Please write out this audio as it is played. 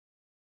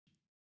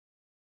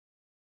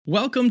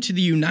Welcome to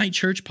the Unite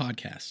Church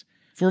podcast.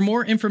 For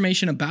more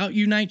information about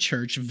Unite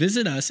Church,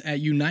 visit us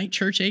at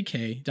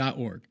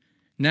unitechurchak.org.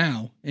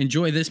 Now,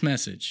 enjoy this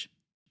message.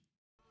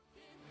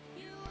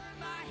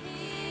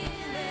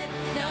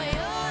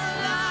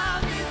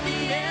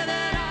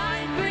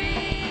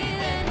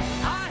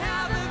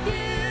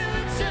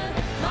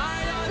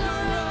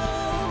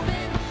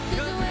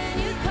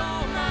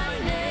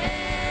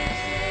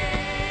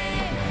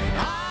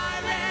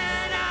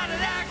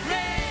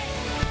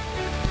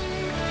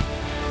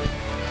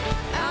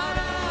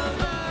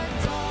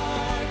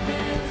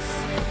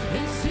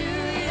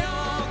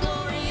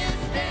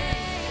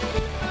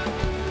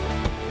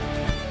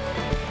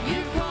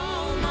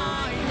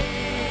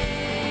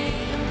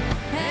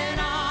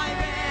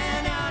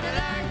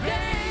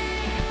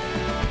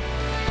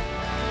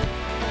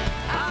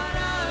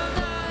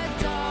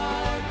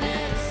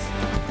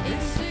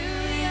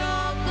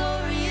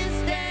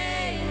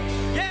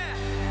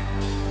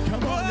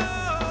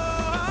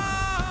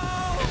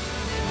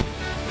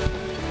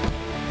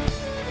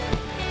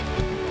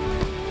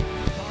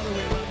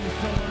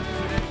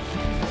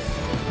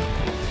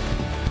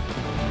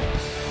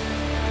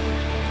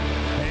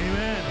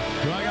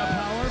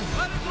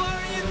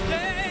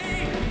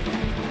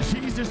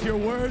 You're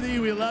worthy.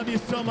 We love you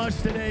so much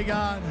today,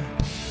 God.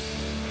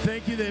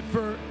 Thank you that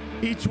for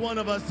each one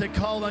of us that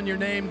called on your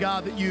name,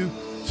 God, that you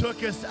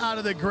took us out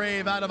of the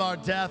grave, out of our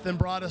death, and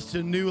brought us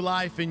to new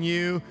life in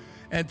you.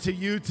 And to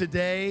you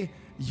today,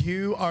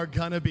 you are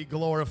going to be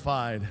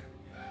glorified.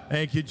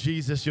 Thank you,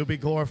 Jesus. You'll be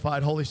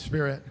glorified. Holy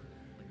Spirit,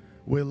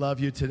 we love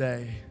you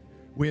today.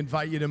 We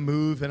invite you to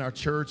move in our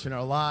church, in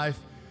our life,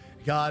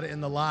 God, in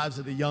the lives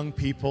of the young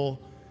people,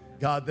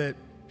 God, that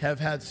have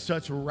had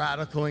such a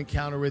radical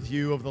encounter with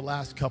you over the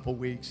last couple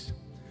weeks.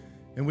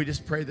 And we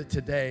just pray that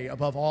today,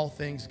 above all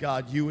things,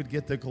 God, you would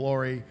get the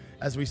glory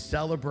as we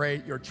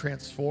celebrate your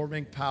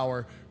transforming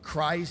power,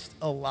 Christ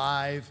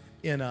alive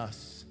in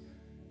us,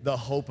 the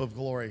hope of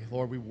glory.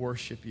 Lord, we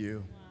worship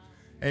you.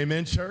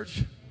 Amen,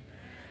 church?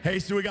 Hey,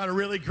 so we got a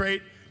really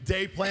great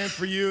day planned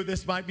for you.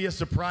 This might be a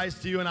surprise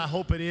to you, and I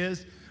hope it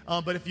is.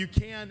 But if you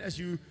can, as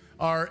you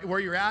are where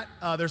you're at,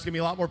 there's going to be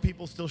a lot more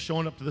people still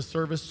showing up to the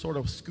service. Sort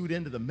of scoot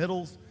into the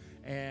middles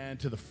and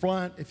to the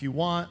front if you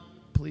want.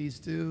 Please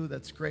do.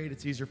 That's great.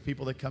 It's easier for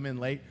people that come in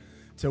late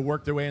to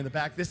work their way in the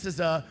back. This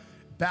is a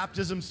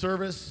baptism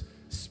service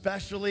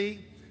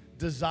specially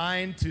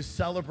designed to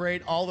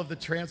celebrate all of the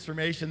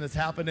transformation that's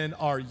happened in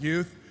our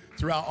youth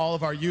throughout all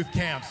of our youth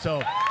camps. So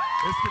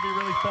this could be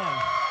really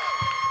fun.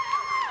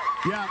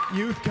 Yeah,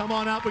 youth, come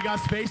on up. We got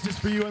spaces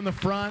for you in the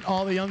front.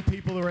 All the young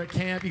people who are at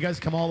camp, you guys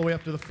come all the way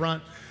up to the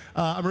front.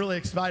 I'm really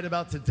excited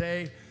about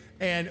today.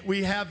 And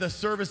we have the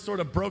service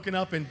sort of broken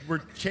up and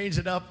we're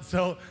changing it up.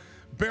 So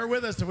bear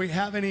with us if we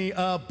have any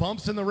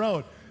bumps in the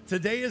road.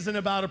 Today isn't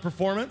about a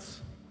performance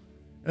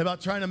and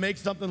about trying to make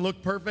something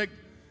look perfect.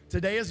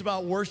 Today is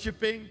about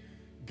worshiping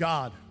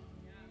God,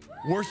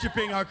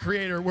 worshiping our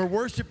Creator. We're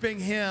worshiping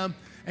Him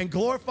and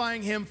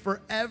glorifying Him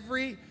for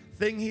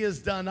everything He has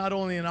done, not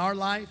only in our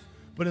life,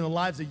 but in the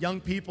lives of young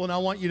people. And I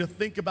want you to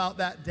think about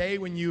that day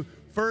when you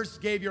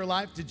first gave your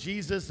life to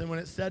Jesus, and when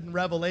it said in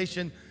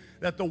Revelation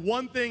that the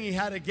one thing He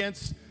had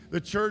against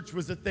the church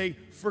was that they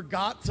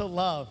forgot to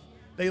love.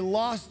 They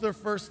lost their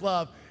first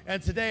love.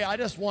 And today, I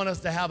just want us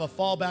to have a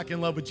fall back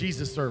in love with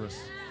Jesus service.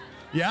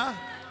 Yeah?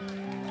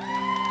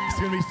 It's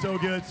going to be so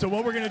good. So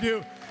what we're going to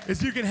do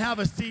is you can have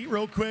a seat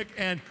real quick,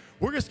 and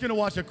we're just going to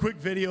watch a quick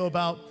video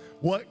about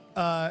what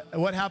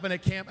happened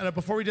at camp. And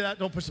before we do that,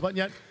 don't push the button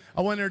yet.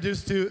 I want to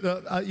introduce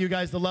to you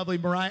guys the lovely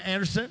Mariah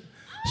Anderson.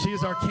 She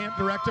is our camp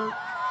director.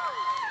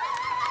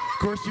 Of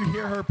course, you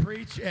hear her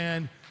preach,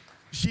 and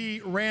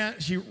she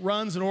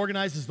runs and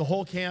organizes the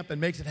whole camp and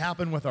makes it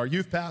happen with our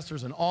youth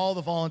pastors and all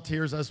the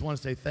volunteers. I just want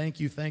to say thank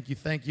you, thank you,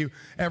 thank you.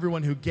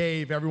 Everyone who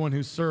gave, everyone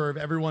who served,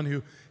 everyone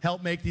who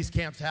helped make these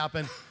camps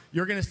happen.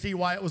 You're going to see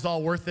why it was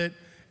all worth it.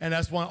 And I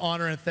just want to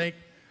honor and thank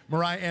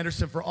Mariah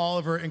Anderson for all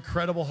of her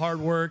incredible hard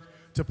work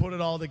to put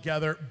it all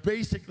together,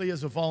 basically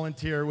as a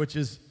volunteer, which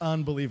is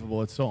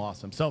unbelievable. It's so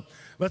awesome. So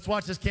let's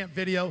watch this camp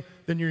video,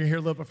 then you're going to hear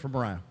a little bit from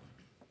Mariah.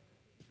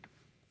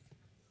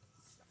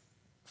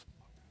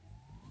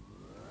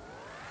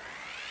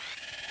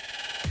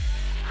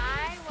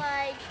 I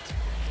liked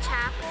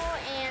chapel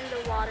and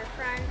the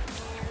waterfront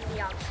and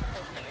the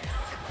obstacle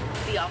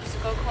course. The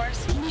obstacle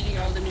course, meeting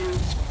all the new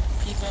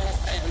people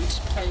and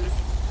playing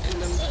in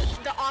the mud.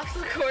 The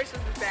obstacle course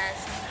was the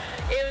best.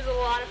 It was a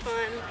lot of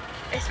fun,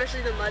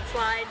 especially the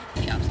mudslide.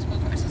 The obstacle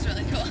course was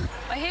really cool.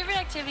 My favorite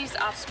activity is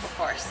the obstacle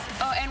course.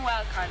 Oh, and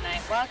wild card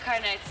night. Wild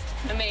card night's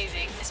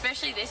amazing.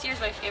 Especially this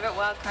year's my favorite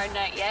wild card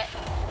night yet.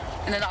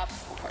 And then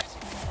obstacle course.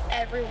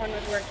 Everyone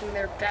was working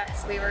their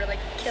best. We were like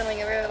killing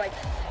it. We were like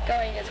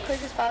going as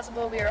quick as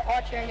possible. We were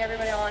all cheering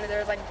everybody on. And there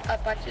was like a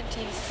bunch of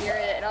team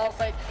spirit. And I was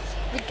like,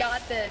 we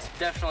got this.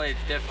 Definitely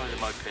the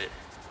mud pit.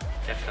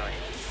 Definitely.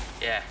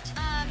 Yeah.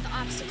 The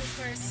obstacle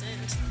course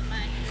and the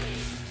mud.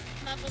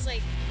 Mud was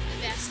like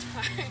the best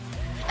part.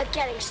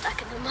 Getting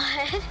stuck in the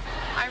mud.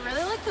 I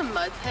really like the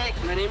mud pit.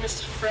 My name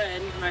is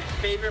Fred. My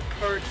favorite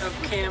part of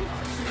camp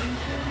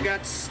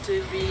got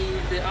to be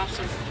the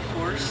obstacle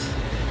course.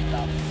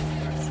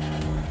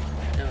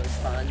 It was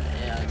fun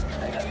and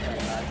I got to play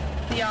mud.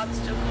 The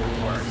obstacle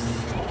course.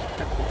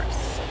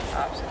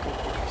 Obstacle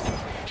course.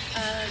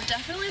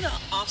 Definitely the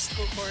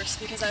obstacle course,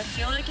 because I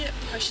feel like it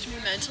pushed me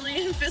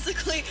mentally and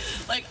physically.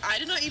 Like, I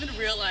did not even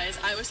realize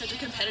I was such a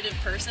competitive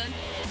person.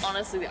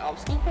 Honestly, the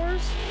obstacle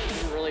course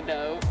was really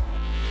dope.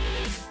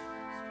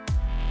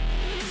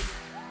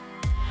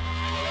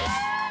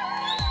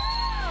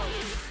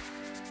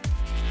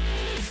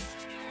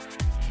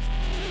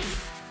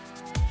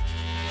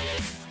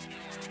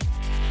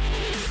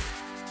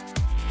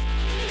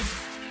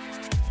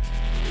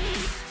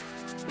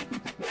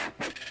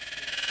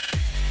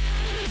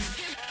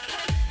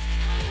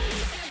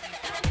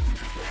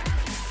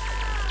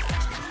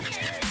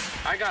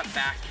 I got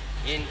back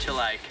into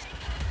like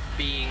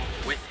being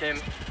with him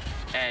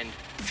and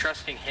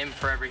trusting him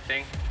for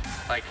everything.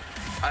 Like,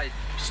 I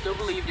still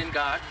believed in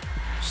God,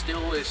 still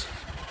was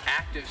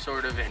active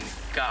sort of in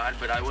God,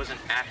 but I wasn't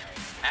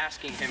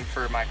asking him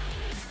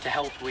to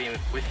help me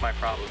with my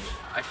problems.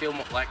 I feel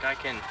like I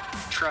can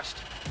trust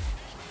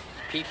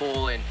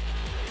people and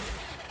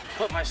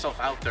put myself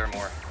out there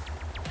more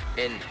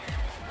in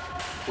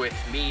with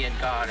me and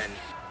God and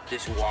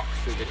this walk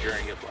through the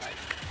journey of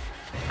life.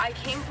 I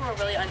came from a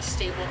really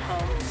unstable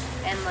home,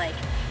 and like,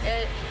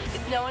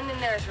 no one in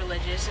there is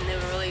religious, and they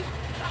were really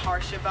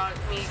harsh about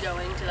me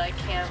going to like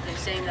camp and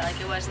saying that like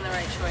it wasn't the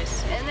right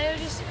choice. And they were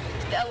just,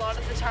 a lot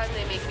of the time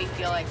they make me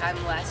feel like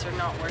I'm less or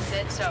not worth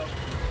it. So,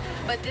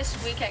 but this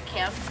week at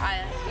camp,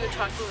 we were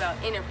talking about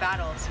inner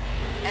battles,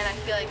 and I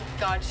feel like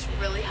God just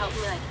really helped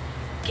me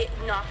like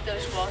knock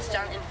those walls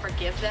down and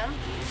forgive them,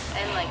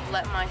 and like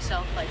let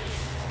myself like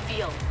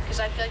feel, because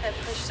I feel like I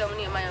pushed so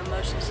many of my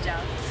emotions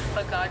down,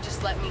 but God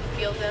just let me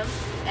feel them,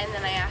 and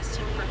then I asked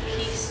him for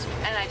peace,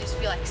 and I just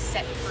feel like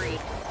set free.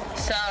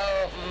 So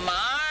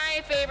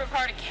my favorite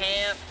part of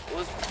camp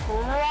was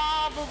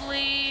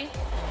probably,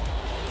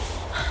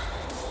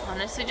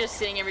 honestly, just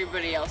seeing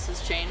everybody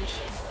else's change.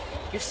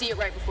 You see it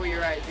right before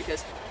your eyes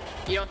because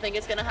you don't think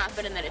it's gonna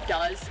happen, and then it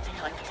does, and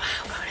you're like,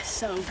 wow, God is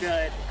so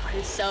good. God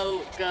is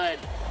so good.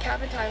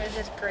 Cabin time is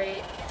just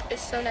great.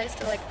 It's so nice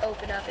to like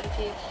open up and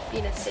be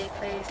in a safe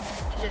place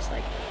to just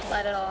like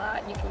let it all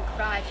out. You can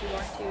cry if you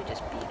want to,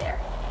 just be there.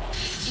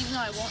 Even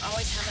though I won't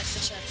always have like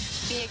such a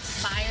big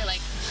fire, like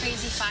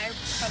crazy fire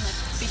from the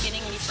beginning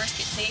when you first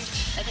get saved,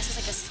 like this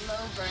is like a slow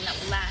burn that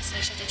will last,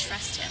 and I just have to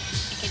trust him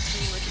and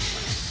continue looking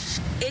for him.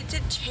 It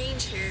did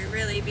change here,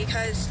 really,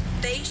 because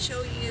they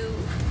show you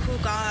who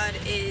God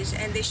is,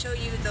 and they show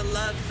you the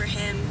love for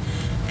him.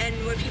 And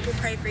when people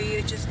pray for you,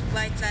 it just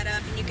lights that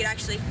up, and you can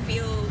actually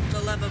feel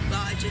the love of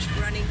God just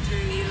running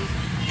through you,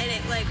 and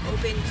it like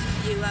opens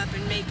you up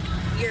and make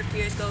your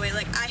fears go away.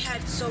 Like, I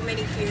had so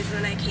many fears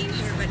when I came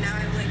here, but now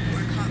I'm like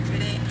more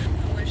confident.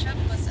 Worship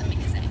was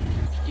amazing.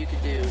 You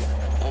could do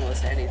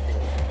almost anything.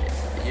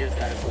 You just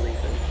gotta believe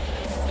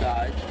in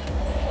God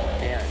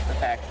and the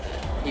fact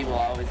that he will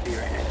always be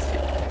right next to you.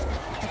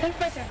 I think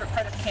my favorite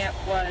part of camp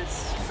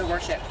was the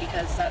worship,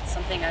 because that's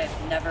something I've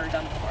never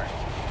done before,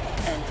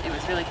 and it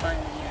was really fun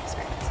and a new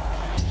experience.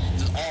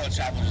 All the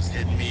chapel just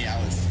hit me. I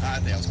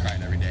think I was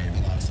crying every day,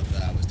 and a lot of stuff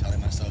that I was telling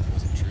myself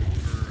wasn't true.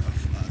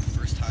 For the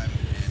first time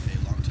in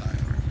a long time,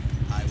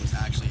 I was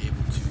actually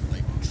able to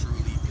like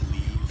truly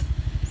believe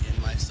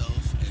in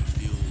myself and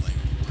feel like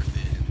worth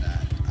it, and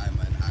that I'm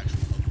an actual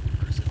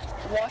lovable person.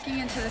 Walking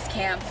into this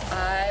camp,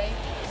 I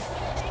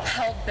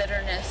held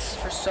bitterness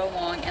for so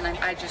long, and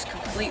I just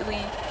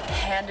completely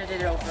handed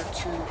it over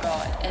to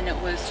God, and it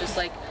was just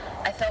like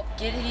I felt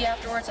giddy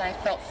afterwards, and I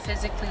felt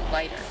physically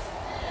lighter,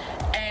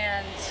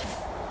 and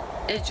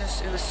it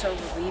was so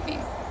relieving.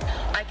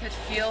 I could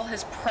feel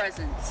his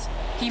presence.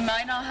 He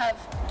might not have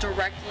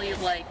directly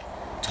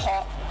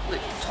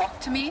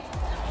talked to me,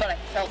 but I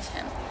felt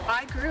him.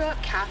 I grew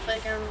up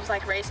Catholic and was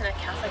like raised in a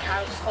Catholic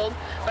household,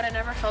 but I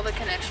never felt a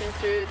connection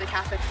through the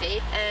Catholic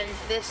faith, and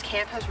this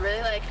camp has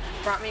really like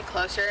brought me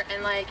closer,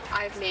 and like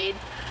I've made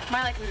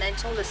my like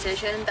mental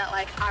decision that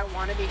like I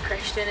want to be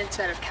Christian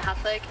instead of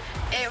Catholic.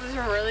 It was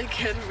a really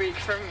good week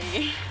for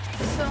me.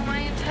 So my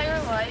entire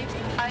life,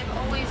 I've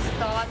always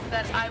thought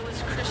that I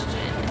was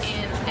Christian,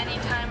 and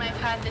anytime I've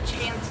had the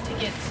chance to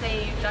get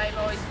saved, I've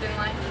always been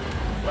like,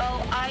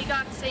 well, I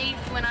got saved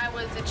when I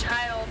was a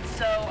child,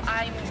 so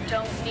I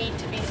don't need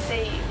to be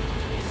saved.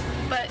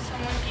 But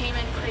someone came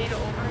and prayed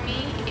over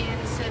me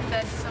and said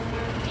that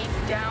somewhere deep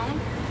down,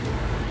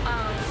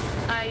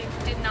 I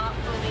did not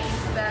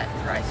believe that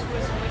Christ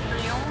was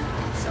real,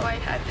 so I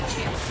had the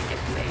chance to get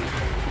saved.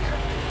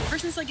 Ever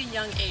since like a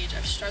young age,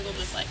 I've struggled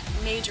with like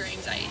major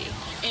anxiety.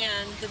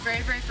 And the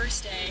very, very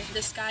first day,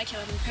 this guy came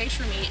up and prayed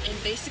for me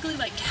and basically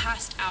like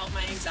cast out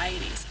my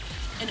anxieties.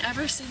 And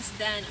ever since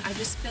then, I've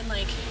just been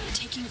like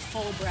taking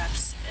full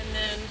breaths. And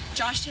then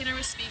Josh Tanner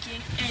was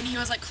speaking and he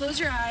was like, close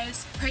your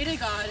eyes, pray to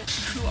God,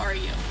 who are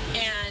you?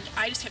 And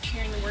I just kept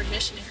hearing the word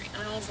missionary.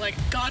 And I was like,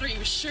 God, are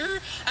you sure?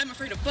 I'm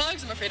afraid of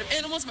bugs, I'm afraid of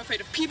animals, I'm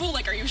afraid of people.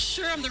 Like, are you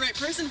sure I'm the right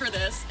person for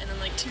this? And then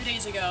like 2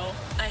 days ago,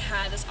 I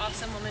had this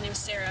awesome woman named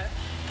Sarah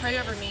pray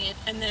over me,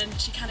 and then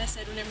she kind of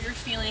said, whenever you're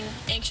feeling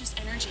anxious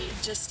energy,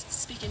 just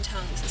speak in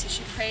tongues. And so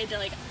she prayed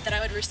that I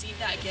would receive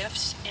that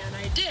gift, and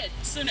I did.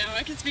 So now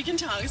I can speak in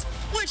tongues,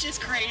 which is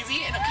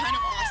crazy and kind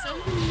of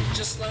awesome.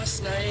 Just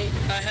last night,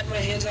 I had my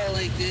hands out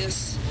like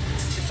this.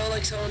 It felt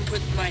like someone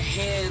put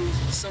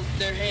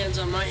their hands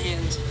on my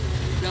hands.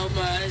 And I opened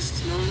my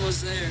eyes, no one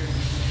was there.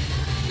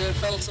 Then I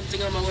felt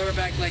something on my lower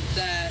back like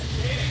that.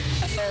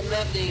 I felt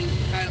nothing.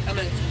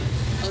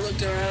 I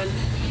looked around,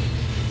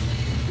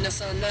 and I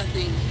saw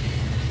nothing,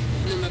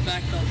 and then my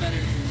back felt better.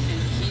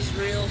 And he's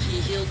real, he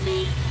healed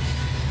me,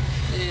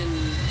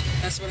 and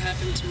that's what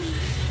happened to me.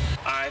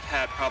 I've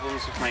had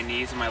problems with my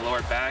knees and my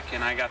lower back,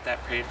 and I got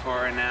that prayed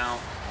for, and now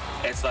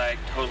it's like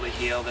totally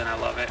healed, and I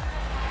love it.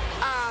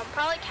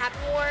 Probably Cabin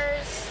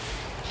Wars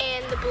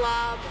and the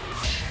Blob.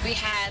 We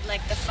had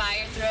like the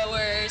fire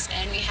throwers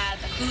and we had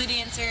the hula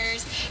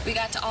dancers. We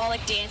got to all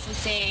like dance and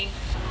sing.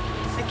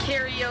 The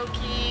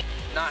karaoke.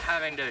 Not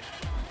having to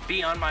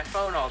be on my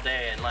phone all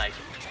day and like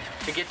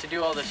to get to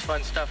do all this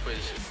fun stuff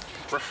was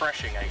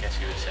refreshing, I guess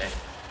you would say.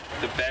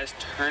 The best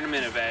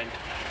tournament event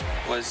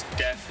was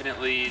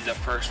definitely the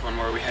first one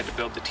where we had to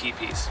build the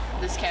teepees.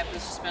 This camp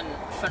has just been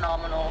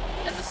phenomenal,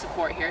 and the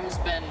support here has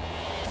been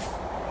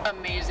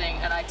amazing.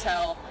 And I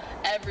tell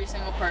every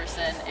single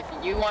person, if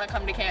you want to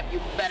come to camp, you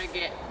better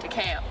get to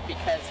camp,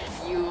 because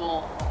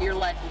your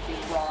life will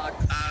be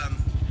rocked.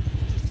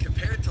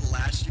 Compared to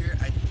last year,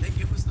 I think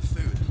it was the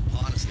food,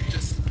 honestly.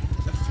 Just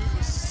the food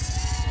was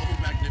so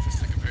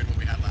magnificent compared to what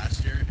we had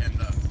last year, and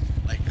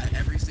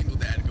every single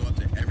day I'd go up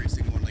to every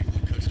single one, like the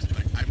coaches,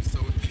 like, I'm so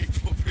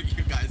thankful for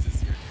you guys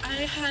this year.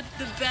 I had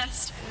the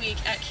best week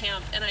at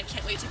camp, and I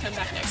can't wait to come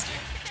back next year.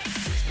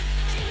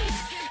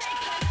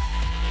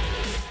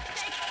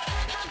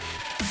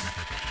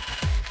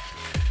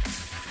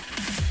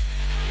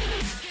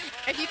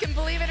 If you can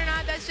believe it or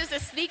not, that's just a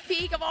sneak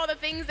peek of all the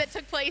things that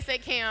took place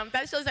at camp.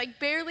 That's just like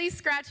barely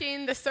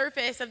scratching the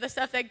surface of the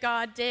stuff that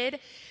God did.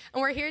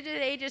 And we're here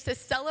today just to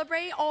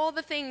celebrate all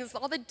the things,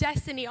 all the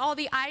destiny, all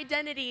the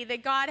identity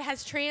that God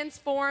has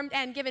transformed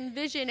and given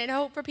vision and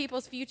hope for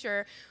people's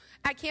future.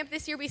 At camp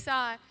this year, we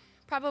saw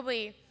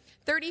probably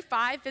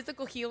 35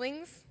 physical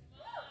healings.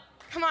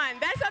 Come on,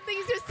 that's something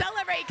to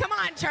celebrate. Come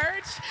on,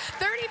 church.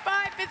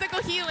 35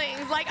 physical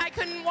healings, like I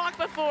couldn't walk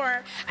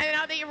before. And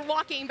now they were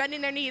walking, bending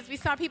their knees. We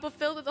saw people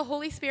filled with the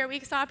Holy Spirit. We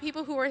saw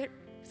people who were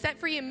set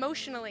free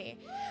emotionally.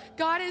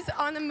 God is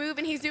on the move,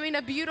 and he's doing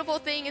a beautiful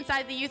thing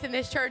inside the youth in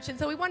this church. And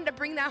so we wanted to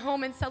bring that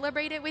home and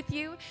celebrate it with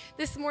you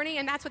this morning,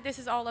 and that's what this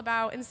is all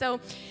about. And so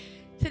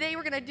today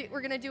we're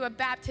gonna do a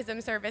baptism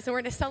service, and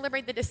we're gonna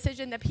celebrate the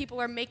decision that people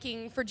are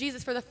making for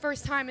Jesus for the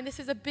first time, and this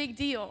is a big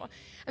deal.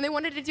 And they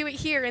wanted to do it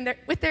here and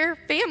with their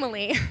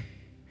family.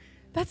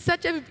 That's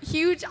such a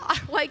huge,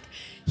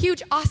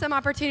 awesome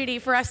opportunity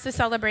for us to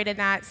celebrate in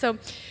that. So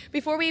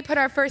before we put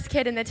our first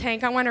kid in the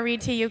tank, I want to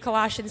read to you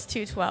Colossians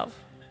 2:12.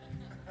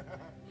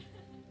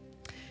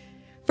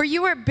 For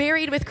you were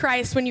buried with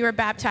Christ when you were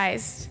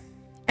baptized,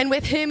 and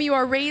with him you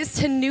are raised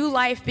to new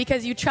life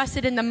because you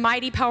trusted in the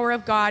mighty power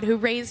of God who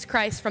raised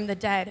Christ from the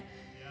dead.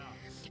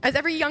 As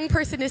every young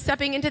person is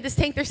stepping into this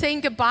tank, they're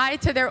saying goodbye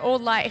to their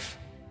old life.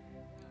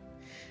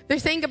 They're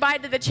saying goodbye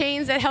to the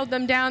chains that held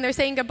them down. They're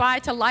saying goodbye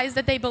to lies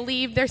that they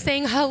believed. They're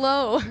saying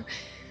hello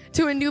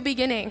to a new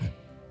beginning,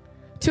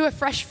 to a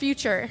fresh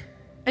future,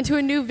 and to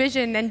a new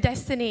vision and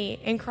destiny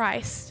in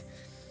Christ.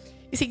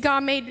 You see,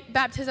 God made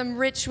baptism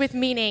rich with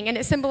meaning, and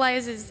it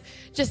symbolizes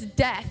just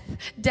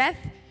death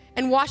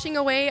and washing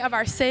away of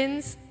our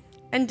sins,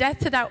 and death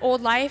to that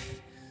old life,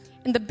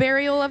 and the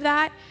burial of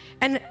that,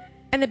 and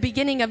the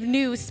beginning of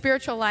new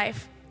spiritual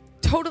life,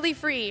 totally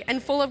free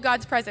and full of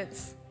God's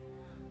presence.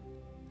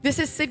 This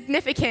is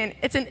significant.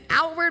 It's an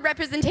outward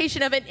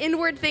representation of an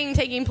inward thing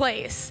taking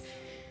place.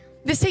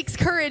 This takes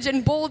courage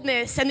and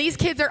boldness, and these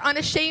kids are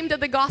unashamed of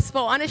the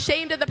gospel,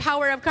 unashamed of the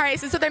power of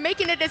Christ, and so they're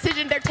making a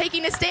decision, they're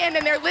taking a stand,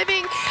 and they're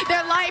living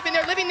their life, and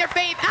they're living their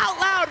faith out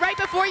loud right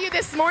before you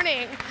this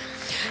morning.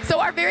 So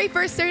our very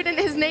first student,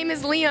 his name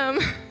is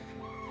Liam,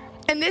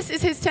 and this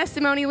is his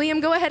testimony.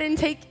 Liam, go ahead and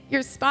take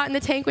your spot in the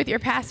tank with your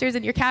pastors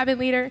and your cabin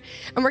leader,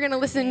 and we're going to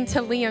listen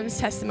to Liam's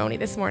testimony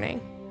this morning.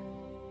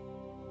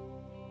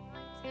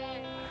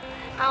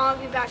 I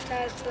want to be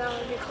baptized so that I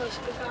want to be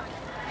closer to God.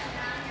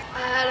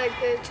 I had a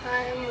good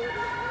time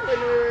when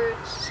we were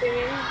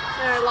singing,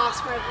 and I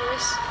lost my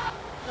voice.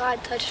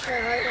 God touched my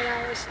heart when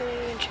I was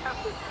singing in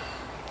chapel.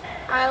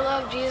 I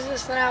love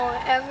Jesus, and I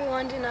want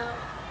everyone to know.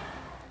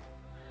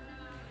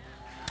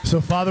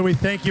 So, Father, we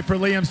thank you for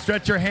Liam.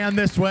 Stretch your hand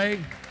this way.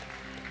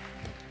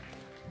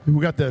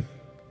 We got the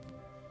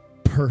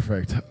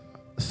perfect.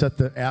 Set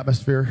the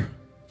atmosphere,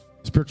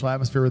 spiritual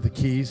atmosphere with the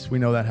keys. We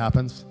know that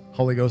happens.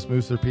 Holy Ghost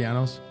moves through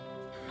pianos.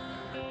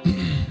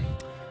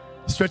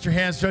 Stretch your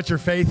hands, stretch your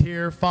faith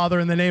here. Father,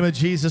 in the name of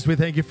Jesus, we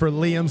thank you for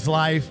Liam's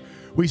life.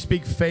 We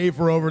speak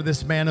favor over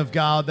this man of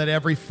God, that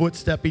every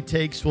footstep he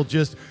takes will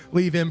just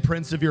leave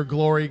imprints of your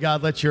glory.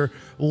 God, let your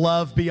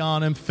love be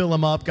on him. Fill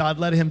him up. God,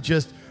 let him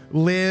just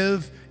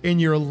live in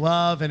your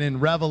love and in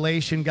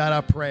revelation. God,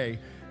 I pray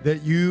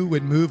that you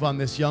would move on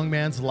this young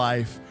man's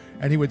life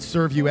and he would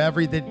serve you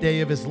every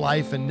day of his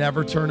life and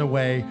never turn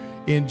away.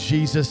 In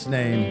Jesus'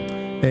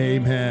 name,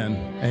 amen.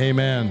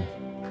 Amen.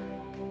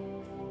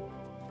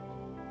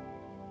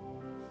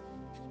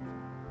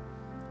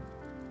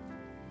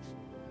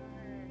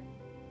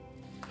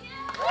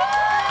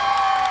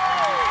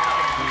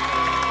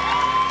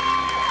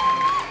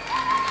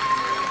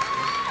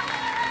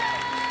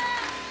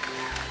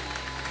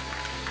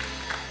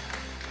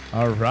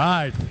 All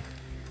right.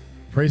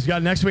 Praise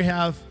God. Next we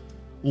have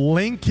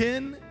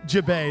Lincoln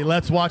Jabay.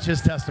 Let's watch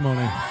his testimony.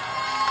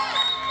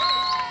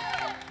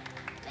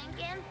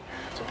 Lincoln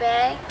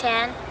Jabay,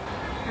 10,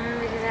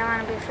 because I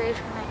want to be free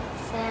from my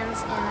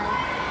sins,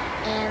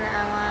 and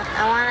I want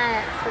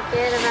to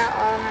forget about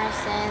all my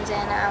sins,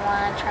 and I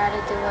want to try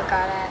to do what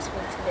God asked me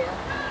to do.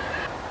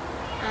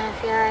 I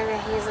feel like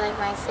that he's like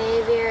my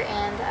savior,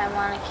 and I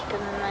want to keep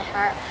him in my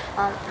heart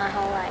my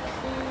whole life.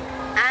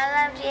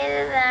 I love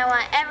Jesus, and I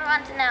want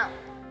everyone to know.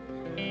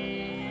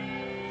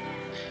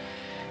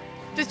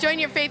 Just join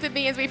your faith with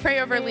me as we pray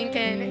over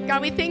Lincoln.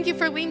 God, we thank you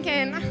for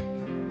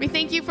Lincoln. We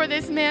thank you for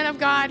this man of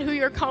God who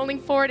you're calling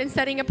forward and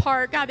setting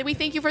apart. God, that we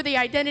thank you for the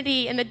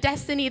identity and the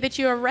destiny that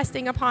you are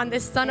resting upon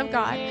this son of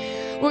God.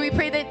 Lord, we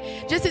pray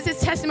that just as his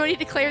testimony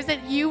declares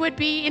that you would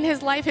be in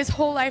his life, his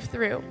whole life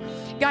through,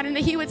 God, and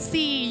that he would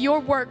see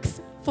your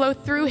works flow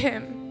through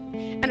him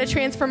and a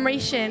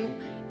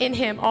transformation in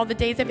him all the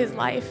days of his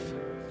life.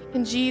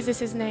 In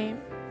Jesus'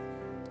 name,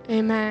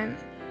 amen.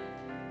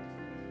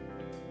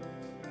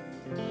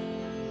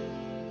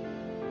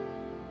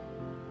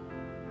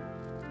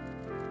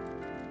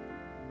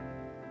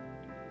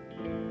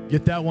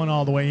 Get that one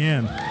all the way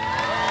in.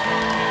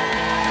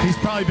 He's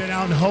probably been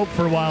out in Hope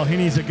for a while. He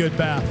needs a good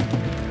bath.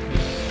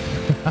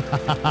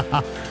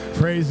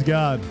 Praise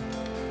God.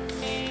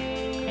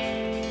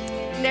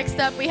 Next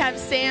up, we have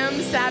Sam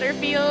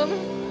Satterfield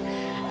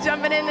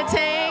jumping in the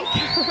tank.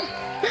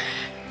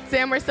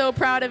 Sam, we're so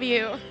proud of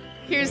you.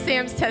 Here's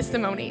Sam's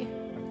testimony.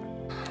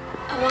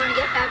 I want to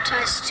get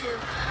baptized to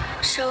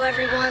show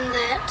everyone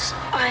that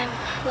I'm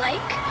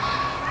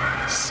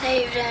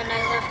saved and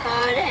I love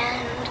God,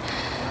 and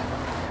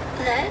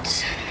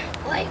that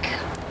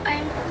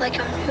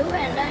I'm new,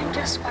 and I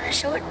just want to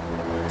show it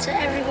to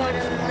everyone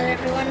and let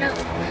everyone know.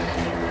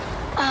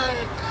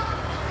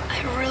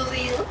 I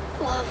really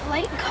love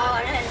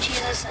God and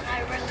Jesus, and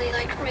I really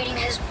like reading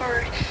his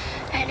word,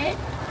 and it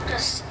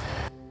just...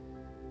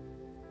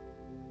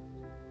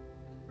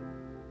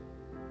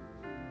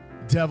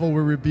 Devil,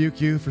 we rebuke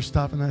you for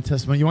stopping that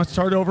testimony. You want to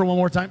start over one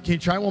more time? Can you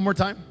try it one more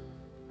time?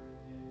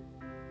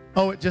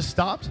 Oh, it just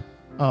stopped?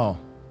 Oh.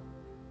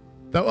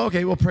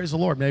 Okay, well, praise the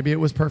Lord. Maybe it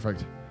was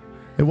perfect.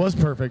 It was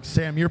perfect.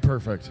 Sam, you're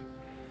perfect.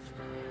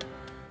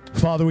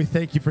 Father, we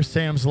thank you for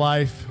Sam's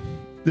life.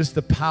 This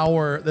the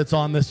power that's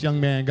on this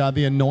young man, God,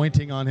 the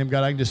anointing on him.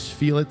 God, I can just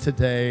feel it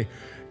today.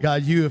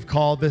 God, you have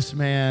called this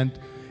man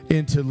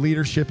into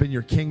leadership in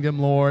your kingdom,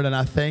 Lord, and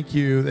I thank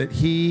you that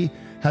he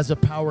has a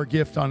power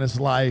gift on his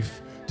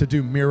life to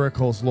do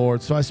miracles,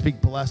 Lord. So I speak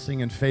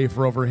blessing and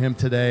favor over him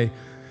today.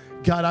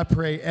 God, I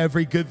pray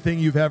every good thing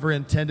you've ever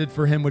intended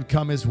for him would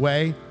come his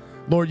way.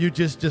 Lord, you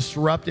just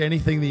disrupt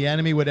anything the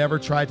enemy would ever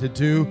try to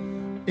do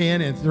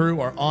in and through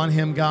or on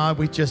him, God.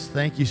 We just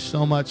thank you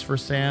so much for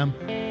Sam.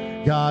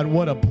 God,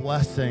 what a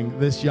blessing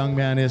this young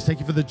man is. Thank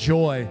you for the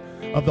joy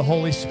of the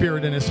Holy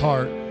Spirit in his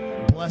heart.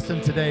 Bless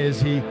him today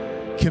as he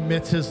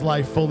commits his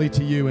life fully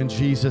to you in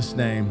Jesus'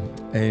 name.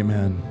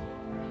 Amen.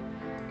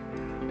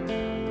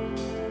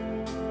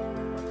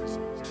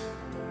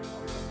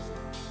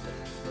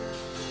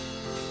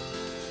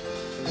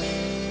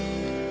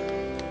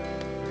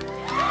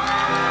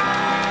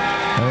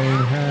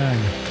 Amen.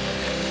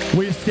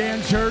 Will you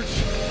stand, church?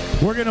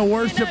 We're going to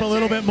worship a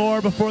little bit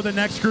more before the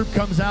next group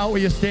comes out. Will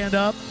you stand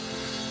up?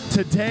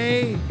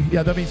 Today,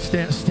 that means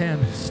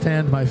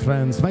stand, my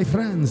friends. My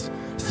friends,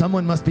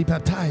 someone must be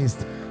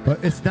baptized.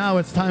 But it's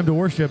time to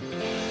worship.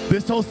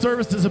 This whole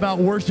service is about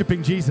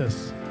worshiping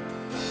Jesus.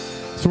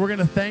 So we're going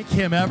to thank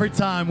him every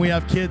time we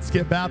have kids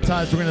get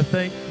baptized. We're going to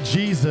thank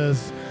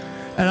Jesus.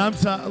 And I'm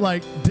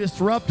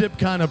disruptive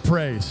kind of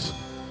praise.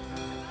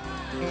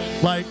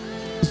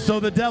 So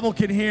the devil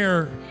can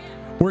hear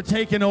we're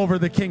taking over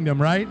the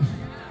kingdom, right?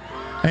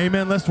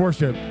 Amen. Let's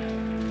worship.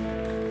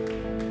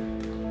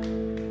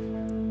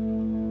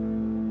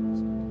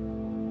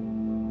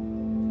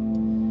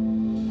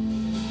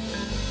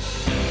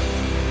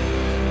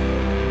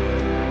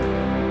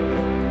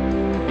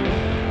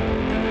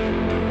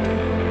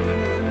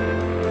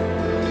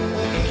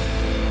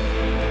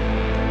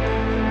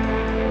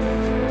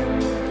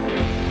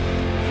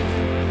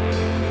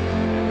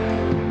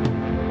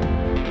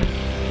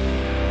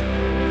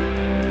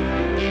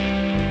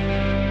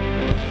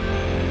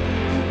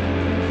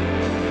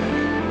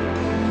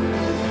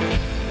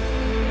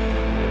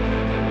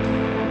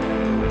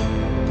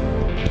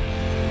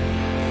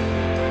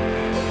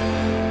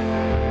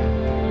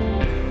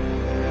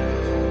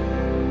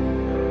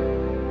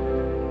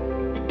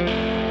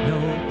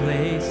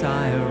 place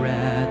I'd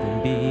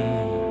rather be.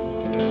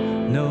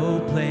 No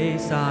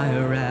place I'd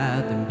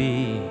rather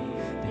be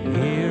than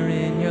here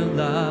in your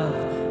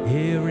love,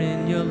 here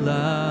in your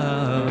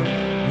love.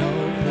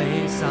 No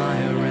place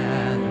I'd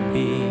rather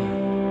be.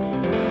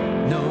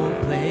 No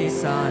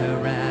place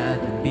I'd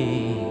rather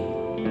be.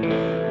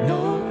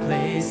 No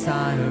place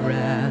I'd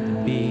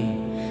rather be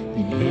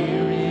than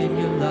here in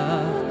your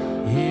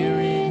love, here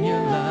in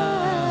your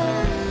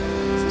love.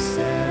 So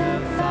set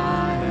a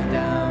fire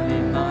down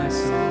in my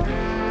soul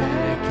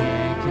that I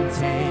can't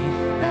contain,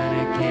 that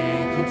I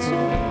can't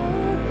control.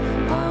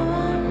 I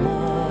want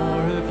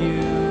more of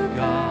you,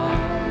 God.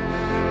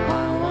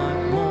 I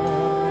want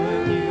more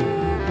of you,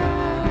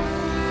 God.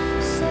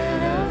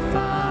 Set a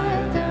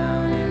fire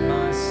down in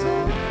my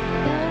soul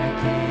that I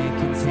can't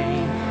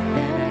contain,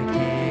 that I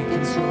can't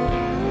control.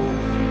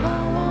 I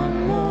want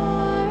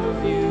more of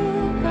you,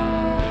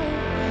 God.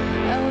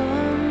 I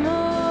want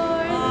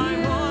more of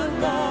you,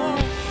 God.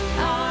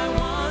 I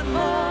want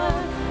more.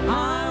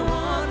 I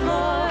want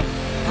more.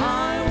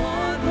 I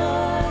want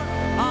more.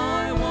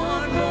 I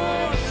want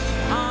more.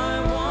 I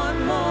want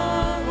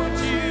more. Would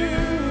you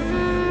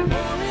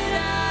pour it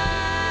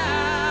out?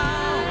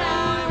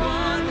 I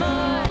want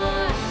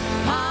more.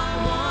 I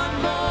want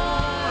more.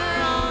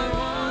 I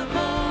want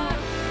more.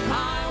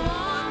 I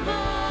want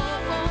more.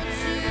 Won't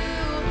you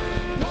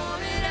pour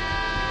it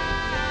out?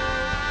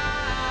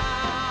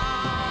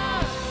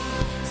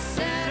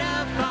 Set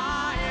a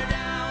fire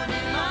down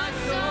in my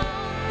soul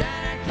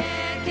that I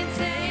can't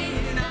contain,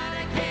 that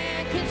I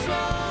can't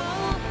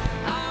control.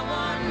 I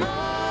want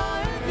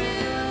more of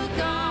you,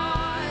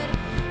 God.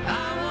 I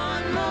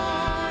want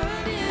more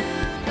of you,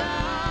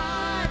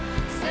 God.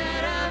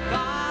 Set a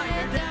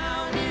fire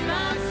down in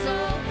my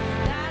soul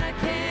that I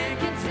can't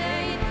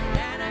contain,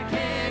 that I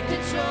can't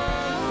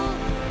control.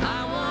 I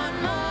want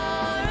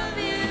more of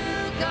you,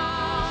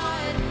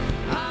 God.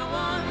 I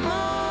want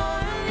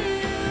more of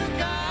you,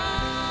 God.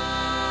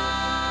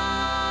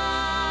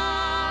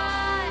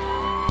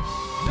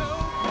 No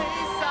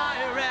place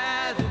I'd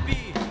rather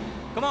be.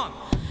 Come on.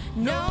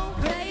 No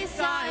place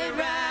I'd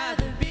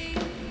rather be.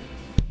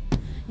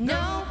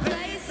 No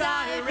place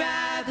I'd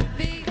rather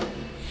be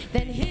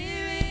than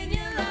here in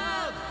your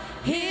love,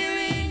 here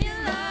in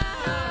your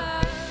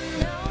love.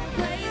 No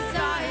place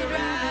I'd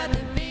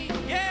rather be.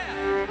 Yeah.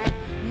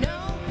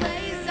 No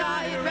place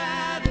I'd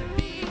rather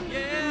be.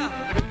 Yeah.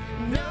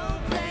 No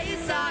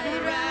place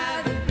I'd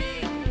rather be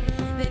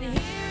than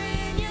here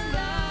in your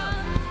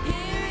love,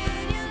 here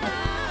in your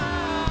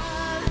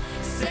love.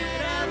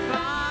 Set a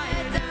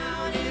fire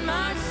down in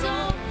my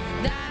soul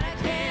that I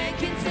can't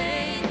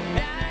contain,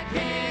 that I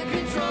can't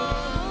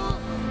control.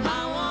 I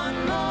want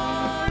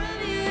more of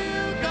you,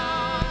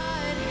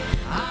 God.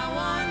 I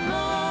want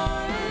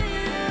more of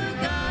you,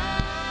 God.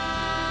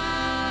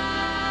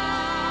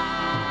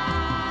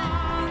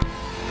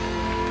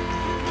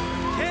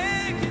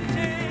 Can't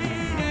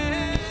contain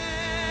it.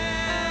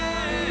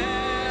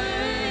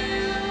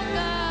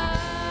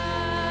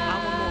 I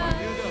want more.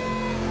 Here we go.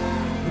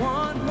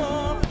 Want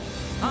more.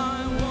 I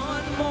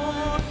want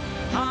more.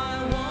 I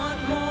want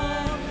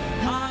more.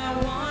 I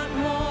want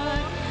more.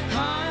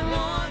 I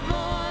want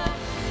more.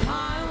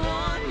 I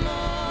want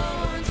more.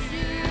 Won't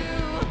you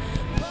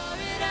pour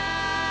it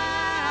out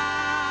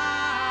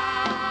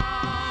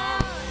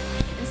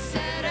and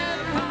set a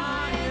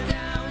fire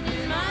down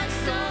in my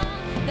soul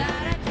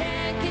that I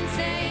can't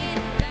contain,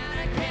 that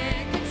I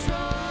can't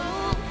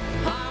control.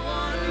 I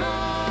want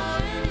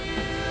more of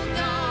you,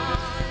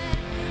 God.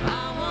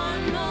 I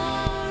want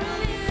more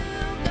of you,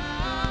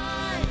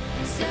 God.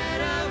 Set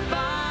a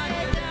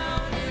fire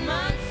down in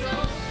my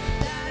soul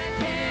that I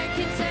can't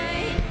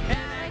contain,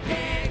 that I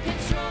can't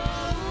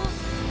control.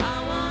 I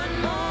want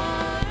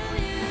more of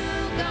you,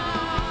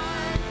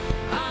 God.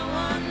 I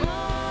want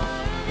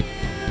more of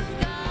you,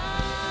 God.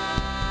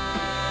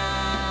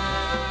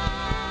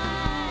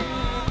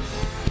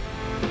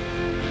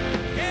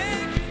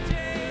 Can't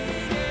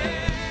contain it.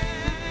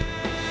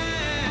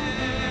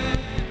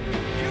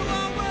 You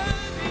are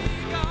worthy,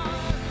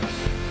 God.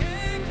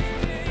 Can't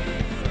contain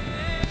it.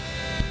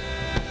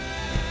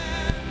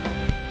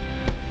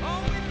 Oh,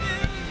 we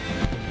feel you.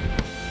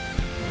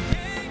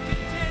 Can't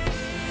contain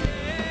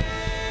it.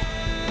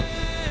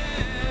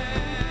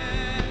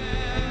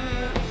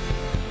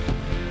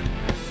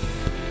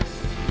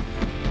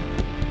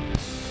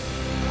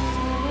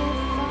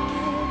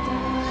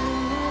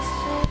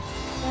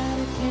 That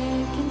I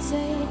can't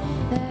contain,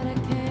 that I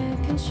can't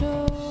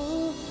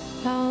control.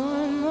 I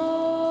want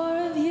more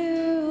of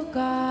you,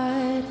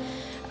 God.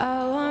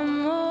 I want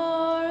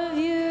more of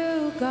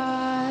you,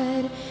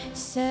 God.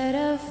 Set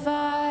a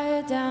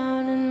fire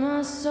down in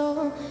my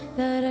soul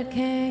that I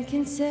can't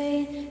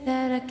contain,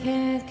 that I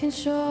can't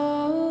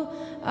control.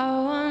 I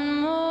want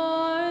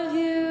more of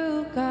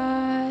you,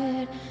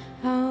 God.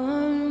 I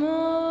want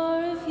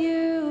more of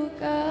you,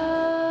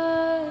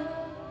 God.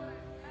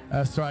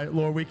 That's right,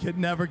 Lord. We could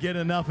never get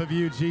enough of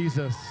you,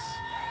 Jesus.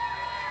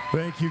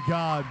 Thank you,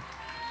 God.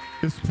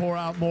 Just pour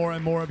out more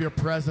and more of your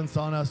presence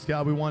on us,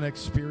 God. We want to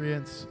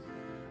experience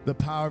the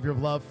power of your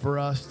love for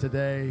us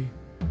today.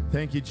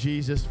 Thank you,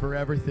 Jesus, for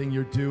everything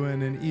you're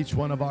doing in each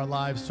one of our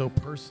lives so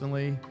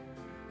personally.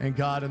 And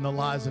God, in the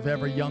lives of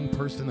every young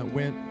person that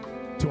went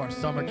to our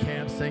summer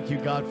camps, thank you,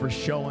 God, for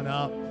showing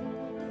up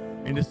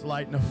and just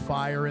lighting a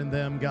fire in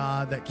them,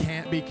 God, that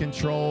can't be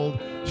controlled,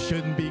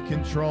 shouldn't be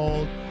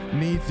controlled,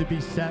 needs to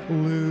be set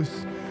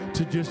loose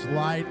to just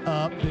light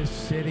up this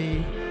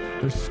city,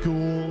 their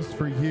schools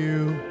for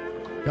you.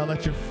 God,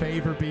 let your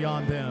favor be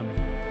on them.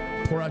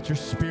 Pour out your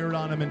spirit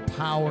on them in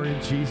power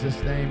in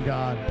Jesus' name,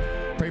 God.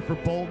 Pray for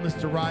boldness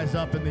to rise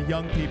up in the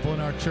young people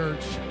in our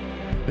church.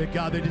 That,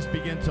 God, they just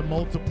begin to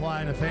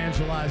multiply and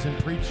evangelize and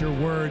preach your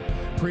word.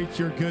 Preach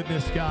your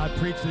goodness, God.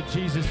 Preach the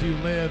Jesus you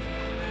live,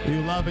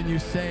 you love, and you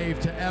save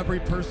to every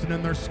person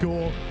in their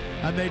school.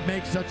 And they'd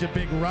make such a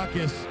big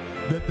ruckus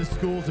that the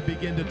schools would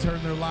begin to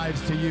turn their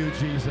lives to you,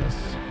 Jesus.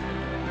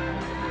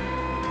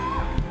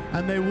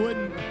 And they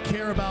wouldn't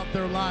care about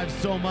their lives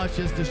so much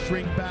as to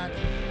shrink back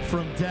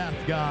from death,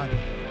 God.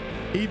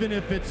 Even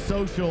if it's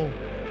social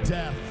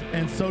death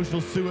and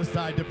social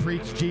suicide to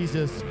preach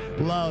Jesus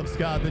loves,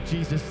 God, that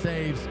Jesus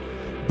saves.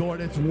 Lord,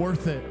 it's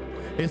worth it.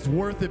 It's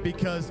worth it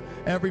because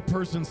every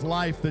person's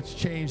life that's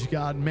changed,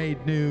 God,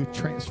 made new,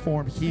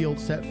 transformed, healed,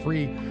 set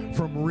free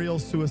from real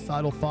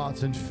suicidal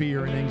thoughts and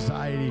fear and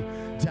anxiety,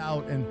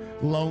 doubt and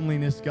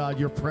loneliness, God.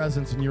 Your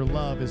presence and your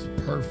love is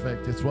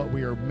perfect. It's what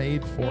we are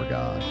made for,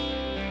 God.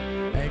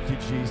 Thank you,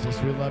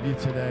 Jesus. We love you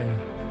today.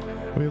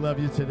 We love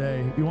you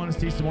today. You want to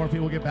see some more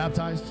people get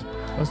baptized?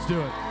 Let's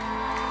do it.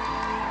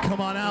 Come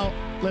on out.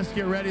 Let's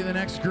get ready. The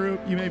next group,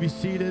 you may be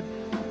seated.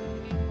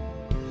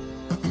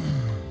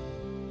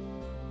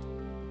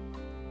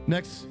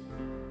 Next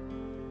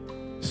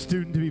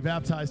student to be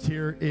baptized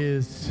here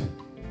is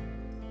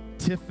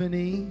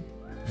Tiffany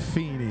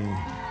Feeney.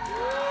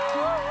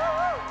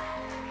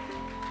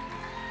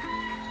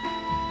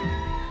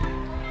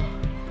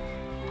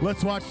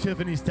 Let's watch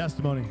Tiffany's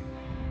testimony.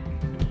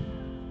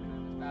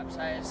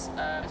 Baptized.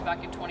 It was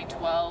back in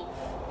 2012,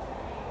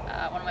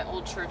 one of my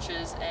old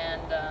churches,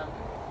 and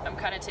I'm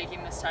kind of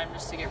taking this time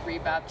just to get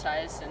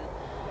rebaptized and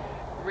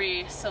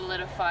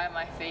re-solidify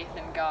my faith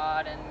in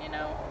God, and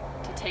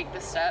to take the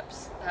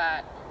steps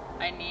that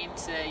I need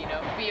to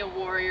be a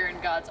warrior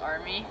in God's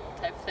army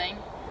type thing.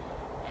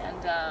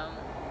 And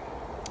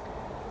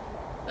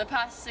the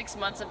past 6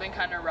 months have been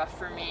kind of rough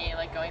for me,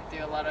 like going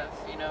through a lot of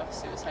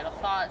suicidal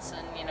thoughts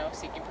and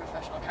seeking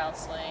professional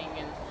counseling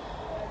and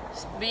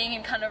being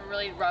in kind of a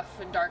really rough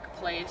and dark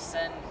place,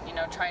 and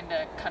trying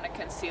to kind of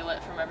conceal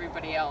it from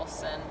everybody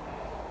else. And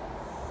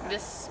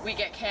this week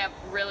at camp,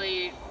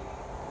 really,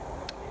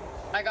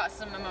 I got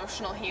some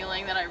emotional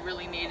healing that I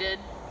really needed,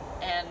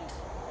 and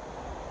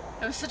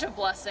it was such a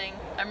blessing.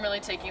 I'm really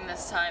taking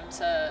this time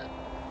to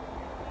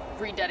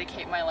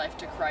rededicate my life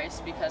to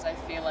Christ because I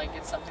feel like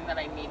it's something that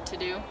I need to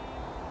do,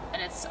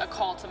 and it's a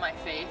call to my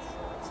faith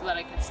so that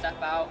I can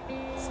step out.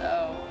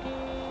 So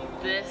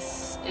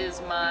this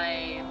is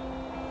my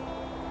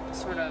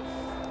sort of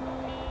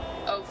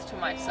oath to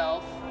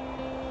myself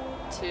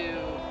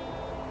to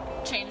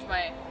change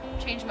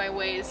my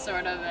ways,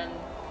 sort of, and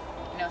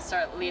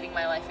start leading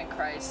my life in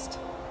Christ.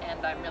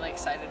 And I'm really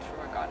excited for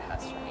what God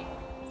has for me.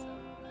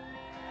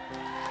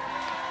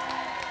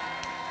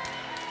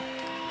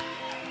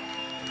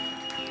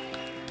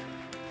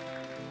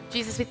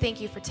 Jesus, we thank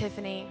you for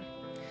Tiffany.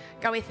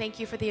 God, we thank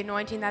you for the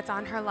anointing that's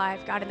on her life,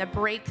 God, and the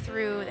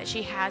breakthrough that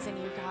she has in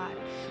you, God.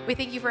 We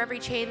thank you for every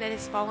chain that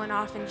has fallen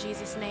off in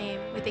Jesus'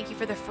 name. We thank you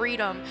for the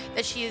freedom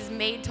that she is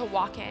made to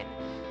walk in.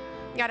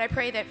 God, I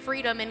pray that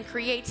freedom and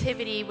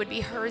creativity would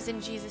be hers in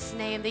Jesus'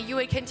 name, that you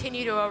would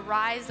continue to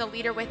arise the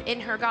leader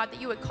within her, God,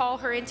 that you would call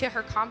her into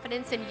her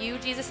confidence in you,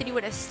 Jesus, and you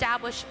would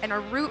establish and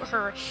root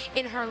her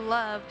in her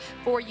love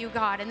for you,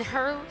 God, and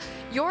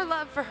your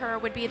love for her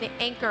would be the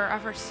anchor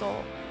of her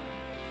soul.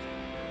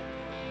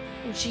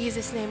 In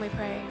Jesus' name we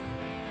pray.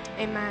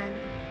 Amen.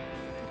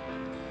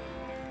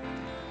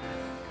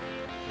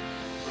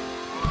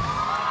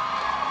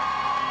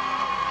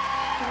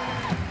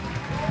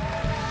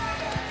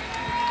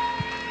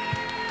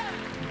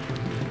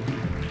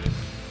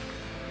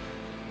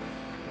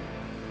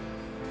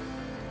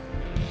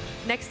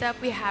 Next up,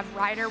 we have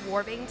Ryder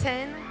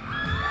Warvington.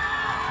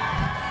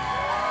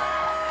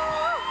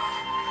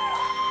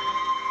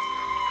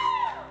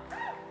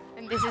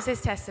 And this is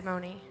his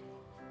testimony.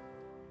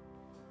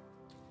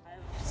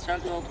 I've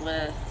struggled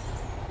with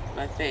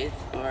my faith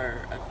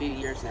for a few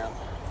years now.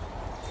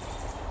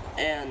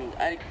 And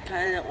I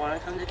kind of didn't want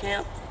to come to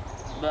camp,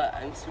 but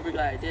I'm super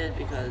glad I did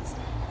because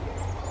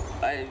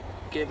I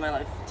gave my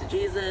life to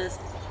Jesus,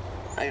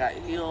 I got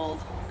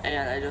healed,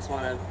 and I just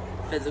want a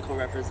physical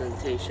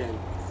representation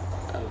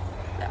of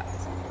that.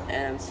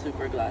 And I'm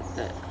super glad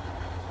that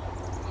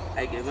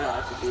I gave my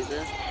life to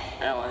Jesus,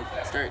 and I want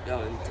to start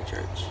going to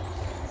church.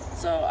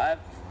 So I've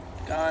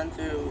gone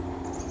through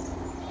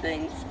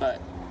things,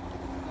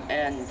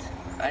 and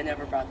I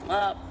never brought them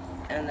up,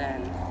 and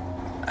then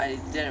I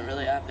didn't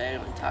really have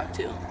anyone to talk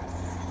to.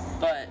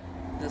 But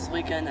this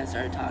weekend I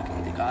started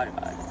talking to God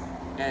about it,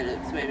 and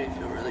it's made me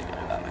feel really good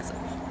about myself.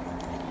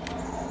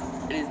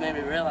 And he's made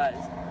me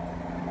realize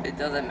it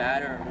doesn't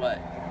matter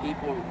what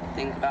people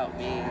think about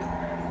me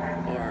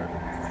or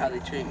how they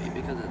treat me,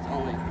 because it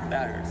only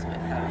matters with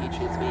how he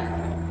treats me and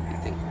how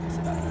he thinks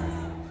about me.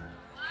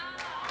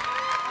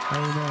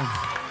 Amen.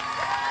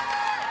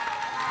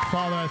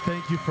 Father, I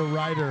thank you for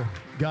Ryder.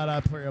 God, I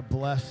pray a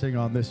blessing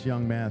on this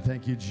young man.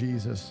 Thank you,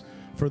 Jesus,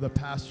 for the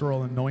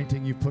pastoral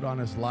anointing you put on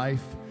his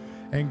life.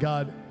 And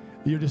God,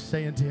 you're just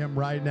saying to him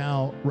right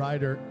now,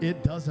 Ryder,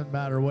 it doesn't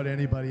matter what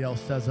anybody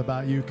else says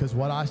about you, because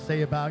what I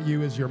say about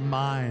you is you're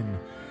mine.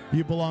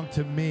 You belong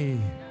to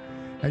me.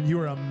 And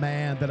you are a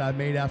man that I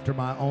made after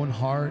my own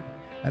heart,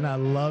 and I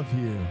love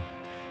you.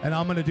 And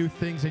I'm going to do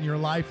things in your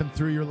life and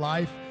through your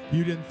life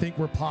you didn't think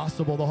were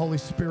possible. The Holy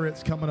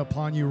Spirit's coming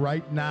upon you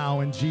right now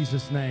in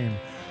Jesus' name.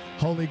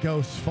 Holy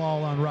Ghost,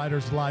 fall on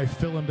Ryder's life.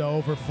 Fill him to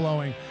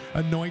overflowing.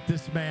 Anoint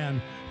this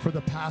man for the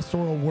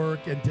pastoral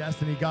work and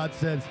destiny. God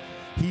says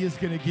he is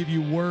going to give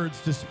you words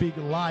to speak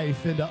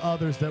life into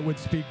others that would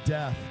speak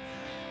death.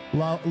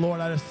 Lord,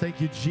 I just thank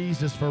you,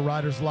 Jesus, for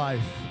Ryder's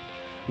life.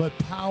 Let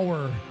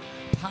power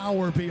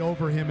be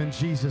over him in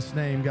Jesus'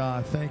 name,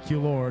 God. Thank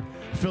you, Lord.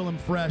 Fill him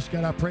fresh.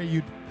 God, I pray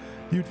you'd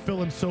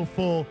fill him so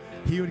full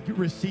he would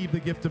receive the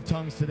gift of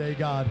tongues today,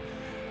 God,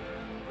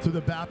 through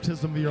the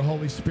baptism of your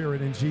Holy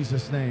Spirit in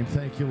Jesus' name.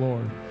 Thank you,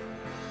 Lord.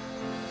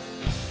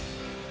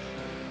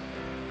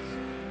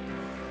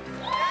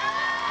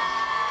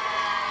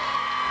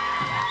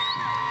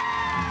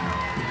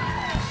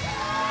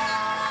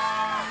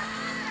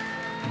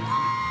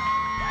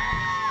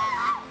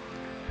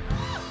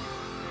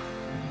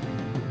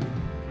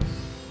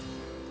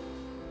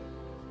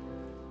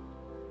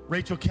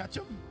 Rachel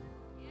Ketchum.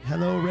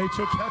 Hello,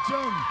 Rachel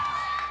Ketchum.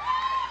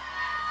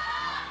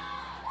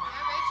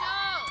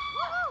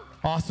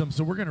 Awesome.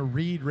 So we're going to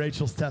read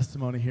Rachel's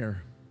testimony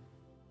here.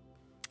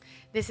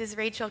 This is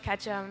Rachel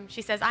Ketchum.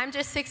 She says, I'm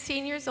just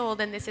 16 years old,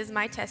 and this is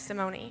my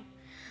testimony.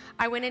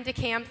 I went into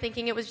camp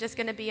thinking it was just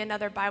going to be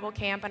another Bible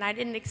camp, and I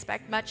didn't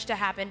expect much to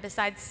happen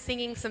besides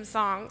singing some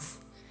songs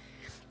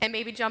and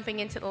maybe jumping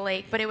into the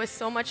lake, but it was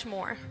so much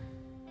more.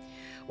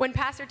 When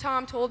Pastor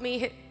Tom told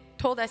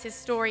us his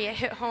story, it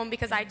hit home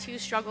because I too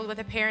struggled with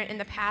a parent in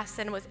the past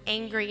and was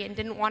angry and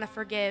didn't want to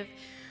forgive.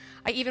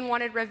 I even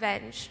wanted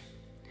revenge.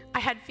 I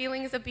had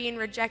feelings of being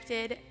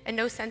rejected and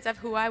no sense of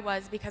who I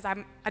was because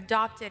I'm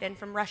adopted and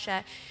from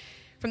Russia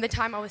from the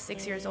time I was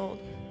 6 years old.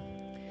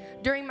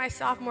 During my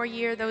sophomore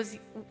year, those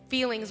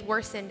feelings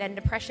worsened and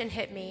depression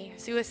hit me.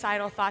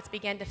 Suicidal thoughts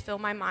began to fill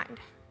my mind.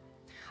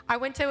 I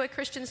went to a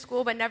Christian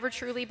school but never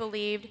truly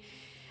believed,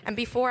 and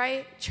before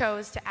I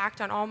chose to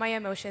act on all my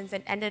emotions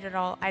and ended it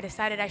all, I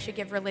decided I should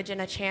give religion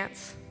a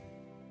chance.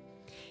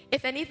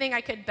 If anything,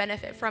 I could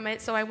benefit from it,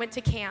 so I went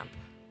to camp.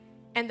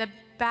 And the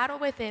battle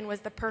within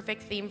was the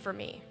perfect theme for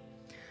me.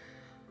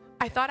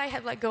 I thought I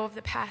had let go of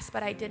the past,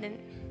 but I didn't.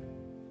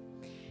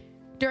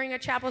 During a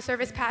chapel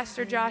service,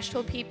 Pastor Josh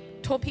told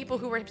people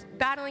who were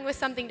battling with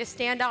something to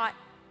stand up,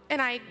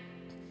 and I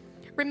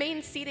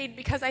remained seated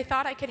because I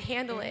thought I could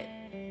handle it.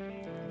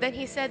 Then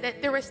he said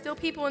that there were still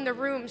people in the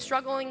room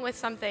struggling with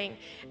something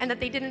and that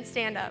they didn't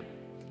stand up.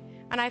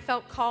 And I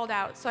felt called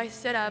out, so I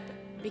stood up,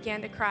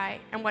 began to cry,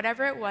 and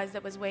whatever it was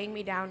that was weighing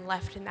me down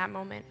left in that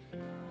moment.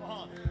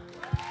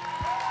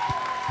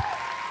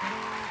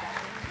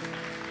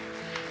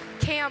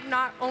 Camp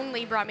not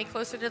only brought me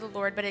closer to the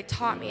Lord, but it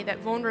taught me that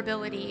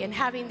vulnerability and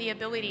having the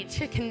ability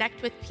to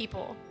connect with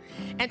people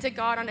and to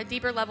God on a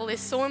deeper level is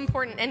so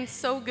important and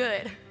so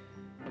good.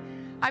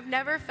 I've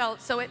never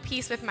felt so at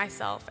peace with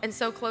myself and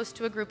so close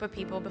to a group of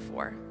people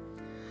before.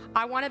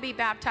 I want to be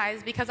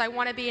baptized because I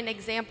want to be an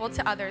example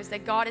to others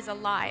that God is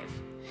alive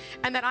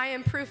and that I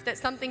am proof that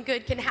something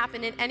good can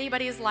happen in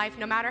anybody's life,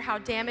 no matter how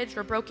damaged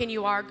or broken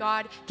you are.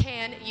 God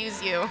can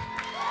use you.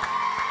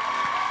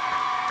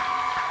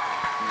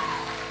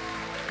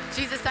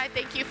 Jesus, I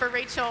thank you for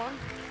Rachel.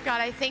 God,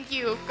 I thank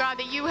you, God,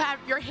 that you have,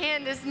 your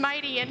hand is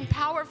mighty and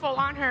powerful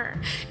on her.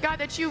 God,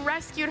 that you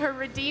rescued her,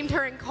 redeemed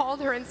her, and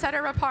called her and set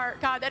her apart.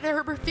 God, that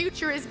her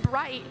future is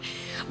bright.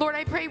 Lord,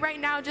 I pray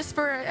right now just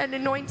for an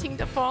anointing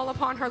to fall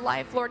upon her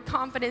life. Lord,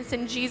 confidence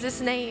in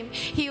Jesus' name,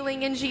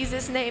 healing in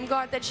Jesus' name.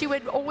 God, that she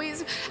would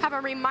always have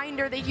a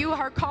reminder that you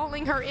are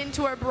calling her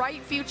into a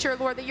bright future,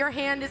 Lord, that your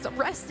hand is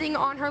resting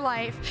on her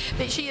life,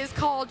 that she is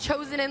called,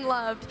 chosen, and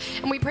loved.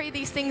 And we pray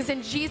these things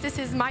in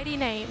Jesus' mighty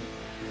name.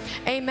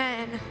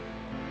 Amen.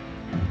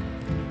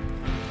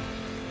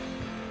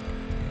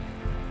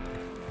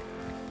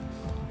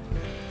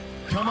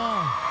 Come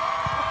on.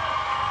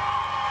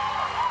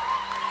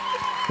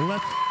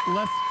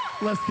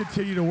 Let's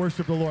continue to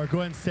worship the Lord. Go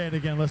ahead and say it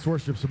again. Let's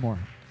worship some more.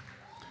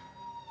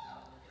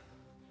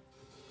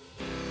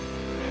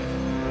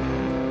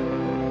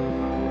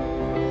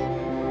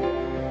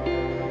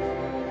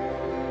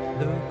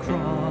 The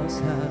cross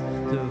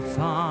has the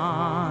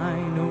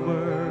final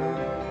word.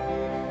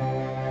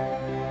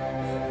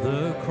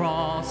 The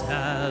cross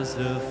has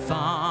the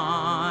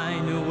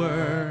final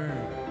word.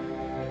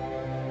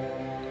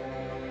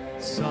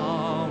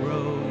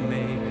 Sorrow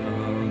may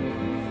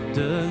come,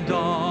 the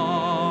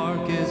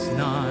darkest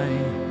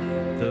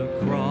night, the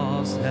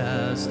cross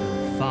has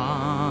the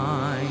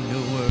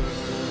final word.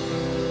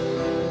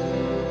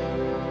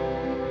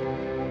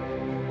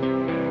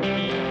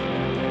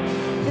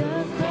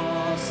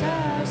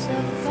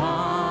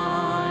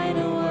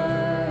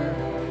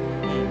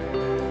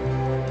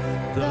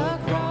 The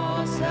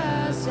cross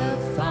has the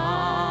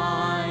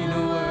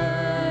final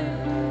word.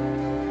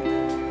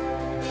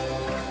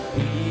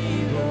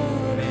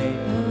 Evil may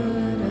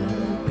put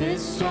up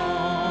its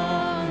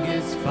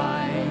strongest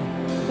fight,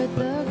 but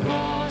the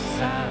cross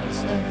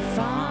has the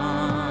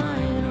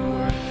final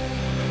word.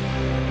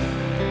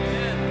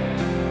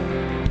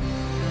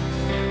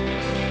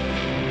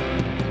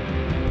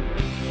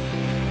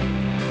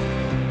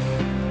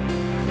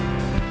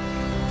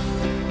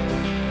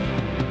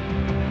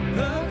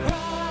 The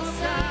cross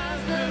has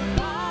the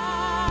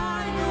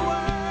final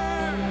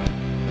word.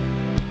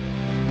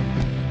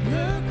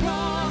 The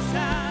cross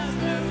has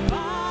the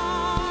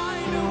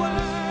final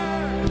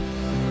word.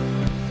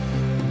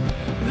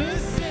 The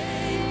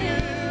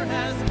Savior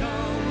has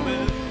come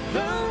with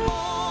the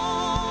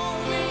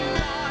morning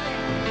light,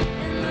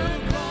 and the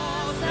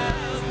cross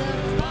has the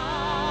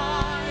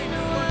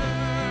final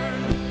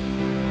word.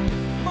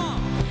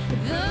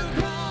 The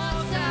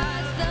cross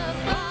has the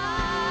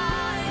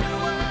final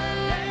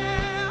word.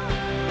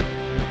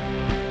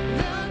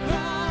 The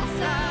cross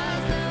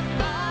has the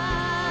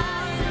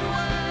final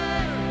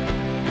word.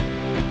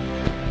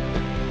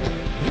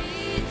 He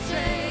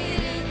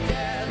traded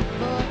death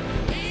for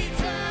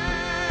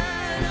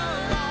eternal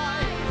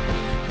life.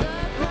 The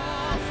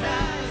cross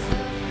has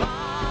the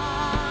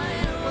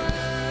final word.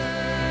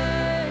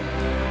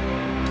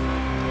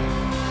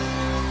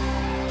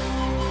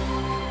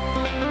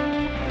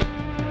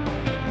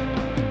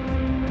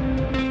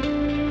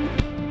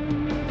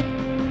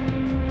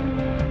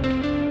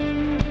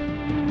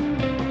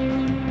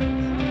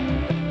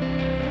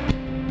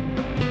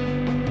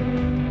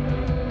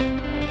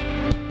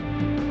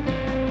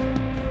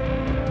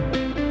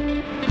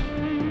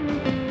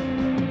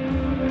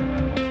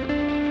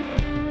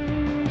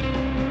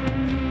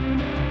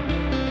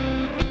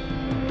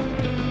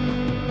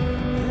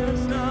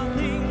 There's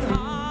nothing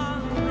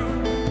harder,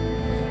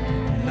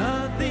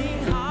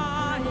 nothing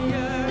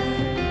higher,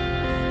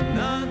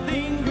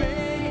 nothing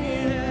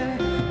greater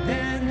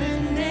than the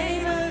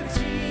name of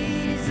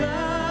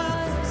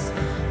Jesus.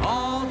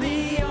 All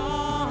the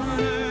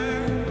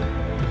honor,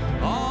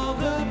 all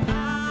the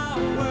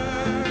power,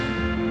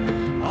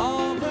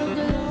 all the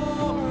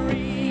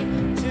glory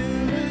to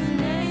the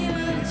name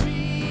of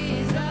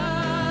Jesus.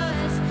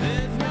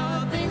 There's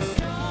nothing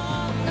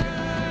stronger,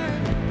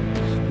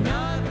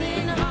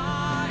 nothing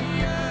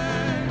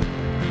higher,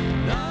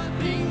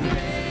 nothing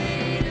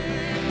greater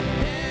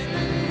than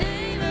the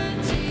name of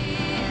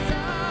Jesus.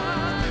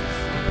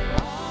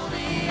 All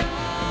the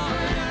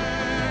honor,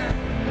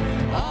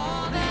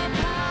 all the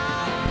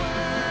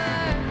power,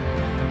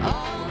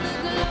 all the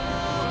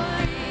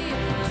glory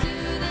to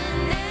the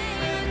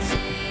name of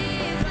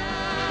Jesus.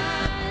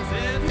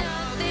 There's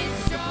nothing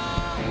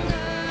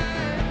stronger,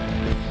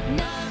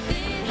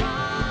 nothing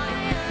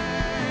higher,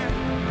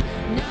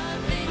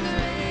 nothing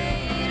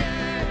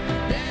greater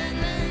than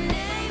the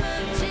name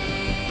of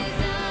Jesus.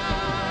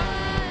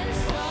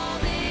 All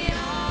the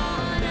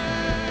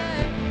honor,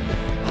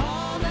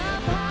 all the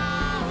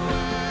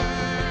power,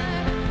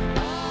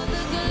 all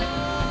the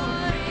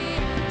glory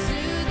to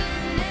the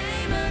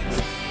name of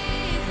Jesus.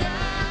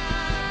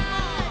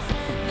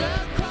 The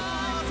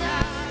cross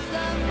has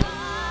the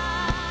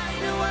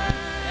final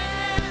word.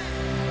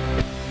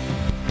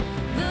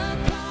 The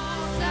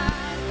cross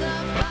has the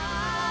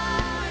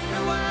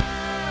final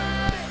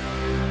word.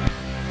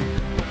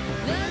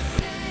 The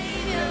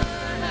Savior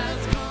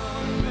has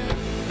come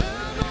with the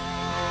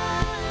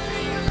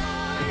morning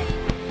light.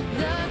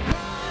 The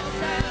cross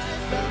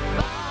has the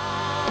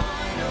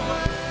final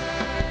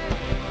word.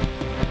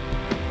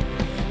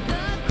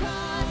 The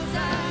cross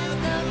has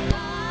the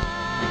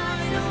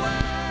final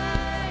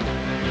word.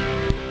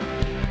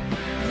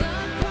 The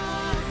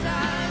cross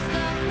has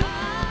the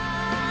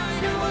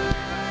final word.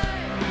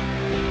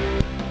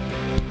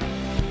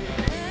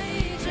 They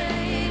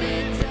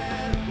traded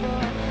death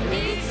for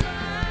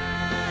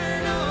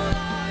eternal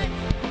life,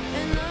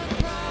 and the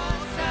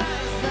cross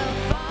has the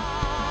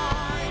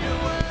final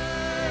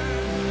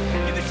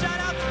word. Give a shout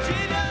out to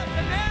Jesus,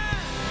 amen.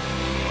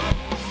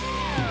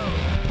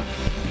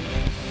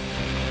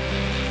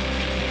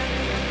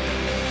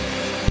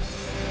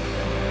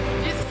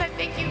 Jesus, I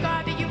thank you,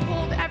 God, that you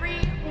pulled every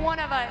one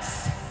of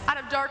us out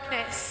of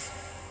darkness.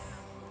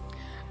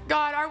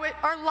 God,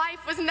 our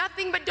life was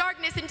nothing but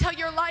darkness until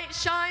your light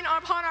shined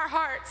upon our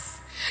hearts.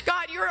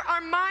 God,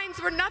 our minds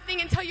were nothing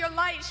until your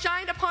light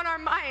shined upon our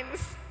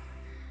minds.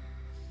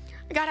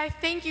 God, I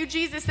thank you,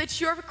 Jesus,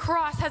 that your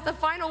cross has the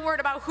final word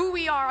about who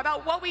we are,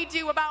 about what we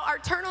do, about our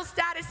eternal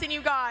status in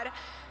you, God.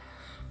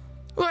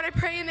 Lord, I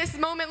pray in this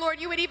moment, Lord,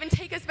 you would even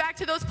take us back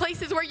to those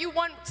places where you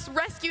once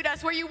rescued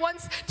us, where you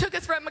once took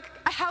us from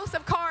a house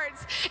of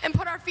cards and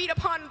put our feet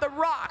upon the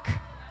rock.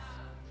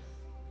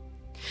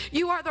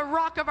 You are the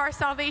rock of our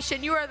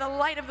salvation. You are the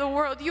light of the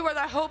world. You are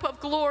the hope of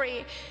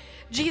glory.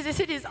 Jesus,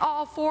 it is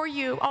all for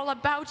you, all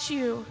about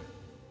you.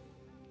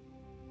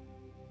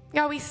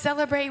 God, we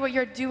celebrate what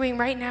you're doing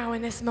right now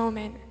in this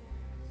moment.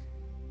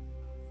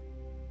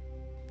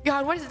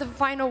 God, what is the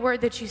final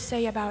word that you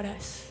say about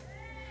us,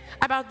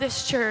 about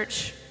this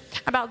church,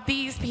 about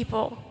these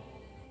people.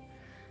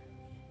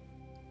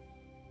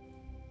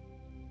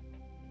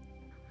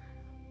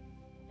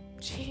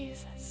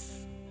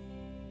 Jesus.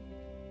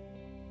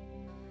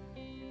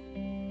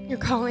 You're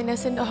calling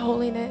us into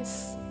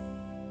holiness.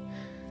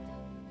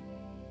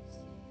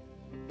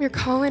 You're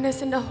calling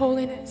us into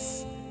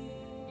holiness.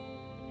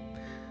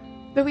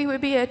 That we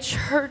would be a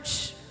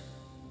church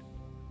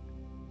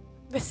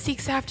that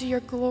seeks after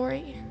your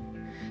glory.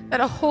 That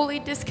a holy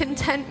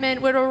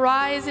discontentment would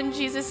arise in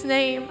Jesus'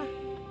 name.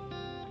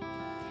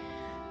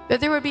 That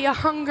there would be a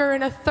hunger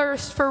and a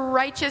thirst for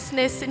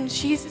righteousness in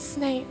Jesus'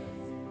 name.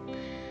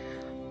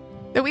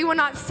 That we would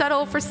not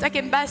settle for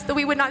second best, that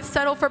we would not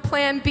settle for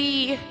plan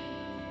B.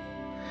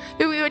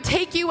 That we would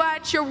take you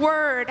at your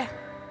word,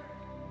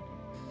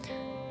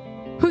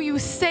 who you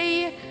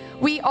say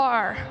we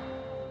are.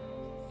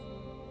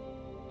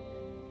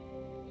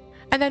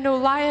 And that no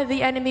lie of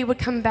the enemy would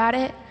combat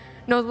it,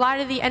 no lie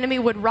of the enemy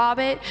would rob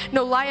it,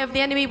 no lie of the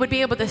enemy would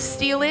be able to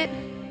steal it.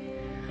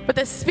 But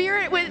the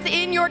Spirit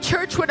within your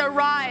church would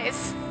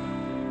arise.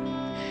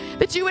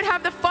 That you would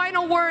have the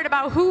final word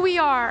about who we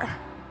are.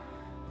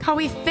 God,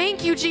 we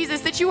thank you,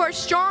 Jesus, that you are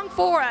strong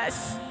for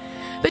us,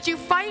 that you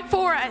fight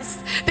for us,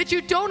 that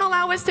you don't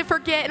allow us to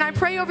forget. And I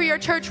pray over your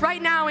church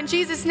right now in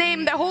Jesus'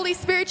 name that Holy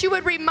Spirit, you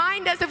would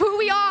remind us of who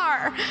we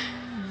are.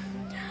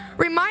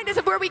 Remind us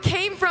of where we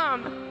came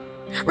from.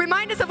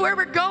 Remind us of where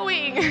we're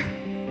going.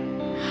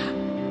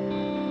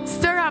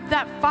 Stir up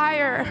that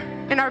fire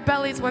in our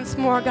bellies once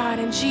more, God,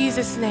 in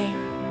Jesus' name.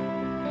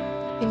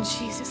 In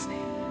Jesus' name.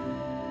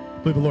 I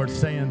believe the Lord's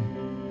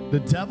saying, the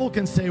devil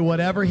can say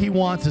whatever he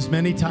wants as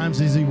many times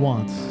as he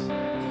wants,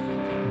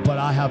 but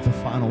I have the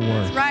final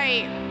word. That's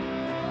right.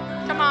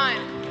 Come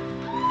on.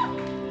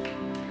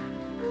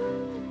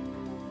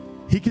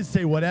 He can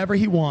say whatever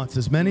he wants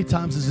as many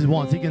times as he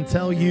wants. He can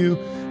tell you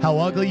how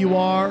ugly you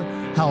are,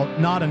 how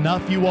not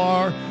enough you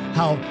are,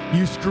 how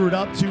you screwed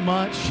up too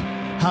much,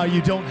 how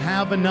you don't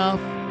have enough,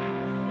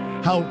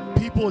 how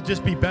people would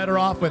just be better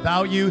off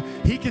without you.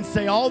 He can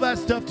say all that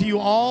stuff to you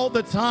all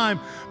the time,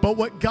 but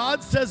what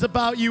God says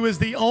about you is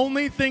the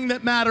only thing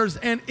that matters,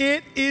 and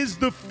it is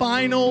the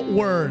final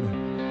word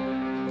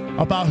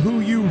about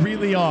who you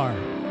really are.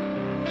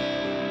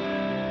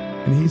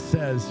 And he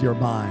says, you're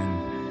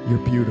mine, you're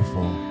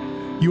beautiful.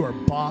 You are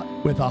bought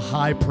with a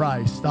high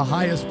price, the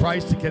highest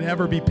price that can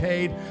ever be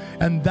paid,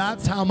 and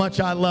that's how much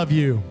I love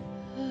you.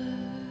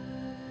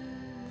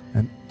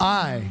 And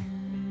I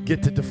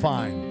get to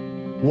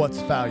define what's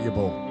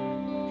valuable,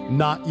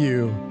 not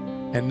you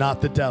and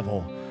not the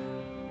devil.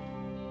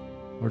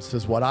 Lord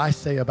says, what I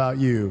say about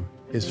you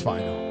is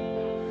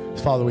final.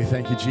 Father, we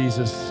thank you,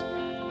 Jesus.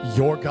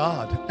 You're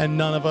God, and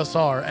none of us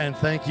are. And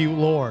thank you,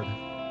 Lord,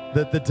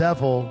 that the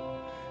devil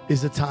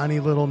is a tiny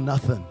little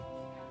nothing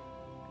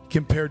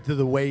compared to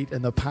the weight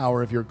and the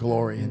power of your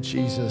glory. And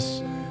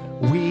Jesus,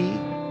 we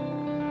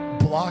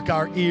block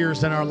our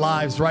ears and our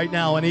lives right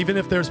now. And even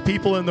if there's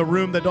people in the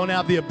room that don't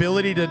have the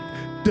ability to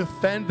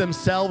defend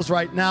themselves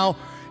right now,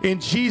 in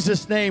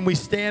Jesus' name, we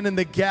stand in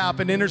the gap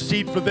and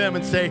intercede for them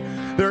and say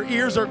their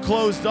ears are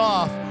closed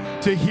off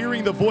to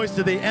hearing the voice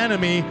of the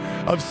enemy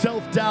of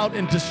self-doubt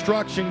and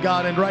destruction,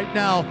 God. And right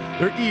now,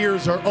 their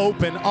ears are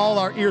open. All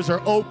our ears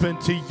are open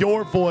to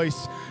your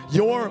voice,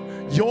 your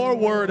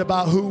word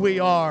about who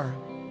we are.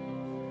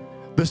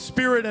 The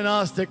Spirit in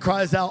us that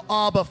cries out,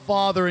 Abba,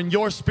 Father, and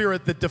your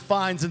Spirit that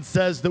defines and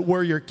says that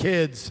we're your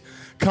kids,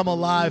 come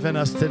alive in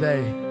us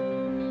today.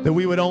 That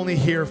we would only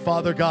hear,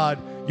 Father God,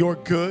 your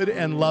good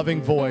and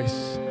loving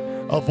voice,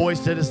 a voice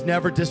that is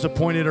never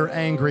disappointed or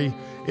angry,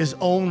 is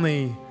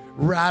only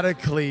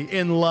radically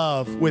in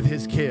love with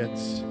his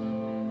kids.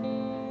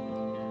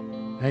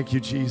 Thank you,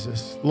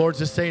 Jesus. The Lord's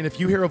just saying, if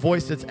you hear a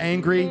voice that's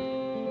angry,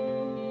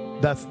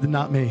 that's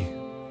not me.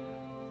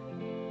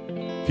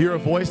 If you hear a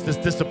voice that's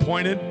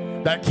disappointed,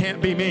 that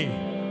can't be me.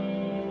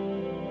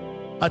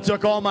 I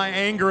took all my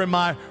anger and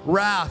my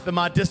wrath and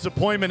my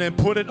disappointment and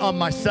put it on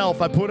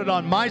myself. I put it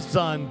on my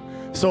son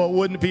so it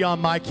wouldn't be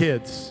on my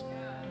kids.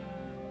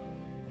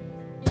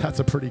 That's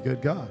a pretty good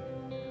God.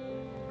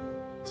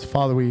 So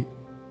Father, we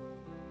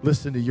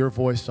listen to your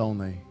voice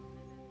only.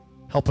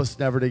 Help us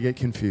never to get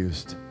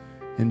confused.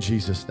 In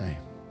Jesus' name,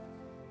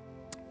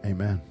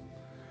 amen.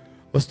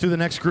 Let's do the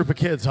next group of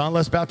kids, huh?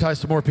 Let's baptize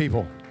some more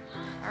people.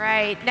 All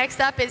right, next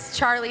up is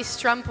Charlie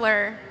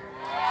Strumpler.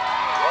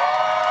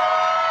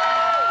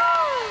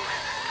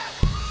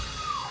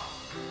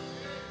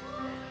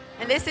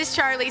 And this is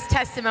Charlie's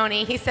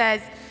testimony. He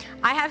says,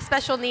 I have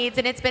special needs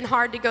and it's been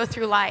hard to go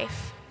through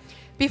life.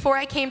 Before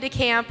I came to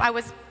camp, I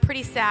was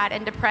pretty sad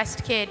and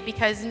depressed kid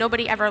because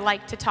nobody ever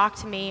liked to talk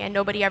to me and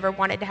nobody ever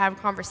wanted to have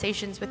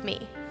conversations with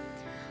me.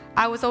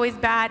 I was always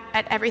bad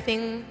at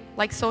everything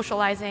like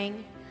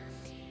socializing.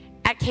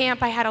 At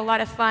camp, I had a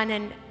lot of fun,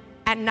 and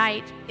at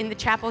night in the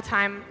chapel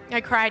time,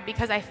 I cried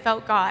because I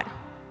felt God.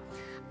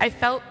 I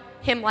felt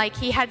him like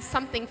he had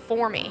something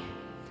for me.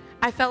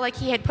 I felt like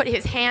he had put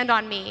his hand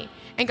on me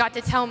and got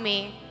to tell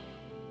me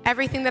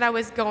everything that I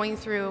was going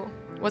through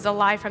was a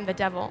lie from the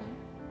devil.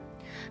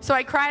 So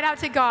I cried out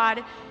to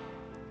God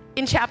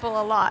in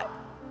chapel a lot.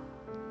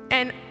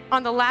 And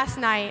on the last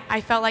night,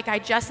 I felt like I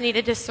just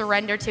needed to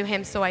surrender to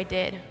him, so I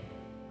did.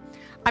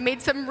 I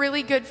made some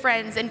really good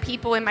friends and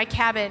people in my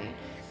cabin,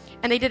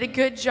 and they did a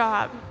good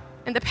job.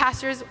 And the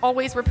pastors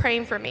always were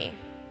praying for me.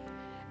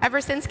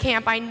 Ever since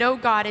camp, I know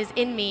God is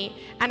in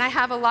me, and I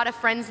have a lot of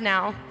friends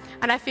now,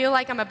 and I feel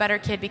like I'm a better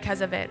kid because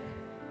of it.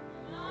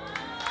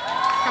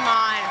 Come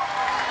on.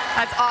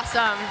 That's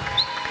awesome.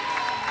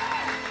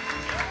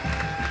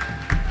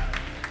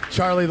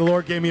 Charlie, the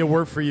Lord gave me a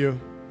word for you.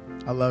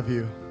 I love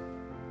you.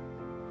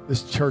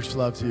 This church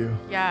loves you.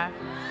 Yeah.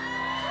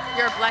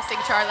 You're a blessing,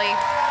 Charlie.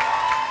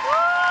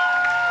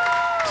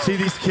 See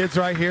these kids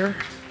right here?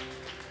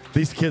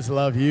 These kids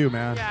love you,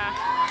 man. Yeah.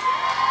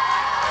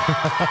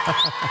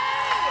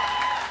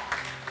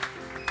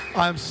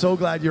 I'm so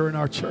glad you're in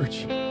our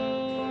church.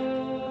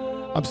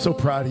 I'm so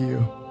proud of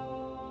you.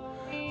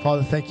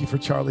 Father, thank you for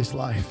Charlie's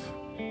life.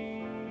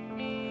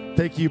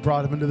 Thank you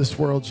brought him into this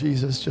world,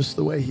 Jesus, just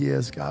the way he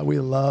is, God. We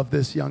love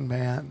this young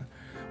man.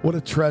 What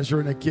a treasure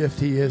and a gift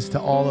he is to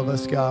all of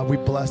us, God. We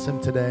bless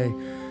him today.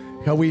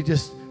 God, we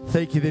just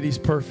thank you that he's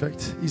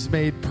perfect. He's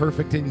made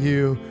perfect in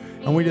you.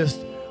 And we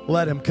just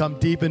let him come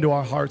deep into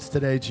our hearts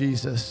today,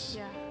 Jesus.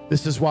 Yeah.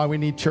 This is why we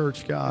need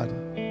church, God.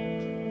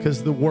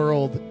 Because the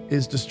world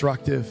is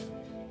destructive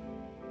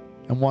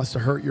and wants to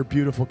hurt your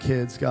beautiful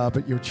kids, God.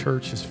 But your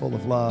church is full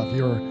of love.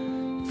 You're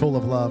full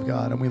of love,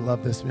 God. And we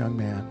love this young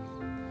man.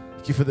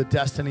 Thank you for the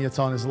destiny that's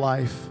on his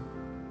life.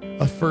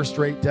 A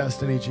first-rate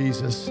destiny,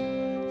 Jesus.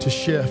 To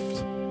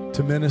shift,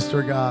 to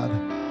minister, God.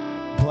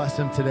 Bless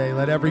him today.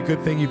 Let every good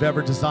thing you've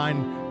ever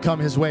designed come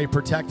his way.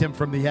 Protect him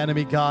from the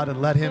enemy, God,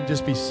 and let him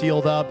just be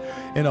sealed up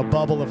in a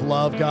bubble of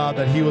love, God,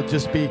 that he will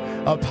just be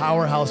a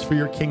powerhouse for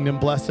your kingdom.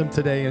 Bless him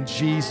today in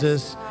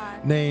Jesus'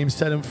 name.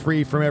 Set him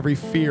free from every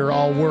fear,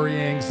 all worry,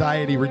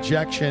 anxiety,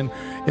 rejection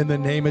in the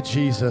name of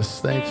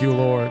Jesus. Thank you,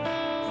 Lord.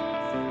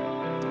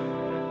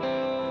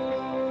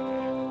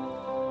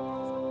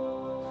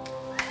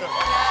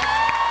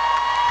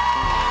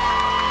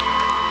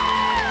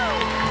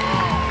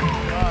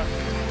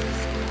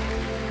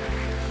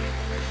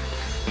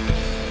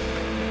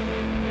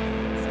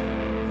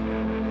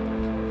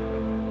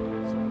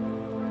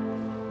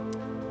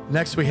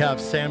 Next, we have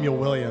Samuel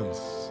Williams.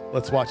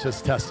 Let's watch his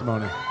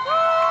testimony.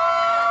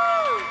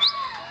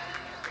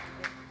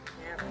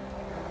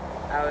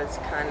 I was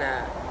kind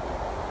of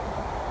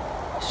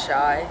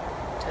shy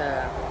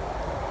to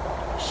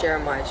share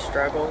my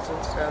struggles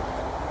and stuff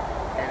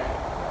and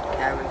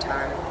cabin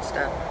time and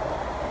stuff.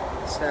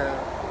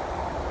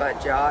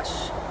 But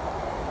Josh,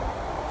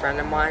 a friend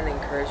of mine,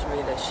 encouraged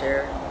me to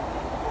share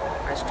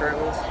my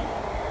struggles,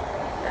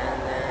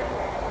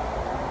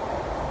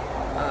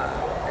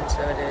 and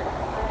so did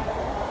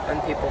when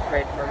people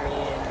prayed for me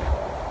in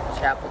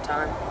chapel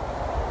time.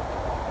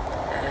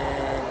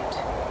 And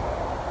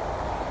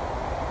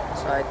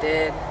so I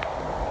did,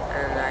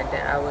 and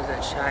I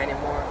wasn't shy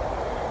anymore.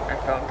 I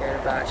felt good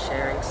about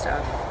sharing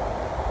stuff.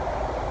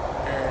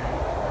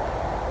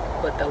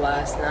 But the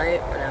last night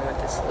when I went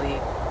to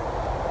sleep,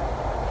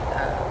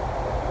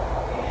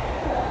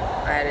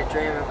 I had a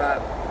dream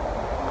about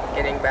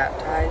getting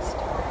baptized,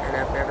 and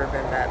I've never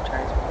been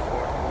baptized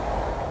before.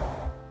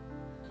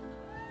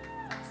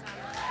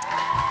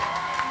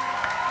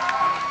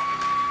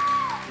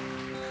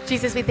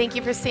 Jesus, we thank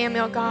you for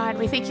Samuel, God.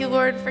 We thank you,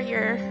 Lord, for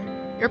your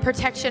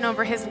protection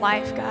over his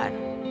life, God.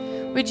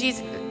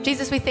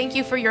 Jesus, we thank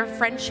you for your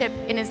friendship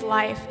in his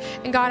life.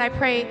 And God, I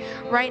pray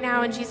right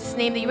now in Jesus'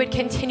 name that you would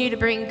continue to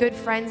bring good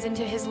friends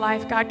into his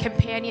life, God,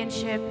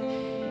 companionship,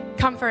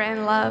 comfort,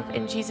 and love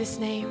in Jesus'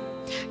 name.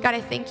 God, I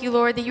thank you,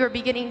 Lord, that you are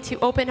beginning to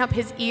open up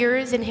his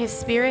ears in his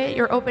spirit.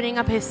 You're opening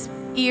up his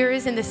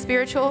ears in the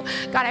spiritual.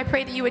 God, I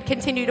pray that you would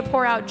continue to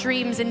pour out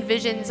dreams and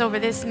visions over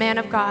this man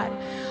of God.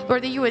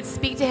 Lord, that you would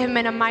speak to him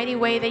in a mighty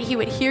way, that he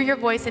would hear your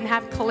voice and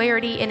have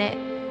clarity in it.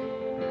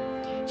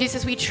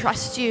 Jesus, we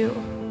trust you.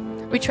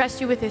 We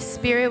trust you with his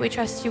spirit. We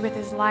trust you with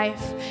his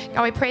life.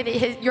 God, we pray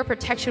that your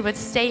protection would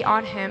stay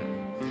on him.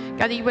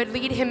 God, that you would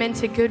lead him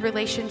into good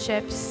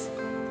relationships.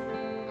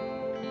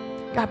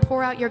 God,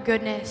 pour out your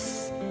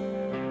goodness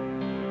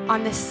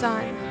on this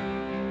son.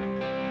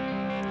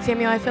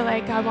 Samuel, I feel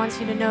like God wants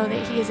you to know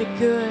that he is a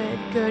good,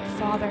 good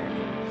father,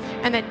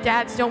 and that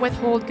dads don't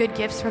withhold good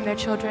gifts from their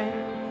children.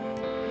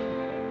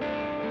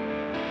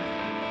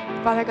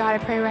 Father God, I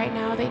pray right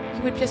now that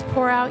you would just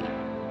pour out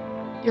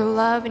your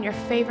love and your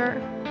favor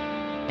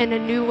in a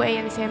new way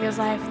in Samuel's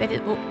life, that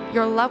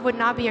your love would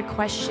not be a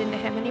question to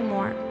him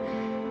anymore.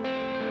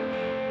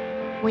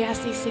 We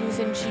ask these things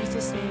in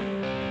Jesus' name.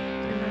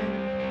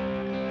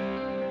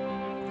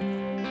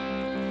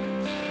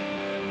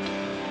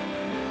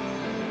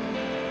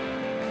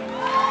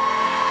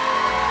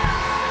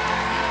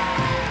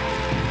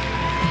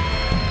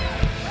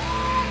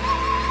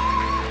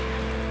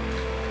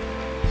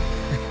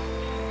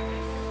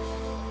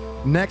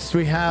 Next,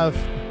 we have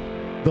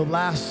the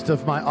last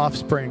of my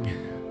offspring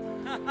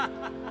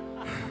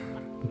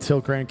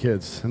until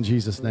grandkids, in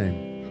Jesus'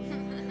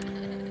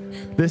 name.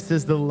 This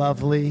is the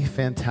lovely,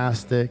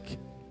 fantastic,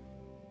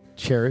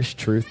 cherished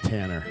Truth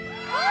Tanner.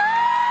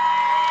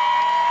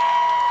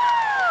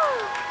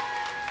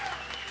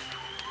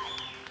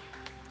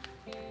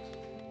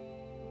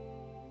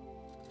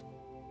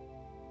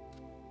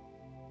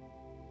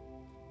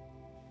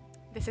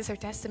 This is her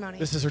testimony.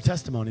 This is her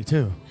testimony,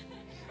 too.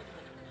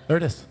 There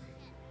it is.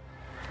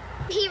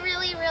 He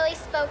really, really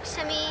spoke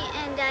to me,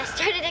 and I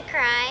started to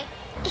cry.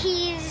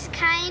 He's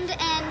kind,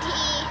 and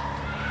he,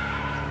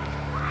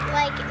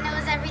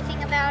 knows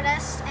everything about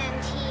us,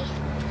 and he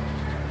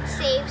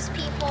saves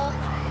people.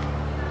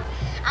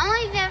 I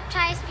want to be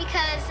baptized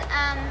because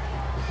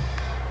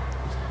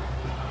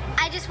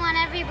I just want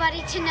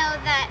everybody to know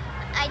that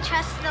I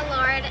trust the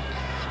Lord,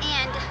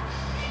 and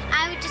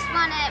I would just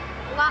want to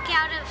walk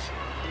out of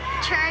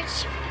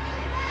church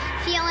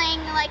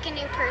feeling like a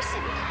new person.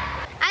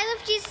 I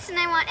love Jesus, and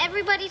I want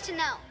everybody to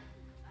know.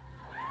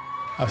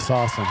 That's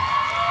awesome.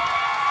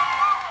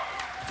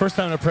 First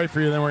time to pray for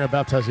you, then we're going to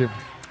baptize you.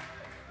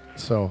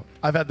 So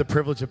I've had the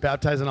privilege of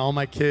baptizing all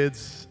my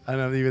kids. I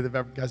don't know if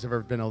you guys have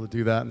ever been able to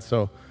do that, and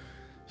so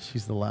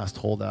she's the last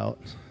holdout.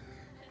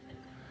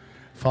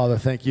 Father,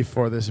 thank you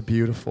for this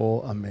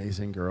beautiful,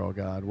 amazing girl,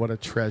 God. What a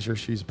treasure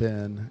she's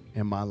been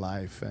in my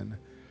life, and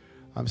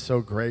I'm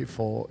so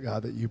grateful,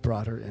 God, that you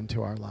brought her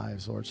into our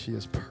lives, Lord. She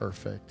is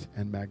perfect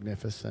and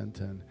magnificent,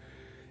 and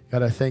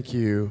God, I thank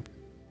you,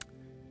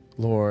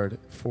 Lord,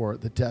 for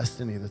the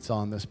destiny that's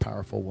on this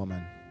powerful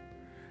woman.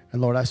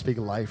 And Lord, I speak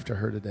life to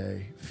her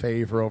today,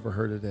 favor over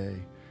her today.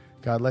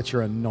 God, let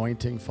your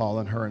anointing fall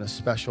on her in a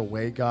special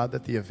way, God,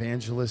 that the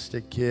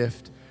evangelistic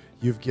gift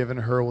you've given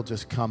her will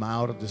just come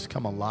out, will just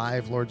come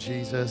alive, Lord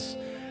Jesus.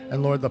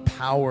 And Lord, the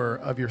power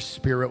of your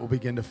Spirit will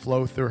begin to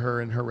flow through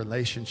her in her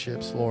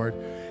relationships, Lord.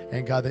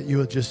 And God, that you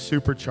will just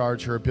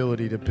supercharge her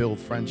ability to build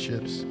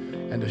friendships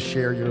and to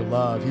share your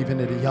love. Even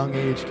at a young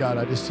age, God,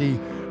 I just see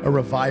a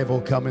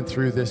revival coming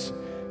through this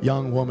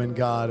young woman,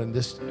 God, and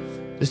just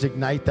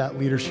ignite that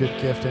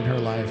leadership gift in her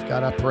life.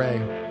 God, I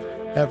pray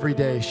every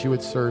day she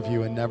would serve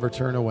you and never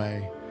turn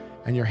away,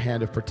 and your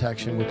hand of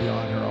protection would be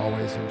on her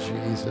always. In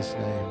Jesus'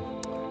 name,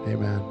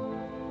 amen.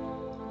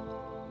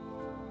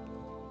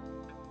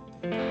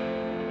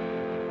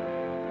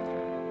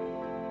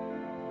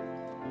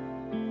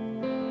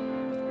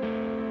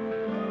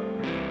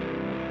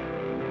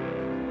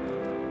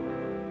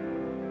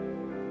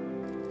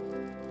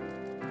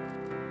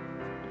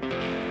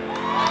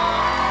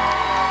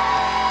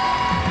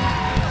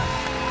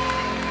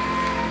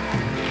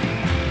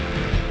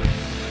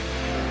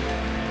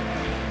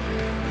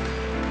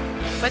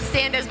 Let's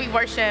stand as we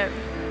worship.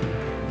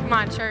 Come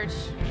on, church.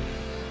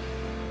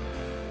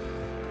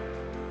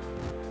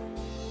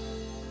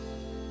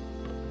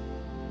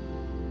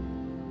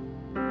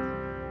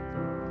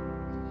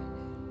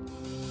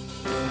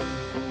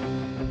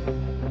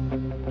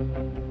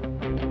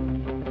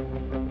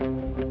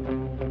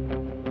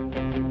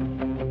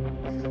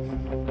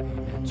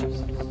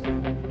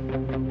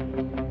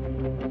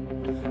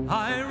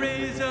 I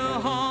raise a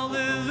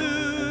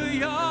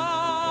hallelujah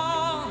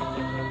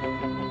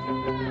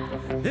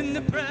in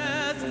the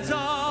presence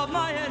of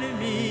my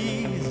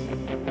enemies.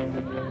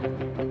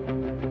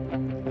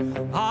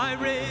 I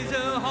raise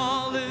a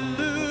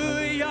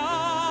hallelujah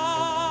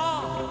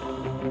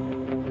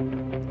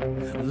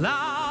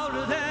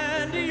louder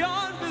than the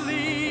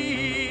unbelief.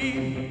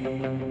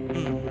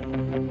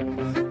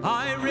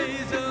 I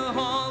raise a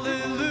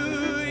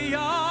hallelujah.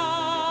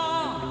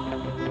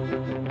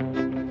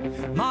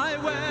 My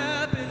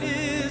weapon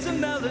is a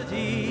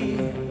melody.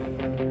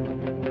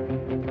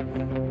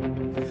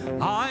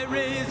 I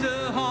raise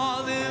a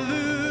hallelujah.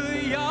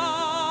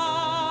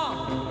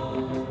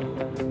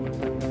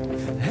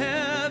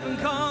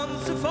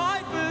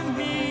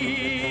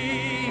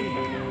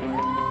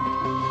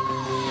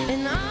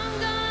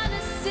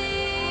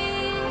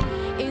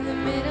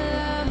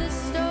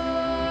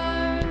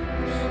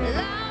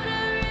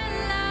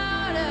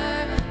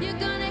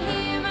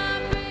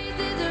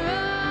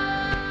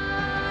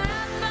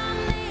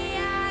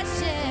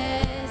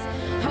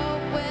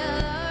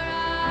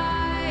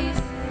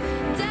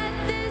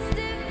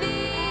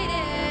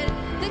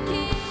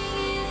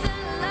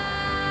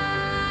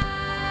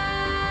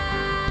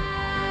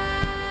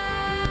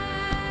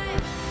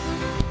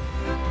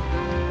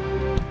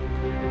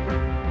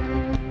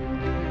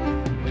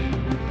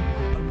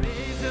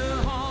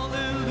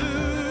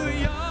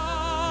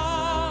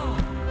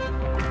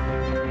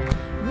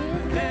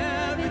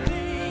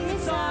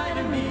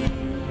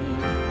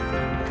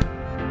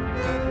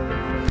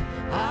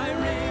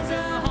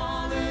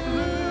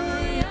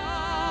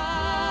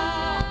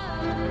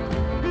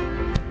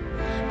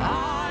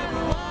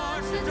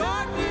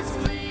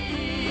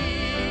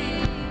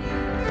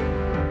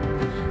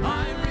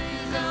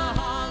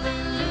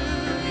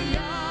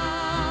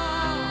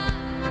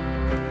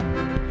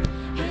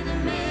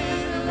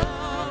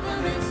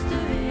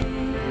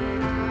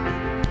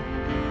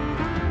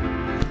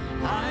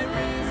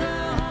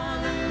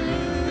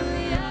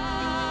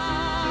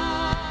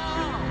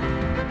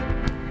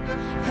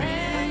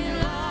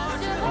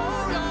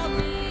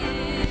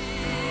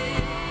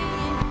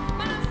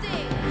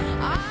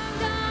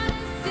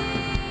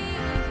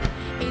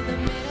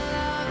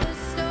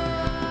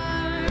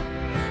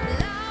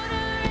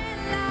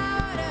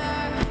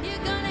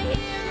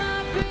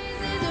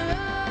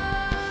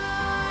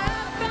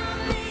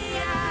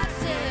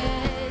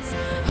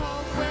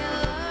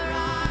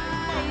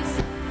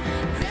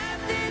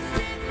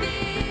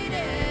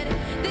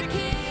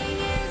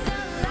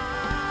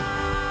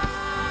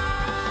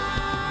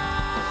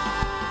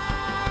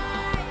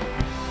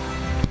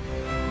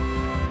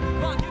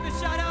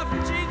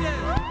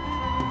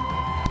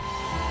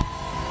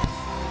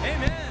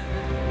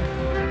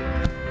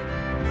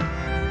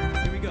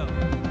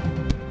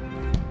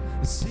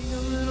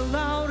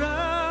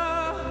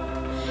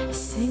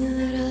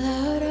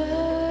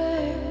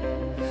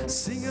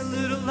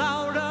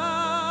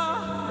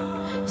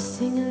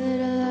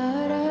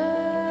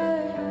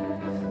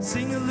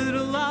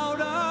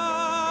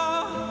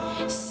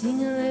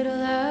 Sing a little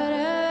louder.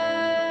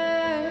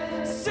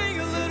 Sing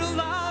a little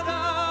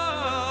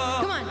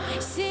louder. Come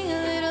on, sing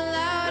a little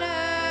louder.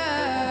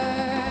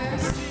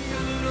 Sing a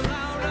little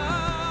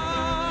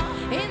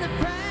louder. In the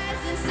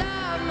presence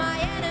of my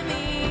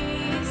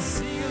enemies.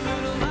 Sing a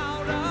little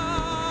louder.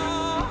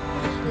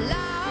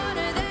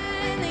 Louder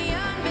than the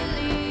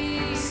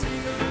unbelief.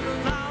 Sing a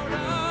little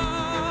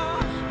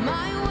louder.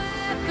 My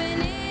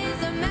weapon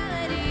is a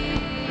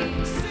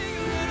melody. Sing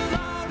a little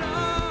louder.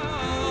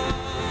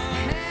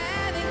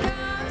 Heaven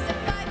comes to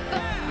fight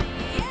for me.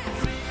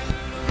 Yes. Sing a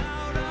little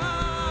louder.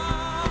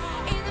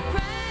 In the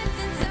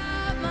presence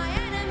of my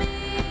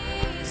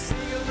enemies.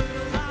 Sing a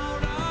little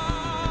louder.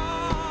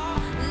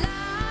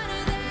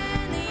 Louder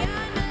than the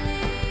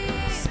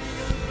unbelief. Sing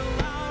a little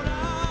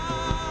louder.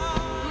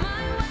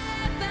 My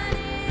weapon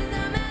is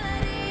a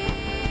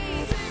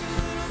melody. Sing a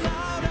little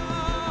louder.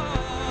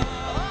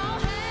 Oh,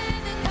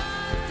 heaven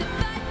comes to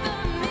fight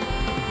for me.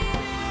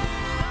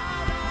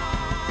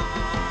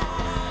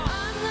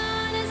 I'm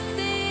gonna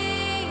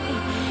sing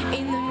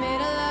in the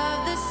middle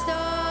of the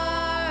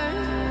storm.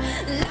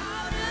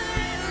 Louder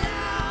and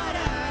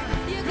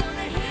louder, you're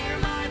gonna hear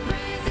my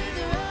praises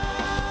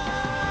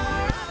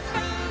roar. Up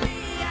from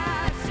the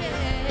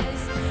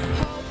ashes,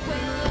 hope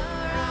will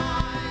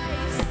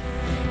arise.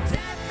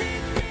 Death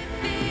is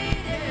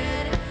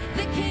defeated,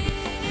 the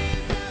King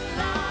is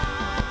alive.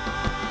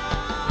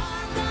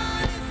 I'm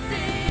gonna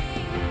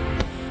sing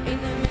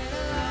in the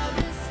middle of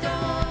the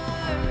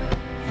storm.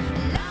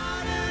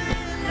 Louder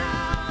and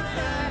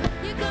louder,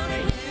 you're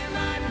gonna hear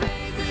my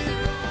praises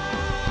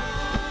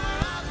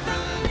roar. Up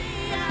from the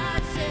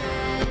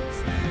ashes,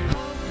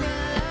 hope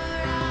will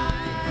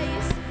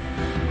arise.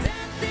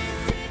 Death is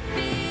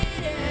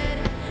defeated,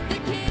 the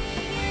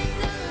King is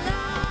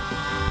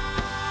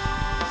alive.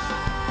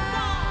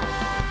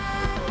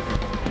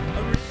 I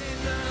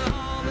raise a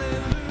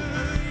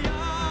hallelujah.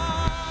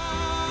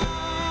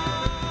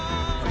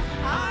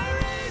 I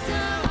raise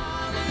a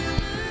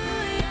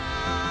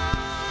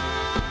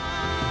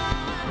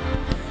hallelujah.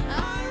 I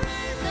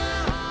raise a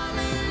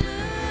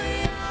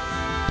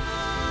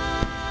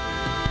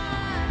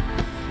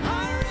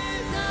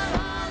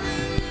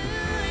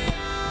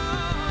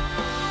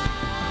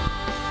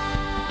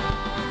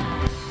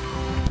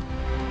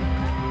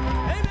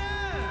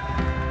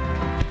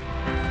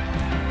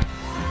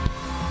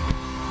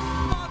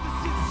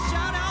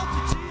Shout out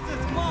to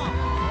Jesus, come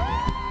on.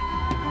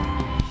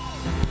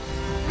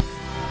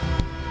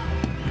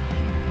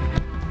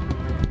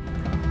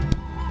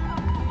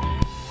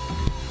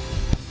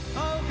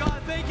 Oh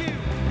God, thank you.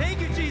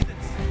 Thank you, Jesus.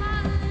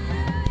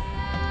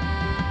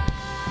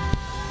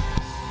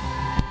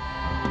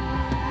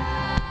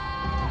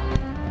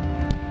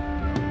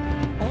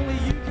 Only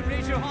you can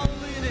raise your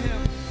hallelujah to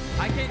him.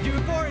 I can't do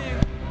it for you.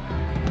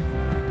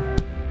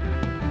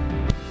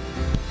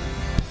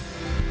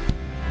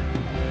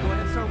 Go ahead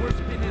and start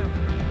worshiping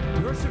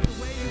him. Worship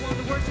the way you want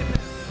to worship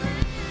him.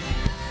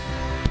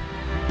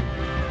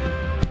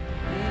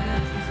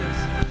 Amen,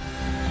 Jesus.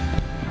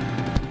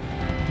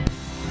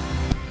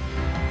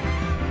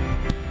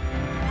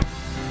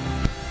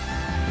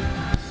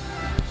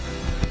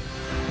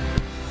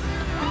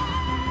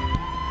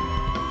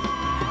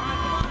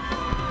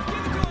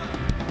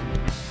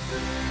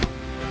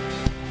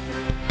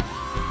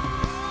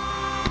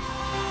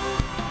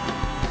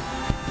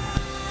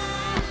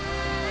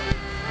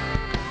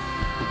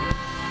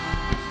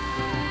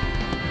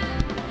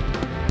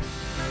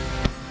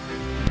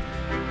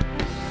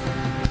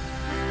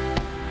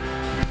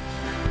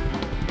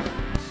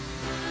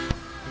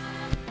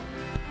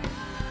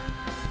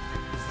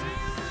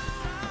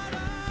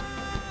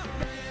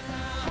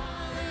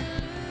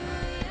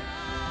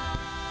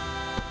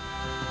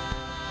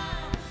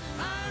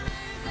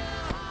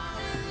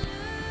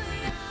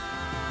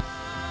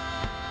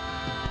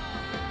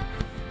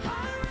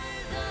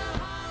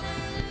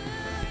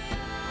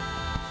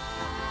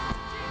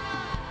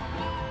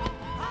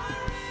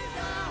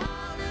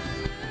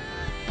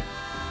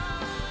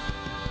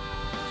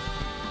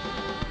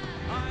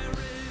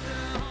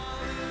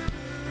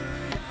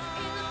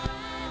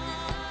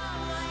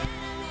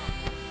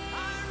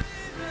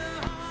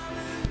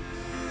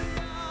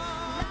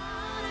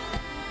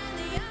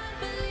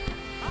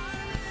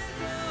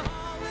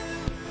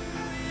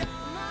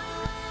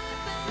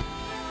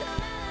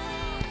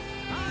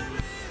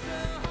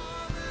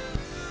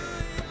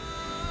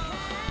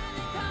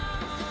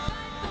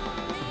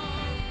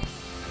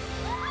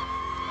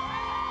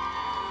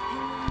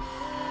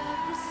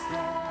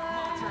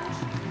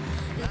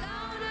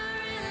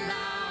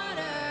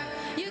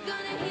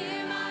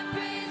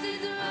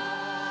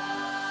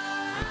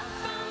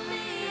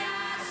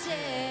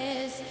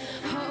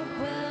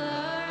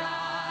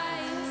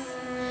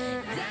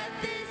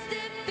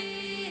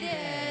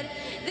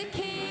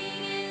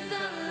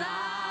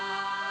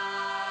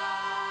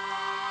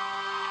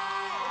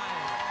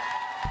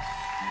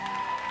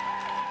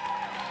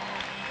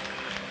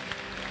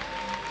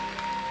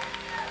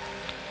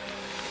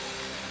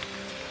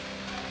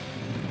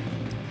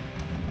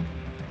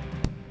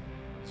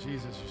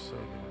 Jesus, you're so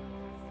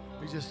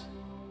good. We just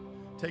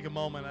take a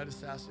moment. I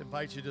just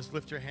invite you, just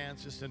lift your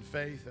hands just in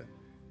faith and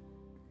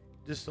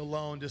just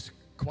alone, just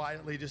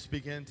quietly just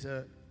begin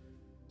to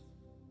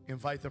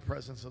invite the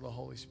presence of the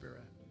Holy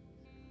Spirit.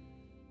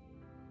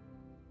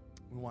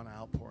 We want an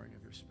outpouring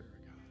of your Spirit,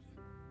 God.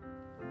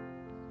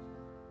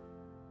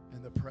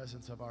 In the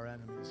presence of our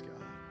enemies,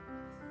 God.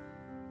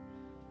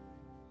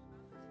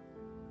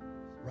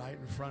 Right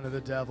in front of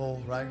the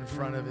devil, right in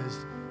front of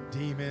his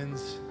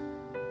demons,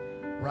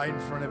 right in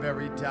front of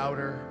every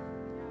doubter.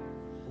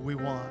 We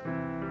want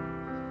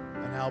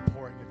an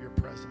outpouring of your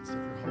presence, of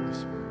your Holy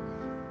Spirit, God.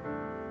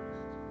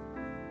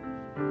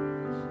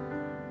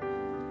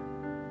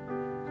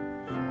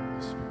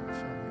 Holy Spirit,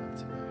 fill me up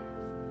today.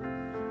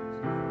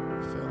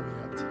 Fill me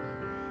up today,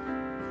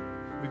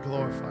 God. We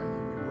glorify you.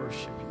 We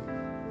worship you.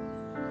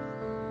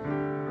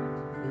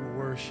 We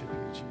worship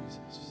you,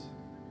 Jesus.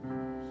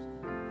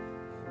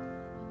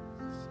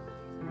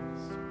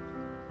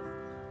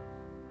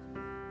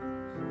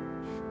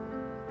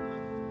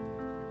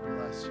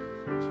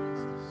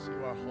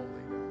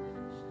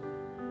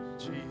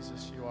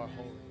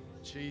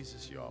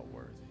 Jesus, you are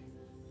worthy.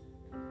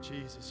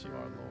 Jesus, you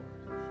are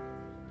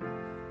Lord.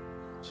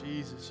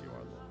 Jesus, you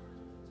are Lord.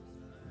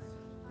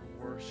 We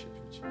worship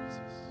you,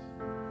 Jesus.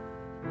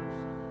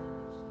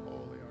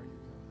 Holy are you,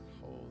 God.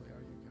 Holy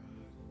are you, God.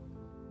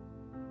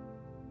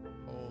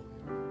 Holy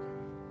are you,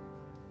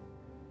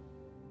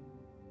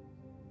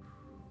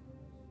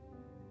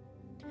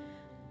 God.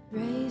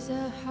 Raise a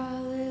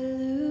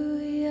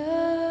hallelujah.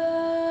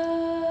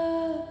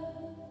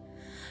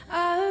 I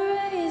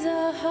raise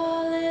a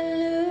hallelujah.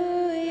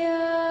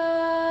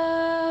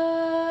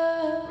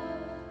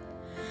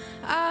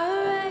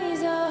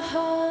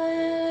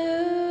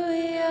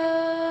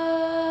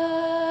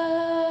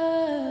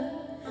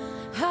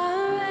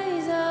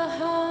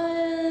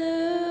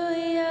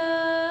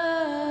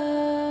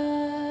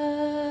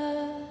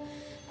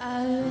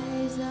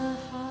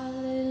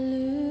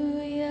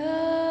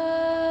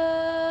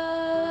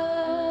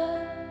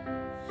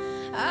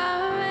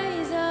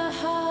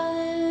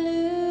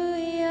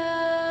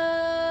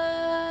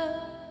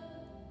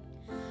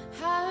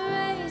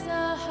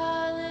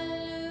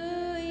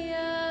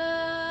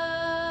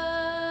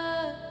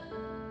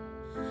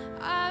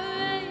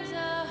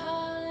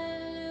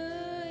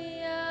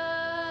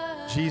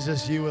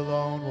 Jesus, you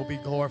alone will be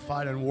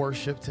glorified and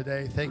worshiped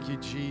today. Thank you,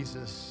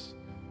 Jesus,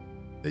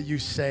 that you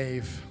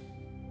save.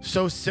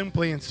 So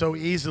simply and so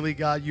easily,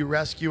 God, you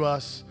rescue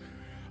us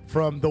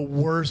from the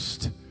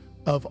worst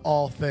of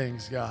all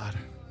things, God.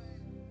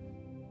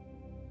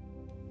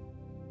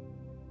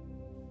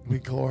 We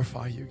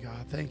glorify you,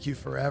 God. Thank you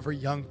for every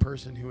young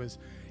person who has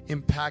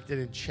impacted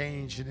and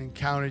changed and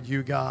encountered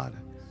you, God.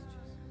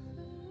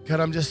 God,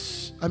 I'm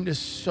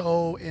just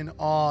so in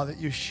awe that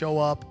you show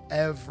up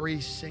every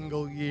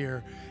single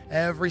year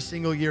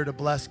to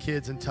bless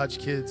kids and touch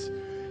kids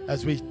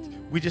as we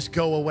just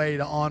go away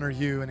to honor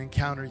you and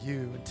encounter you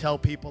and tell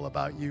people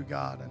about you,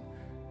 God. And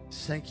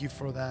thank you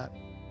for that.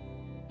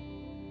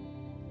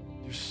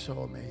 You're so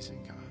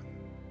amazing, God.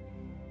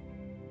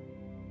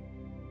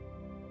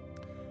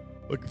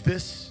 Look,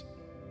 this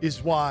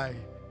is why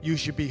you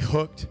should be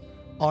hooked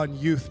on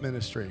youth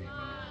ministry.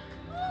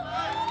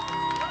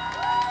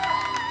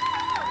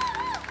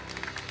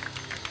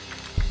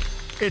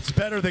 It's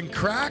better than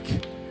crack.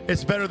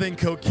 It's better than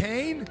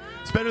cocaine.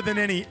 It's better than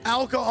any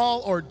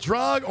alcohol or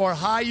drug or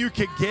high you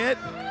could get.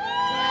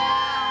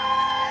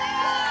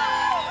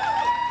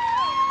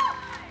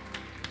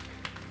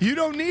 You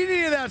don't need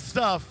any of that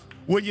stuff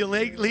when you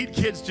lead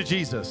kids to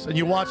Jesus and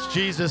you watch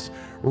Jesus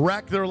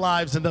wreck their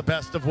lives in the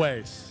best of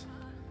ways.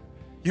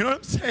 You know what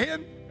I'm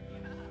saying?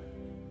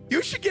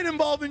 You should get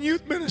involved in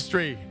youth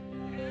ministry.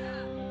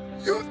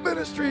 Youth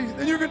ministry.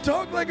 Then you can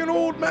talk like an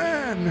old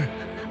man.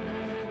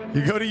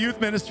 You go to youth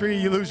ministry,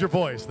 you lose your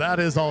voice. That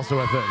is also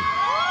a thing.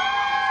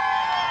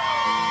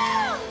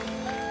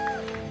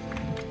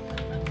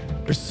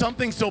 There's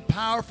something so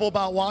powerful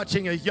about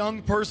watching a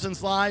young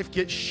person's life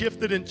get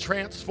shifted and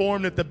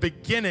transformed at the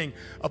beginning.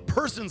 A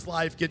person's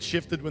life gets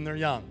shifted when they're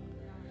young.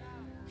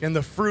 And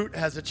the fruit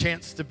has a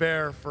chance to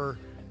bear for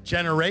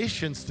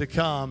generations to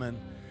come. And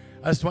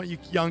I just want you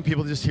young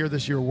people to just hear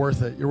this. You're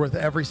worth it. You're worth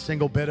every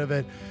single bit of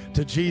it.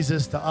 To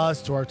Jesus, to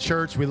us, to our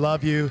church, we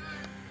love you.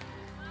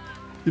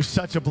 You're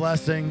such a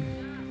blessing.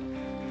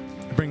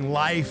 You bring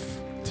life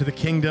to the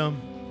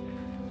kingdom.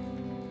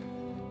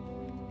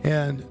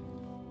 And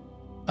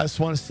I just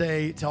want to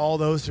say to all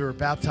those who are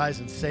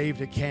baptized and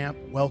saved at camp,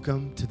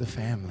 welcome to the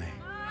family.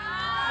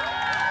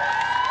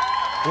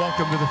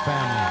 Welcome to the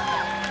family.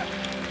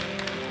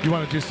 You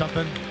want to do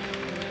something?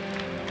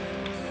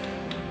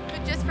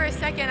 But just for a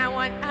second, I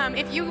want,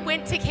 if you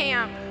went to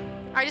camp,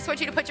 I just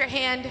want you to put your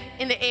hand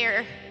in the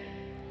air.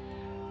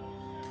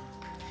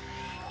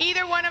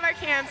 Either one of our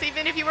camps,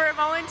 even if you were a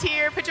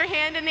volunteer, put your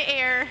hand in the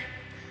air.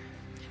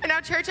 And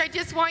now, church, I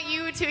just want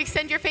you to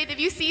extend your faith.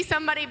 If you see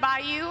somebody by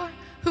you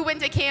who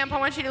went to camp, I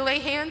want you to lay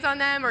hands on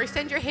them or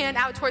extend your hand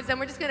out towards them.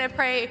 We're just going to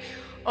pray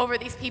over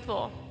these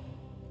people.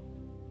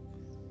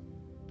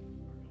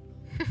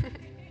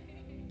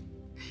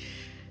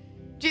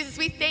 Jesus,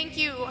 we thank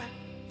you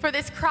for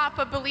this crop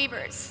of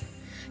believers.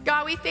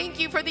 God, we thank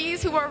you for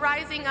these who are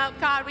rising up,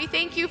 God. We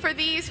thank you for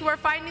these who are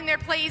finding their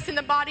place in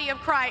the body of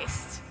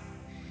Christ.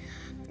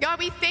 God,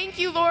 we thank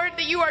you, Lord,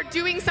 that you are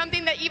doing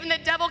something that even the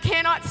devil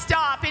cannot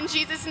stop in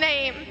Jesus'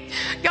 name.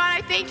 God,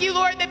 I thank you,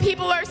 Lord, that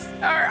people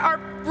are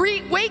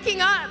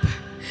waking up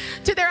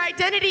to their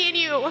identity in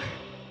you.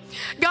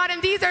 God,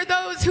 and these are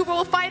those who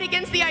will fight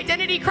against the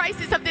identity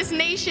crisis of this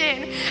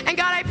nation. And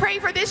God, I pray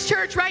for this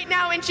church right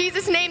now in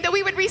Jesus' name that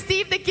we would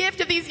receive the gift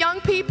of these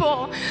young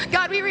people.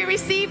 God, we would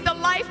receive the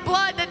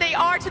lifeblood that they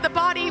are to the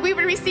body. We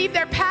would receive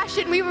their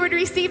passion. We would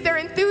receive their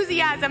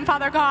enthusiasm,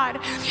 Father God.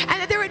 And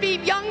that there would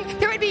be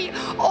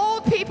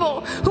old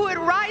people who would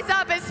rise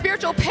up as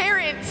spiritual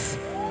parents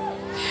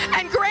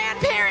and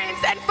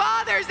grandparents and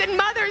fathers and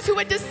mothers who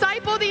would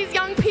disciple these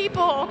young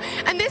people.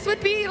 And this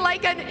would be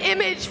like an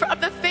image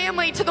of the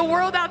family to the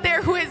world out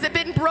there who has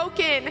been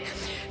broken,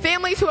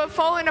 families who have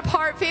fallen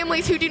apart,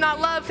 families who do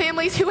not love,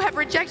 families who have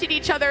rejected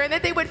each other, and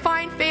that they would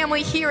find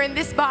family here in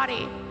this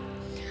body.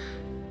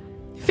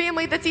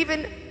 Family that's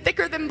even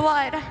thicker than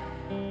blood.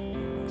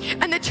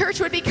 And the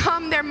church would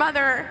become their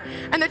mother,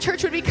 and the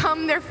church would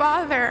become their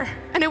father,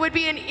 and it would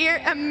be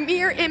a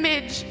mere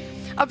image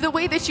of the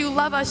way that you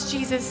love us,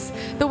 Jesus,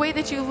 the way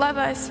that you love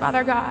us,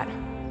 Father God.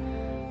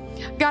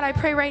 God, I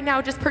pray right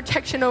now just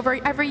protection over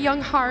every young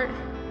heart,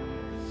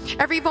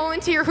 every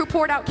volunteer who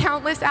poured out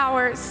countless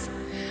hours.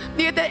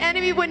 The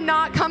enemy would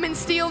not come and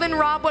steal and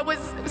rob what was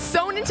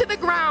sown into the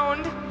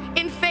ground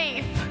in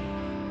faith.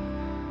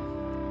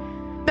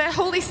 The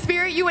Holy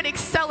Spirit, you would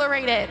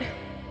accelerate it.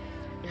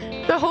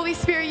 The Holy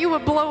Spirit, you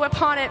would blow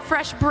upon it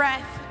fresh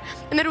breath,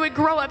 and that it would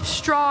grow up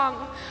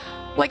strong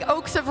like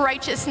oaks of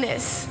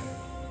righteousness.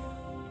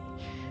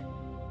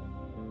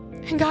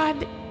 And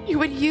God, you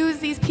would use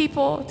these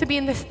people to be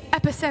in the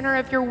epicenter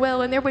of your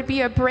will, and there would be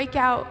a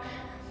breakout,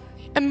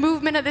 a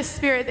movement of the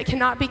Spirit that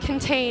cannot be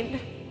contained,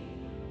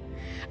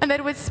 and that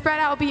it would spread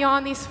out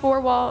beyond these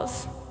four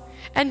walls,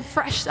 and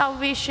fresh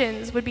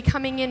salvations would be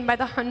coming in by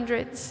the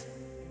hundreds.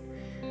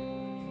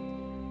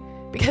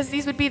 Because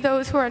these would be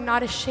those who are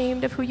not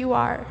ashamed of who you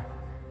are,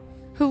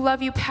 who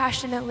love you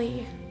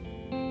passionately,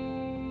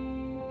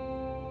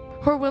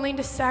 who are willing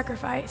to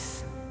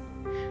sacrifice.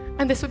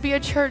 And this would be a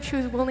church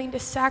who's willing to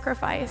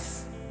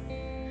sacrifice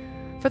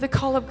for the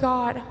call of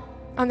God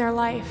on their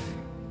life.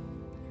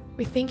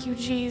 We thank you,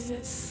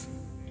 Jesus.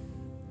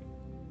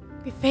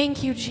 We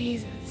thank you,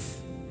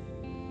 Jesus.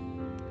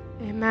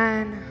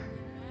 Amen.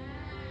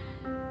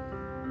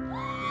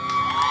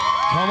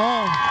 Come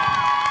on.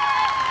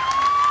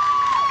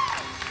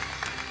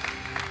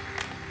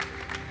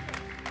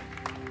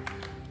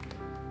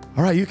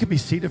 All right, you can be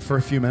seated for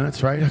a few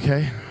minutes, right?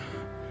 Okay.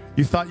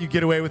 You thought you'd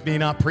get away with me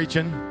not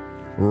preaching?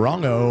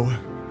 Wrong-o.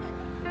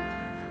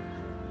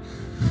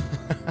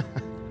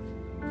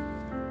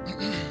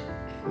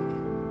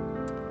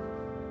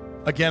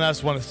 Again, I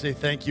just want to say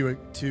thank you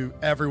to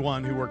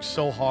everyone who worked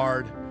so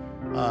hard,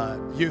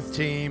 youth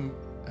team,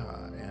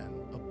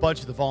 and a bunch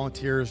of the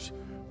volunteers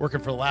working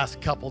for the last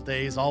couple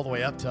days, all the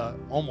way up to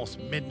almost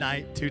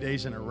midnight, 2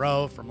 days in a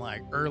row, from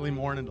like early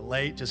morning to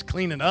late, just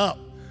cleaning up.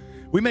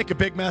 We make a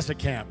big mess at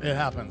camp. It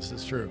happens.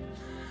 It's true.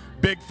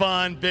 Big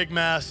fun, big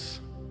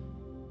mess.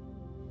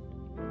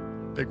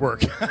 Big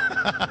work.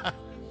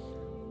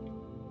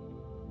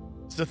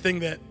 It's the thing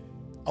that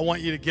I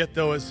want you to get,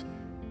 though, is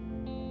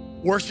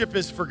worship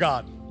is for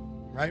God,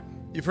 right?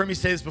 You've heard me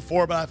say this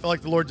before, but I feel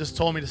like the Lord just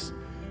told me to.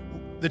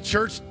 The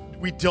church,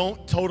 we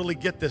don't totally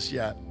get this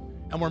yet,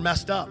 and we're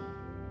messed up.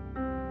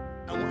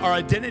 And our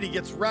identity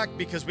gets wrecked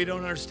because we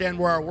don't understand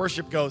where our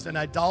worship goes, and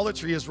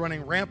idolatry is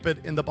running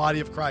rampant in the body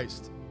of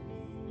Christ.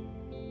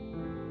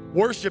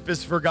 Worship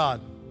is for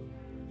God.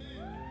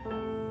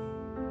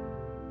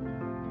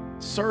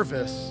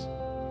 Service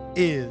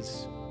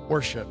is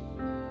worship.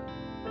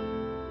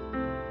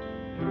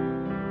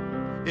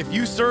 If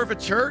you serve a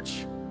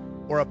church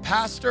or a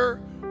pastor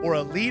or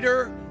a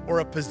leader or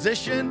a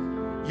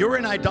position, you're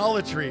in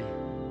idolatry,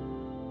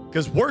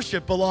 because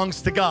worship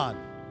belongs to God.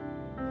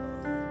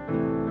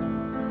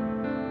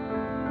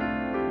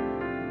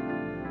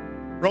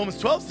 Romans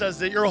 12 says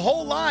that your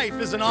whole life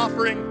is an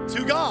offering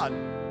to God.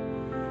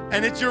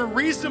 And it's your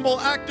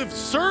reasonable act of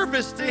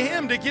service to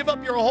Him to give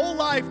up your whole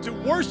life to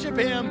worship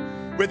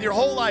Him with your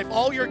whole life,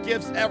 all your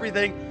gifts,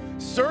 everything.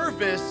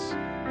 Service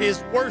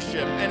is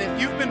worship. And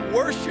if you've been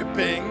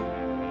worshiping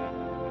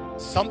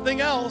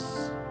something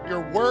else, your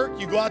work,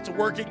 you go out to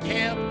work at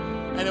camp,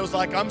 and it was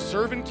like, I'm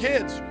serving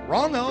kids.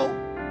 Wrong-o.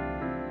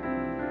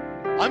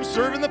 I'm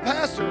serving the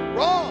pastor.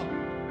 Wrong.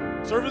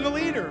 Serving the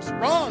leaders.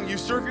 Wrong. You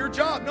serve your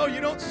job. No,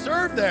 you don't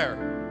serve there.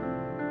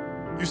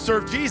 You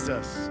serve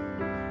Jesus.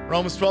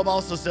 Romans 12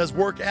 also says,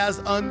 work as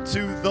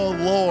unto the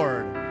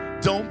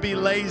Lord. Don't be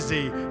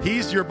lazy.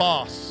 He's your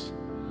boss.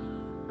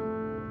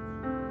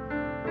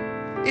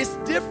 It's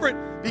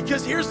different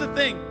because here's the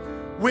thing.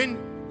 When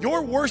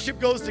your worship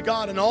goes to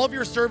God and all of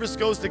your service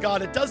goes to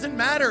God, it doesn't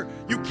matter.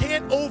 You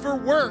can't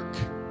overwork.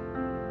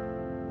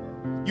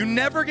 You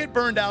never get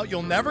burned out.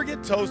 You'll never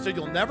get toasted.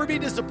 You'll never be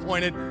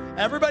disappointed.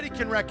 Everybody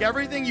can wreck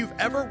everything you've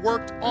ever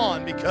worked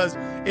on because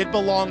it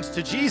belongs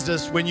to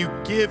Jesus when you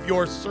give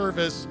your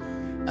service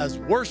as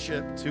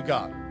worship to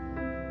God.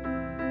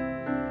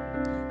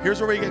 Here's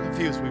where we get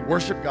confused. We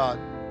worship God,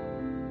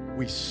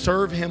 we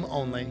serve him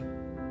only,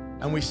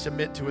 and we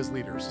submit to his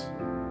leaders.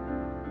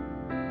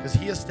 Because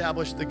he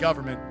established the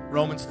government.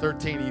 Romans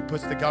 13, he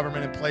puts the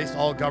government in place.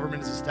 All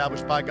government is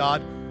established by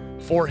God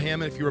for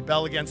him. And if you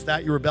rebel against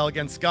that, you rebel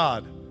against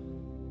God.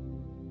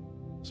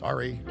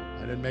 Sorry,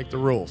 I didn't make the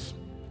rules.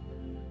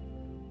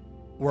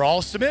 We're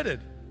all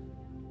submitted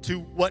to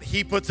what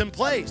he puts in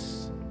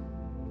place.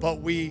 But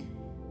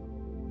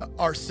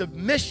our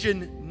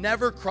submission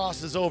never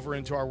crosses over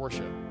into our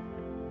worship.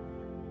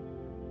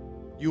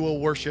 You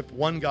will worship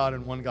one God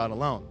and one God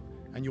alone,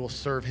 and you will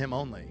serve him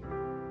only.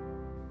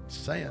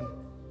 Just saying.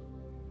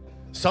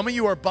 Some of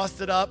you are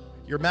busted up,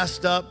 you're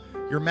messed up,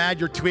 you're mad,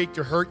 you're tweaked,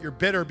 you're hurt, you're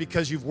bitter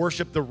because you've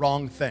worshiped the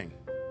wrong thing.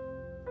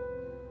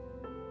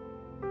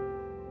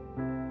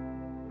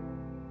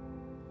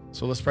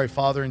 So let's pray.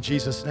 Father, in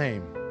Jesus'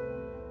 name,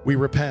 we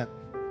repent.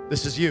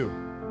 This is you.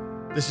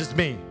 This is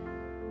me.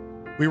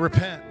 We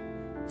repent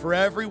for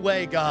every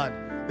way, God,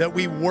 that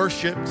we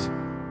worshiped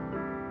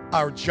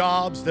our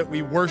jobs, that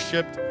we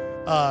worshiped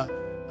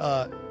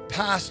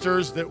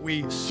pastors, that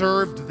we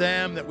served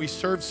them, that we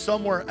served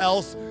somewhere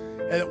else,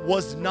 and it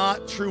was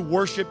not true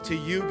worship to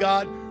you,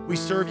 God. We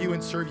serve you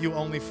and serve you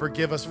only.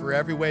 Forgive us for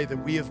every way that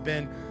we have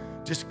been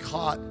just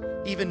caught,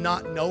 even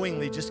not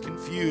knowingly, just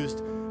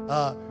confused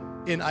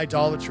in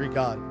idolatry,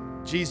 God.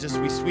 Jesus,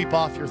 we sweep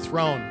off your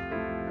throne.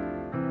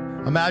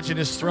 Imagine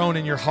his throne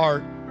in your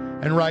heart,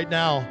 and right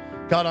now,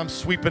 God, I'm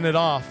sweeping it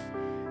off.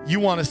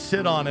 You want to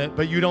sit on it,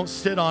 but you don't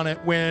sit on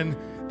it when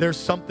there's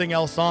something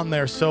else on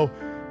there so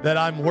that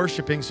I'm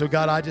worshiping. So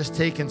God, I just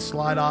take and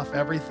slide off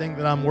everything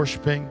that I'm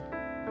worshiping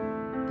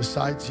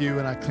besides you,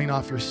 and I clean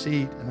off your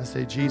seat, and I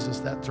say, Jesus,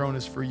 that throne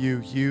is for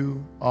you.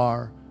 You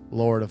are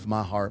Lord of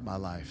my heart, my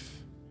life.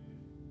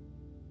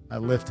 I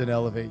lift and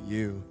elevate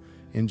you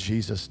in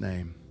Jesus'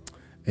 name.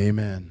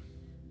 Amen.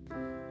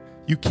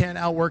 You can't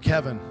outwork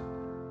heaven.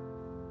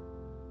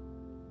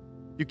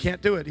 You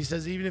can't do it. He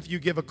says, even if you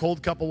give a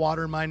cold cup of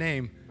water in my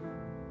name,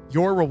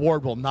 your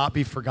reward will not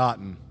be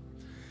forgotten.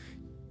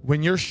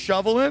 When you're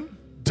shoveling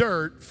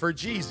dirt for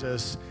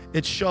Jesus,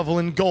 it's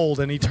shoveling gold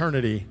in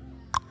eternity.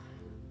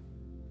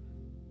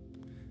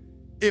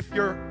 If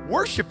you're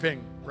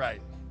worshiping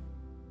right,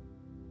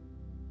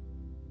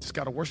 just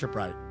got to worship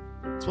right.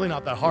 It's really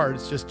not that hard.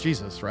 It's just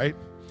Jesus, right?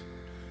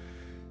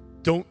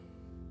 Don't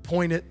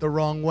point it the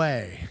wrong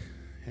way.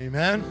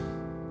 Amen?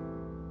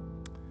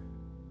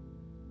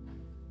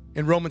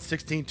 In Romans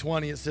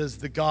 16:20, it says,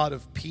 the God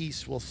of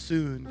peace will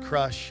soon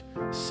crush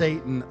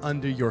Satan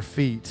under your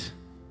feet.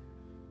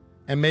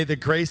 And may the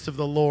grace of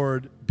the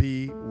Lord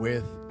be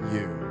with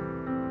you.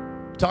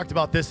 We talked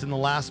about this in the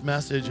last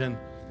message, and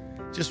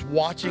just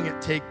watching it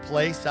take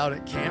place out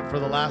at camp for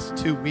the last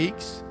 2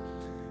 weeks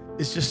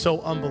is just so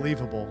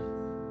unbelievable.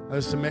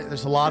 There's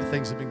a lot of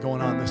things that have been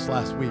going on this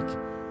last week.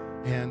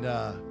 And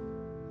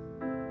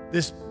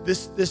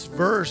this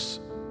verse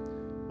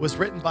was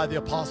written by the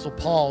Apostle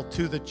Paul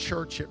to the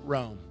church at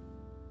Rome.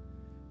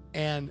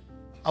 And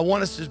I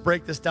want us to just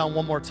break this down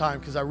one more time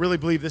because I really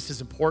believe this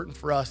is important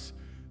for us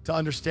to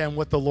understand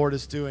what the Lord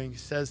is doing. He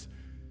says,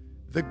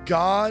 the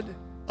God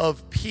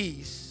of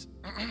peace,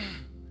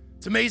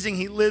 it's amazing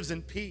he lives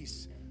in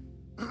peace.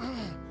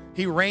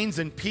 He reigns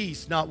in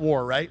peace, not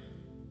war, right?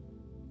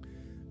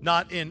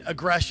 Not in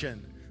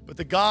aggression. But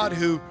the God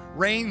who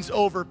reigns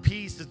over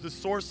peace is the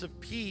source of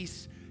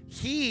peace.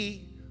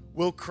 He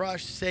will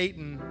crush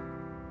Satan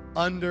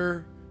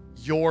under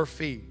your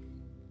feet.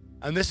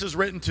 And this is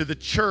written to the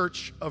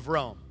church of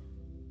Rome,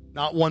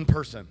 not one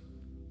person.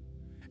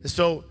 And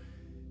so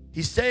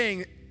he's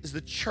saying as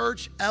the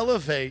church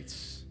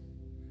elevates,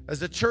 as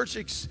the church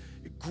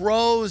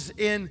grows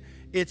in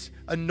its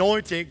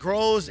anointing, it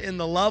grows in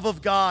the love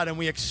of God, and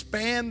we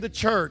expand the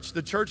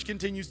church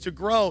continues to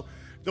grow.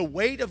 The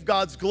weight of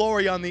God's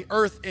glory on the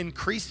earth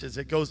increases.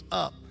 It goes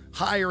up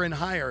higher and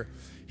higher.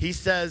 He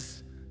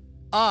says,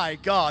 I,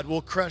 God,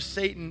 will crush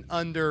Satan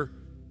under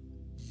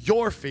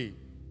your feet.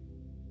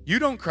 You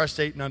don't crush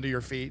Satan under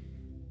your feet,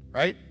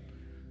 right?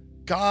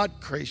 God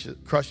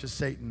crushes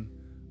Satan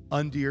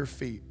under your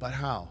feet. But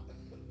how?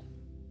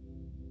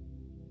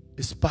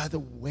 It's by the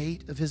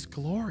weight of his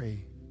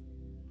glory.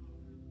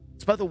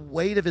 It's by the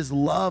weight of his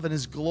love and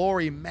his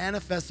glory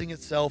manifesting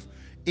itself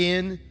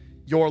in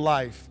your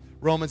life.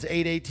 Romans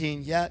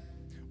 8:18, yet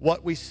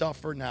what we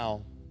suffer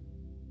now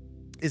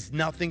is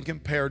nothing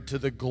compared to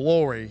the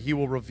glory he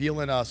will reveal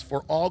in us.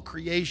 For all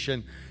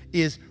creation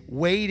is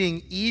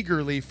waiting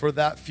eagerly for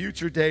that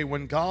future day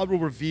when God will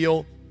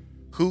reveal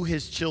who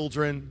his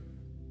children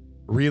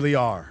really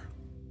are.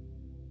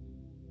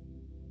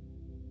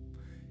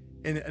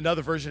 In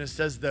another version, it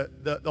says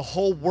that the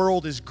whole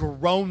world is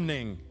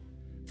groaning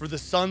for the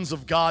sons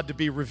of God to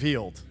be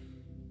revealed.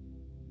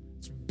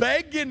 It's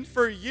begging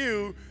for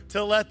you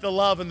to let the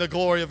love and the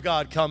glory of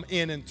God come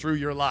in and through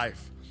your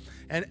life.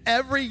 And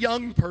every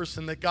young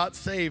person that got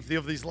saved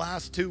over these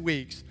last 2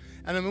 weeks,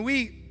 and I mean,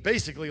 we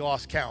basically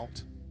lost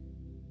count.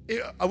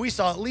 We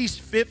saw at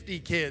least 50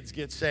 kids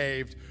get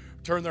saved,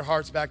 turn their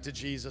hearts back to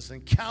Jesus,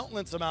 and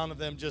countless amount of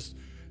them just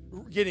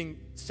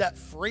getting set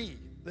free.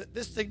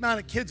 This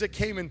amount of kids that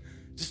came in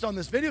just on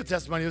this video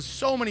testimony, there's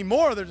so many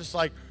more. They're just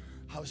like,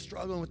 I was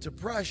struggling with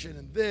depression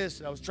and this,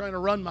 and I was trying to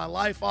run my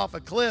life off a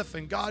cliff,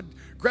 and God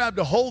grabbed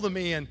a hold of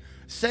me and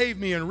saved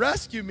me and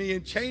rescued me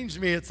and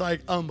changed me. It's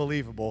like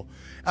unbelievable.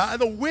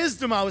 The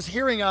wisdom I was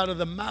hearing out of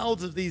the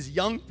mouths of these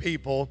young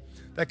people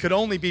that could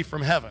only be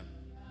from heaven.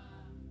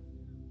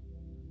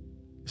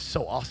 It's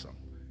so awesome.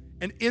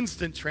 An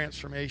instant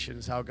transformation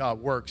is how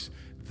God works.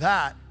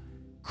 That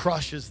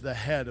crushes the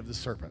head of the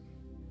serpent.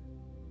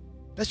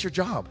 That's your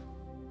job.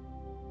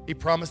 He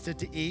promised it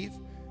to Eve.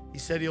 He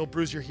said he'll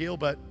bruise your heel,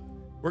 but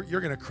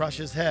you're going to crush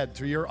his head.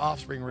 Through your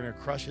offspring, we're going to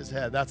crush his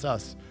head. That's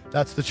us.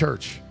 That's the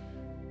church.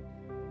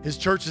 His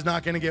church is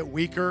not going to get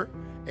weaker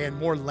and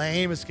more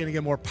lame. It's going to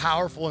get more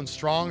powerful and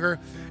stronger.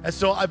 And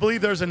so I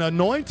believe there's an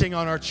anointing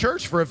on our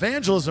church for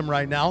evangelism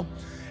right now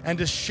and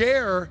to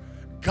share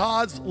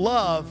God's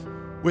love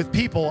with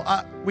people.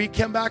 We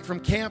came back from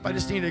camp. I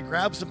just needed to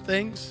grab some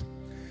things.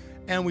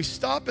 And we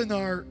stop in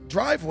our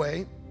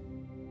driveway,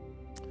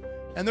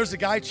 and there's a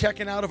guy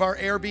checking out of our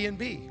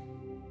Airbnb.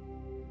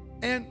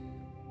 And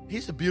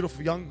he's a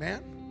beautiful young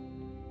man.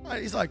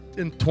 He's like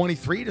in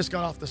 23, just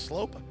got off the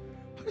slope.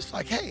 I'm just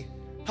like, hey,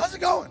 how's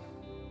it going?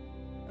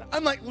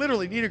 I'm like,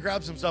 literally need to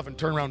grab some stuff and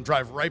turn around and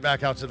drive right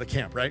back out to the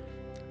camp, right?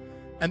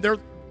 And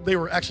they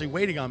were actually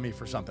waiting on me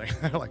for something.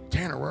 They're like,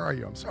 Tanner, where are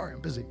you? I'm sorry,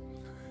 I'm busy.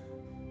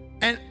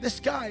 And this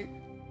guy,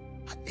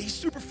 he's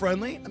super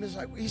friendly. I'm just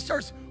like, he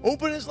starts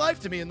opening his life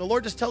to me, and the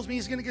Lord just tells me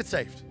he's going to get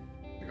saved.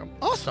 I go,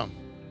 awesome.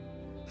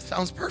 That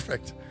sounds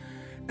perfect.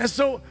 And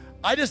so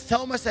I just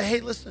tell him, I say,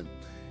 hey, listen,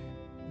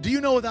 do you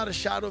know without a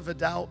shadow of a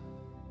doubt,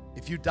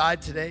 if you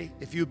died today,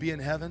 if you'd be in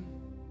heaven?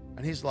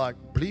 And he's like,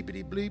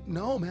 bleepity bleep,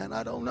 no, man,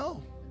 I don't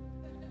know.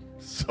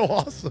 So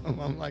awesome.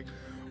 I'm like,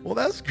 well,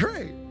 that's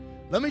great.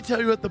 Let me tell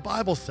you what the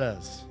Bible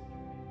says.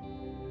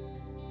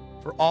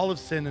 For all have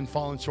sinned and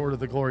fallen short of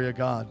the glory of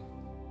God.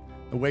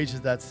 The wages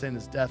of that sin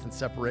is death and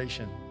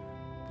separation,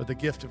 but the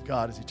gift of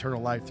God is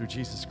eternal life through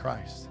Jesus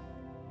Christ.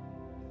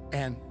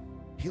 And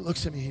he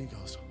looks at me and he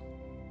goes,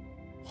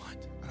 what?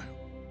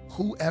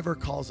 Whoever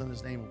calls on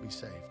his name will be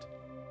saved.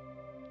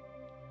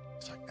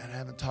 It's like, man, I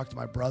haven't talked to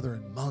my brother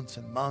in months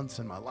and months,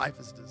 and my life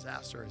is a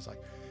disaster. He's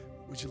like,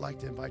 would you like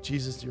to invite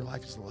Jesus to your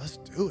life? I said, let's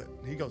do it.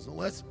 And he goes,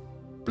 let's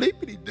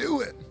bleepity do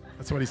it.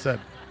 That's what he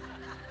said.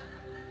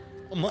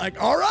 I'm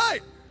like, all right.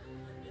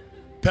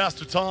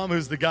 Pastor Tom,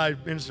 who's the guy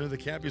minister of the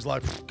camp, he's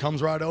like,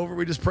 comes right over.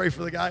 We just pray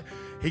for the guy.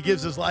 He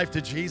gives his life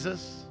to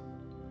Jesus.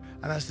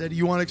 And I said,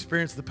 you want to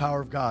experience the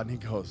power of God?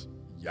 And he goes,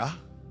 yeah.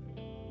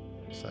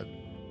 I said,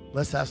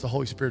 let's ask the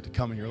Holy Spirit to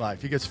come in your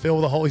life. He gets filled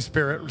with the Holy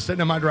Spirit. We're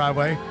sitting in my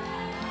driveway.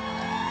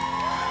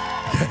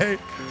 Okay.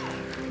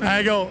 And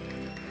I go,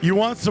 you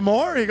want some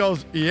more? He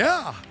goes,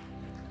 yeah.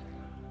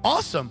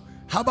 Awesome.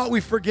 How about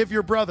we forgive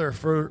your brother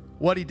for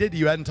what he did to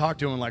you? You hadn't talked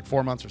to him in like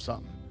 4 months or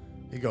something.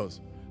 He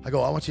goes, I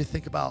want you to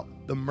think about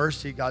the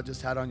mercy God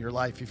just had on your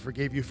life. He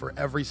forgave you for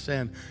every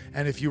sin.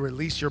 And if you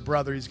release your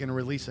brother, he's going to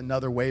release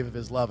another wave of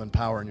his love and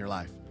power in your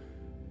life.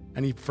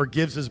 And he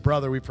forgives his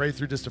brother. We pray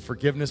through just a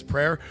forgiveness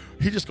prayer.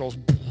 He just goes,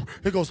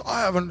 I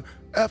haven't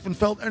effing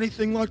felt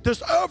anything like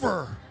this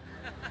ever.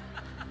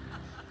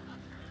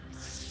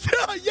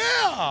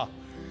 Yeah.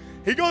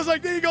 He goes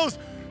like that. He goes,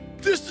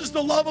 this is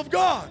the love of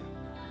God.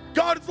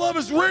 God's love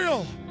is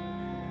real.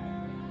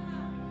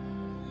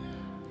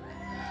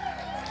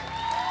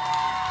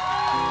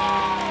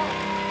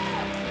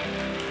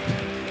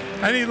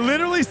 And he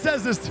literally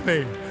says this to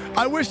me.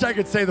 I wish I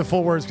could say the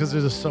full words because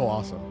they're just so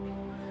awesome.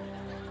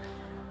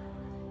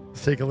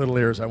 Let's take a little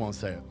ears. I won't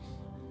say it.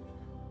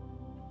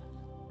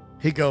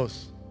 He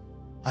goes,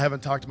 I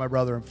haven't talked to my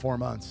brother in 4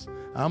 months.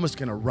 I'm just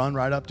going to run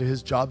right up to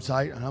his job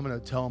site and I'm going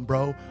to tell him,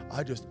 bro,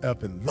 I just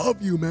effing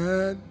love you,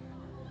 man.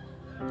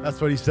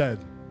 That's what he said.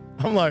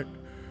 I'm like,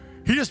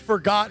 he just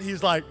forgot.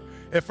 He's like,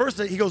 at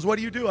first he goes, what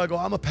do you do? I go,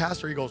 I'm a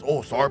pastor. He goes,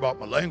 oh, sorry about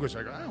my language.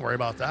 I go, don't worry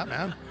about that,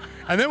 man.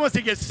 And then once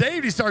he gets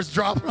saved, he starts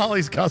dropping all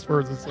these cuss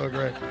words. It's so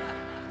great.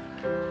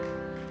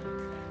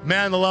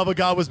 Man, the love of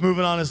God was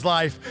moving on his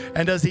life.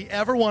 And does he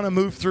ever want to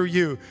move through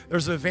you?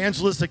 There's an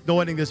evangelistic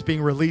anointing that's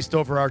being released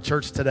over our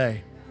church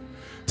today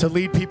to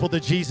lead people to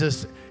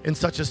Jesus in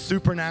such a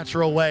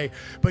supernatural way.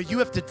 But you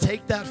have to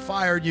take that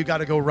fire and you got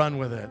to go run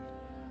with it.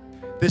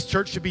 This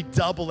church should be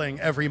doubling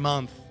every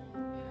month.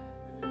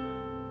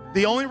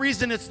 The only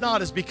reason it's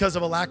not is because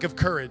of a lack of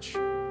courage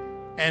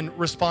and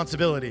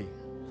responsibility.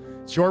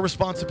 It's your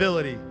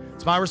responsibility.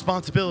 It's my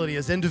responsibility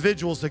as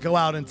individuals to go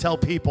out and tell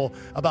people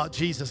about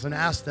Jesus and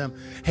ask them,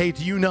 hey,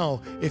 do you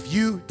know if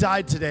you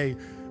died today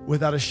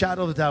without a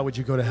shadow of a doubt, would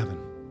you go to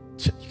heaven?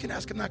 You can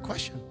ask them that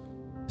question.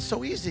 It's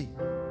so easy.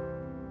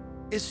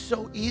 It's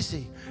so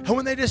easy. And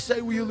when they just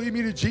say, will you lead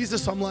me to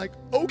Jesus? I'm like,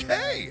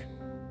 okay.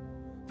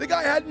 The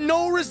guy had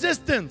no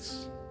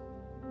resistance.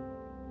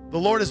 The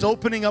Lord is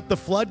opening up the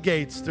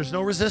floodgates. There's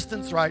no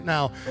resistance right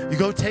now. You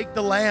go take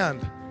the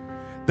land.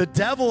 The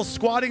devil's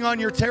squatting on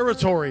your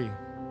territory.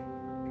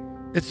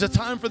 It's the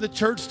time for the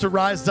church to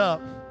rise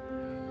up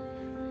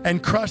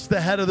and crush the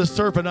head of the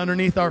serpent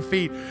underneath our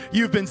feet.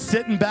 You've been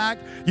sitting back.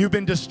 You've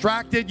been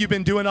distracted. You've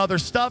been doing other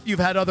stuff. You've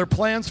had other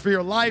plans for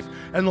your life.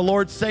 And the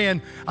Lord's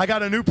saying, I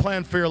got a new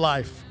plan for your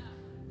life.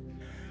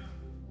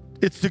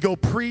 It's to go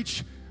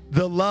preach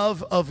the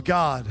love of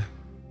God.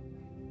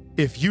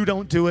 If you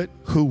don't do it,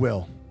 who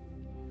will?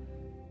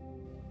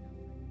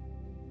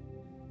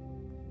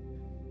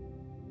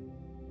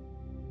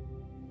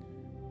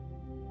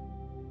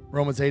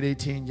 Romans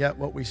 8:18, yet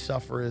what we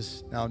suffer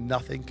is now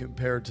nothing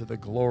compared to the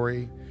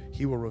glory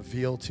he will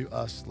reveal to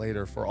us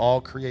later. For all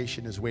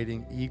creation is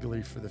waiting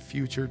eagerly for the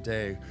future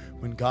day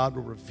when God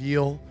will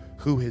reveal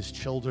who his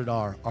children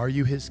are. Are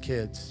you his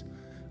kids?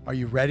 Are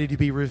you ready to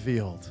be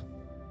revealed?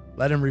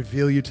 Let him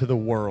reveal you to the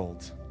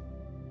world.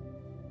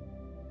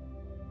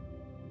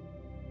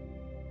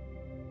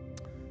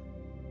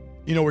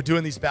 You know, we're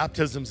doing these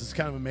baptisms. It's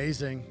kind of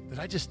amazing. Did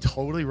I just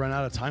totally run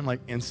out of time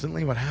like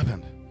instantly? What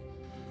happened?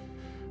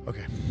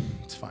 Okay,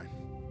 it's fine.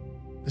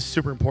 This is a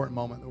super important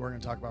moment that we're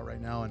going to talk about right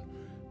now. And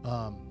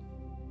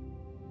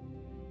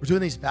we're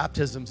doing these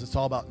baptisms. It's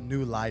all about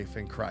new life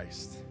in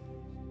Christ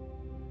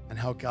and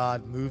how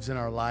God moves in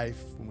our life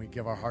when we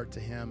give our heart to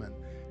him. And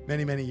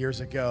many, many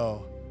years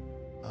ago,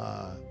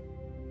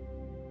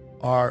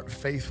 our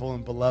faithful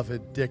and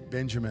beloved Dick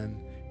Benjamin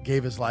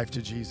gave his life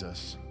to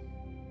Jesus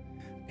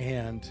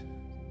and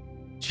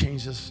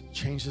changed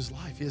his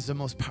life. He has the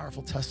most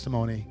powerful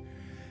testimony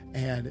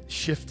and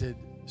shifted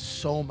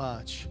so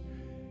much.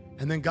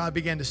 And then God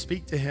began to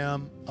speak to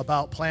him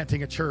about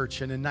planting a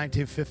church. And in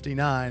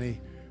 1959, he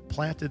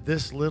planted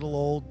this little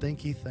old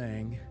dinky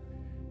thing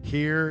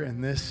here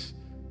and this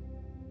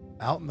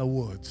out in the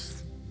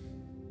woods.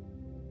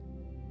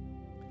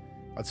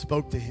 God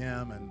spoke to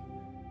him,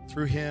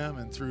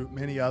 and through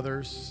many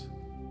others,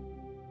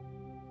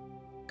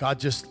 God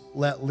just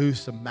let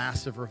loose a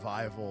massive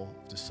revival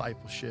of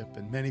discipleship.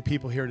 And many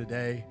people here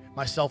today,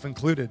 myself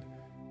included,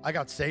 I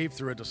got saved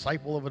through a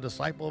disciple of a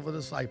disciple of a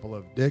disciple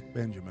of Dick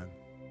Benjamin.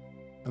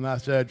 And I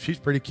said, she's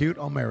pretty cute,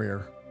 I'll marry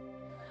her.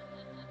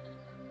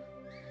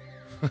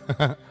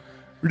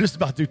 We're just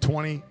about to do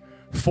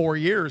 24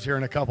 years here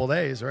in a couple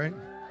days, right?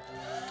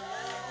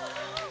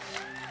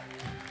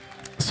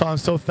 So I'm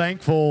so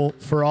thankful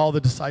for all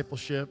the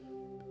discipleship.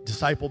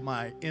 Discipled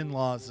my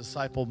in-laws,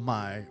 discipled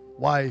my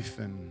wife,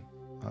 and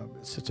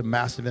it's such a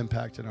massive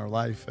impact in our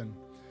life. And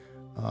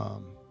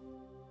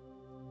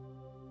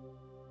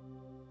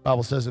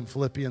Bible says in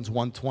Philippians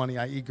 1:20,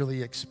 I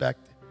eagerly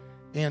expect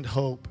and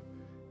hope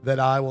that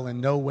I will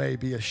in no way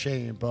be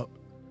ashamed, but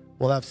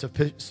will have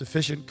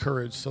sufficient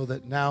courage, so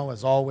that now,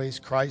 as always,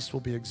 Christ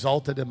will be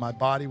exalted in my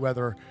body,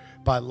 whether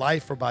by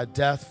life or by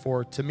death.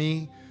 For to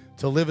me,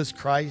 to live is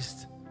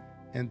Christ,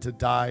 and to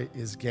die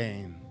is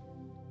gain.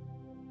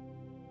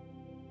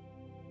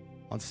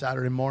 On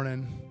Saturday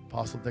morning,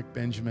 Apostle Dick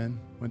Benjamin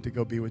went to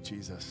go be with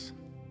Jesus.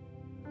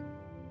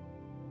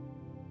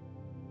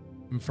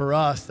 And for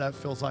us, that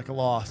feels like a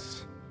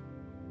loss.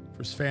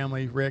 For his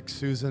family, Rick,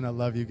 Susan, I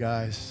love you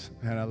guys.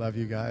 Man, I love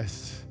you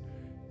guys.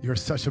 You're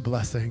such a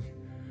blessing.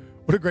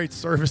 What a great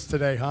service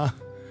today, huh?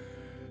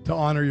 To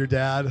honor your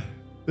dad.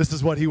 This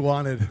is what he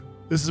wanted.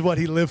 This is what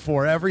he lived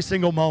for. Every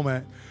single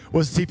moment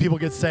was to see people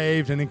get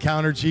saved and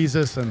encounter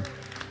Jesus. And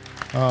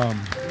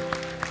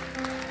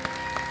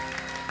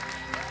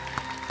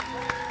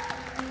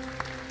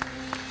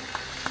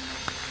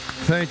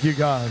thank you,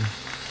 God.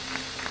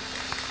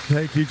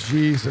 Thank you,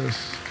 Jesus.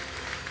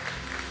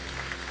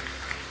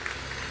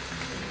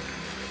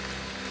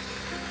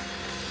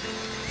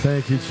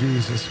 Thank you,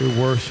 Jesus. We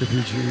worship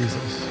you,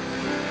 Jesus.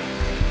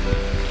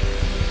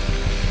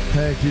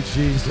 Thank you,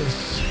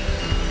 Jesus.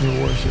 We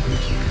worship you,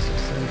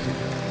 Jesus. Thank you,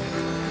 God.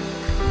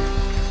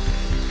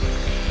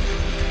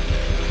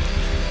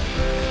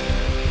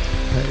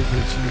 Thank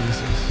you,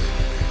 Jesus.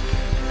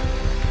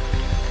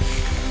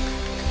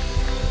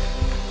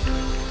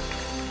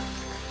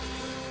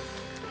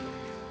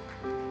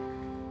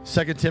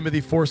 2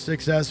 Timothy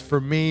 4:6, as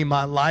for me,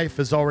 my life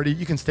is already,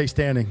 you can stay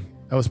standing.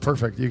 That was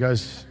perfect. You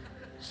guys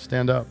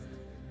stand up.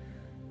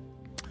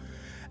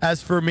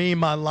 As for me,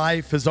 my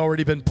life has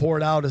already been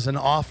poured out as an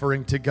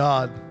offering to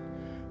God.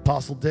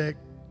 Apostle Dick,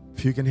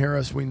 if you can hear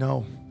us, we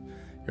know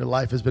your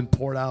life has been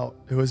poured out.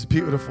 It was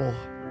beautiful.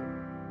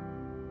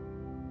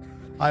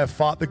 I have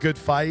fought the good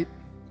fight.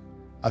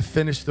 I've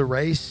finished the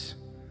race.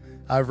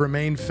 I've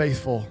remained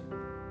faithful.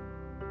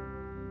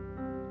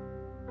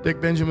 Dick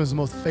Benjamin was the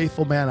most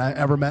faithful man I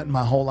ever met in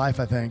my whole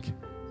life, I think.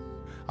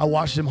 I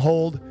watched him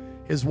hold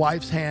his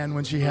wife's hand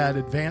when she had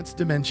advanced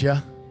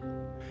dementia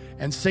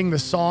and sing the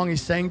song he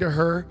sang to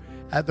her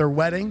at their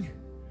wedding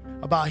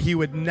about he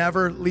would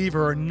never leave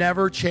her or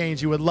never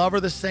change. He would love her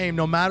the same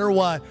no matter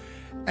what.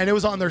 And it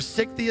was on their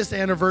 60th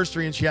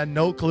anniversary, and she had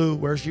no clue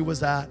where she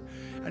was at.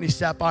 And he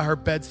sat by her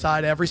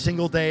bedside every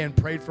single day and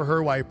prayed for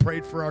her while he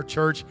prayed for our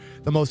church.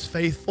 The most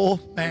faithful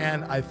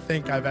man I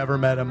think I've ever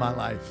met in my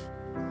life.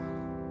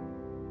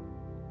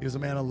 He was a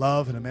man of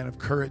love and a man of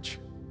courage.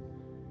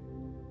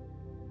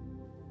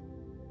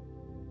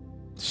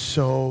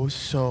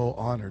 So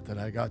honored that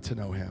I got to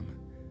know him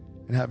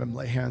and have him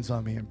lay hands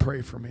on me and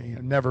pray for me.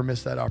 I never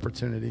missed that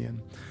opportunity,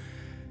 and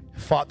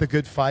fought the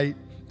good fight,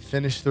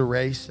 finished the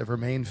race, have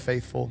remained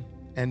faithful,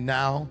 and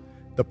now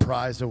the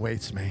prize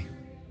awaits me.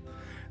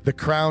 The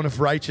crown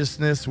of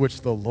righteousness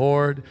which the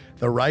Lord,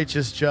 the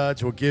righteous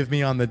judge, will give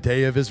me on the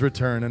day of his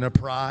return. And a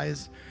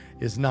prize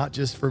is not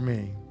just for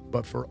me,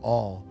 but for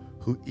all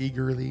who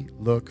eagerly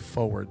look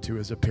forward to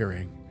his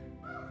appearing.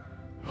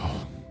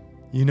 Oh,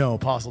 you know,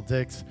 Apostle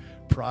Dick's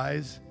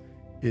prize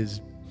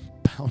is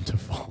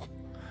bountiful.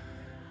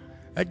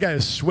 That guy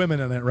is swimming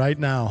in it right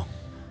now.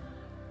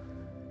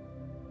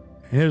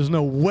 And there's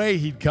no way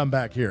he'd come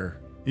back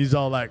here. He's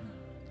all like,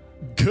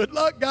 good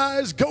luck,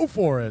 guys, go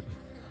for it.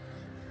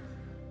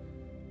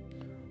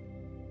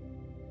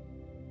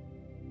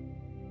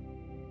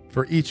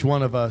 For each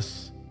one of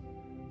us,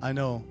 I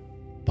know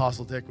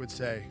Apostle Dick would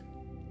say,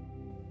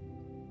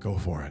 go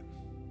for it.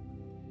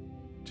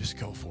 Just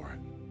go for it.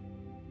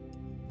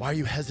 Why are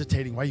you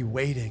hesitating? Why are you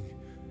waiting?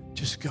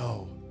 Just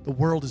go. The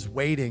world is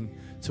waiting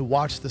to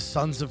watch the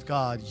sons of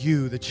God,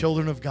 you, the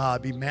children of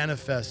God, be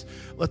manifest.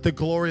 Let the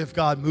glory of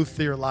God move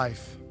through your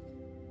life.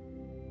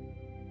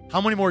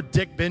 How many more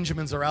Dick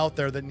Benjamins are out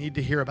there that need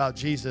to hear about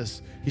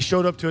Jesus? He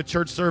showed up to a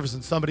church service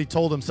and somebody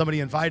told him, somebody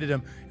invited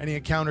him, and he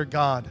encountered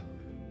God.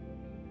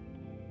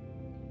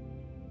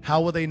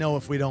 How will they know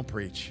if we don't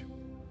preach?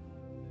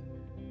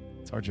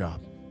 It's our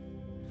job.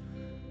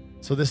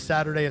 So this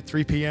Saturday at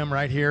 3 p.m.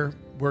 right here,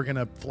 we're going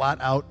to flat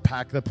out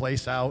pack the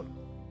place out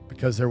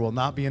because there will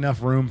not be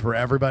enough room for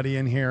everybody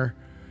in here.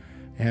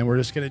 And we're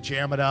just going to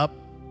jam it up.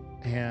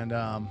 And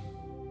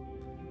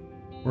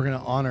we're going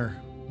to honor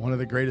one of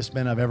the greatest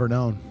men I've ever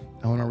known.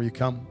 Eleanor, will you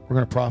come?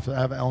 We're going to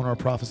have Eleanor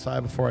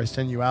prophesy before I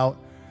send you out.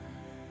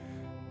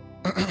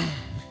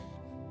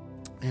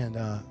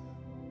 And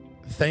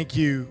thank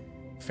you,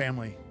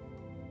 family.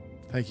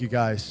 Thank you,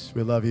 guys.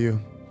 We love you.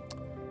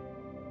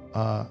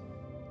 Why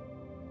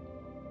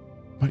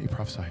don't you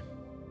prophesy?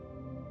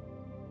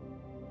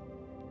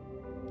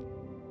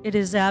 It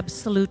is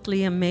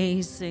absolutely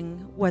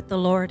amazing what the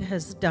Lord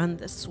has done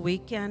this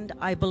weekend.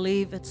 I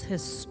believe it's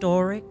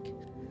historic.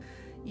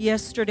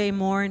 Yesterday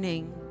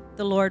morning,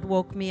 the Lord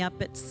woke me up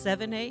at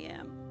 7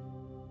 a.m.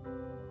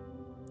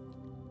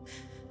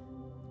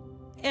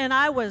 And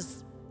I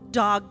was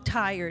dog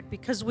tired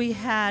because we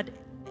had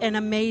an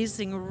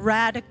amazing,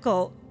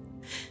 radical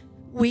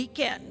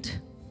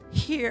weekend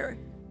here.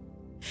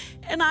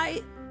 And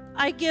I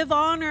give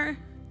honor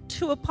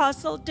to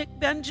Apostle Dick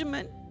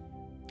Benjamin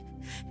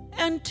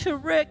and to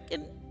Rick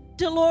and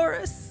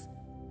Dolores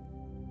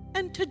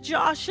and to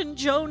Josh and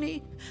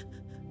Joni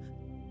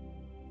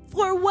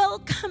for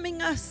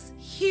welcoming us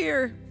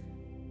here.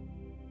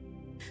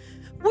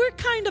 We're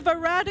kind of a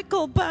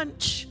radical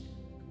bunch.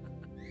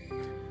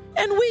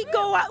 And we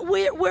go out,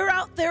 we're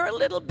out there a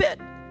little bit,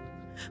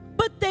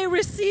 but they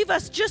receive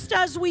us just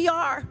as we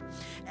are.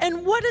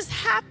 And what has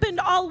happened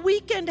all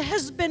weekend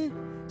has been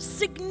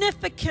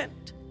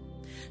significant.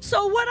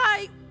 So when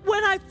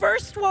I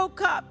first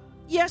woke up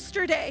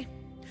yesterday,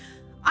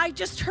 I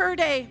just heard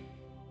and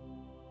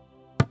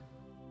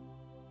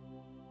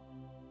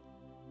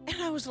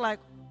I was like,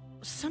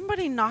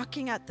 somebody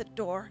knocking at the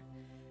door.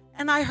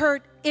 And I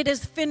heard, it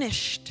is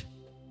finished.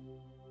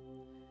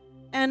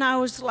 And I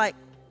was like,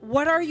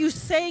 what are you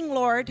saying,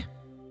 Lord?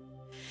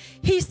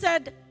 He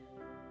said,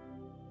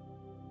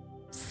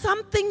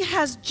 something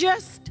has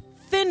just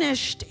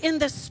finished in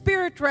the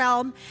spirit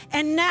realm,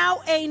 and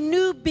now a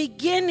new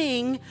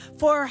beginning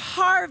for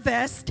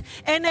harvest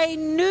and a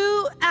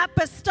new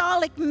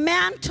apostolic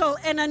mantle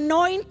and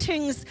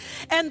anointings,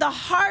 and the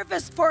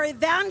harvest for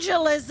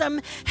evangelism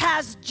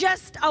has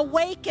just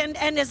awakened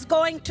and is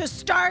going to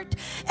start.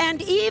 And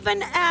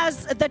even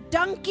as the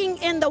dunking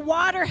in the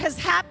water has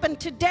happened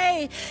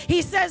today,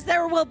 he says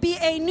there will be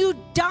a new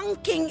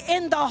dunking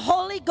in the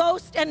Holy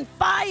Ghost and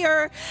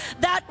fire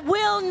that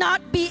will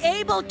not be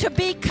able to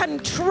be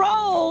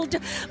controlled,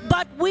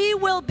 but we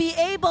will be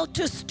able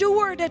to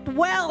steward it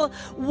well,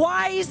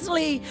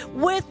 wisely,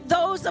 with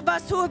those of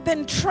us who have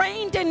been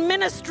trained in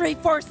ministry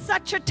for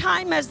such a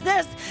time as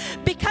this,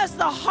 because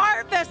the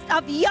harvest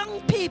of young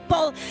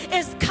people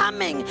is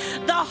coming.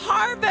 The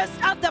harvest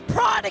of the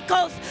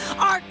prodigals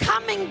are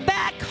coming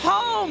back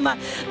home.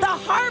 The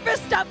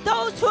harvest of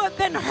those who have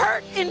been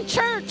hurt in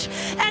church,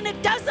 and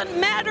it doesn't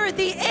matter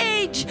the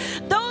age,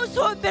 those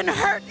who have been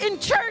hurt in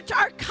church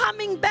are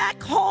coming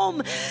back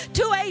home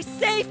to a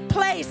safe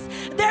place.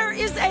 There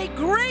is a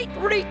great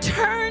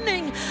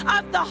returning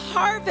of the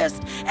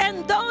harvest,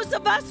 and those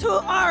of us who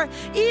are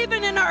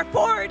even in our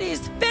 40s,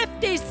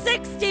 50s,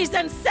 60s,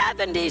 and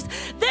 70s,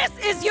 this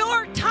is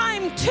your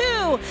time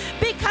too,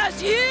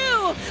 because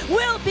you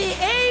will be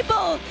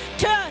able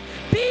to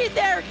be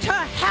there to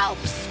help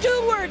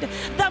steward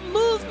the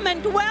movement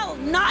movement well,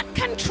 not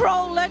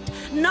control it,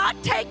 not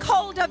take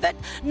hold of it,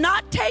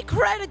 not take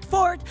credit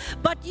for it,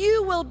 but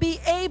you will be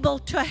able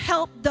to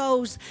help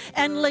those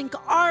and link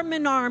arm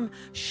in arm,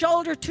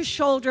 shoulder to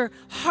shoulder,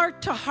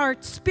 heart to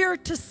heart,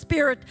 spirit to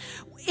spirit,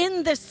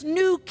 in this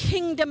new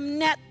kingdom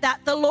net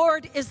that the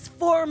Lord is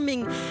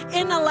forming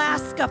in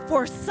Alaska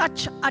for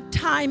such a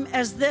time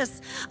as this.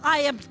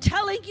 I'm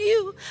telling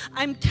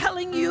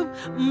you,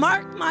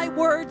 mark my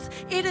words,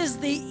 it is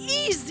the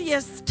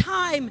easiest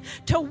time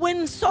to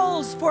win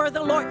souls for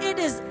the Lord. It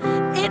is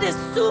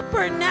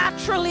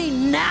supernaturally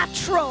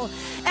natural,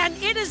 and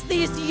it is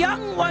these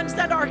young ones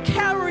that are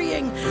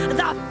carrying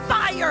the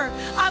fire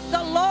of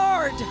the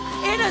Lord.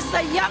 It is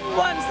the young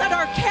ones that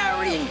are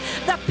carrying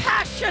the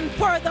passion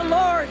for the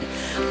Lord.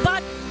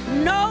 But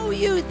know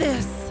you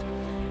this,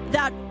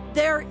 that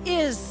there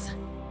is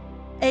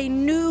a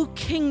new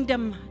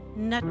kingdom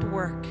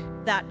network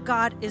that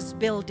God is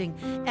building,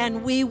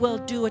 and we will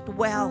do it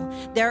well.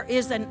 There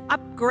is an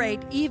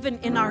upgrade even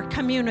in our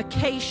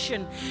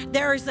communication.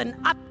 There is an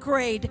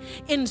upgrade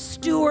in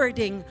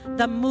stewarding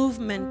the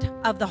movement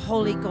of the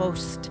Holy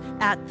Ghost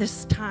at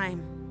this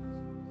time.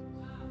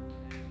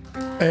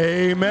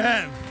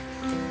 Amen.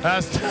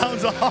 That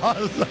sounds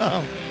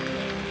awesome.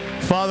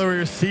 Father, we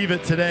receive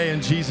it today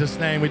in Jesus'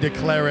 name. We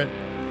declare it.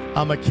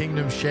 I'm a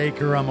kingdom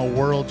shaker. I'm a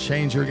world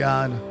changer,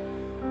 God.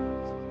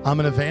 I'm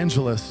an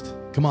evangelist.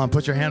 Come on,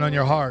 put your hand on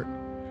your heart.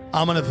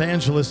 I'm an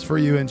evangelist for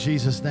you in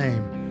Jesus'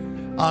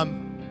 name.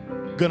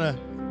 I'm going to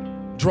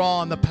draw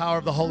on the power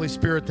of the Holy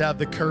Spirit to have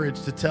the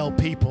courage to tell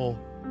people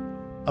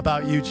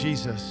about you,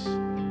 Jesus.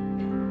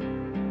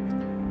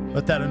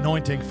 Let that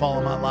anointing fall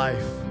in my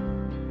life.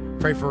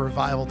 Pray for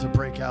revival to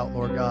break out,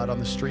 Lord God, on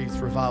the streets,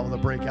 revival to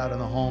break out in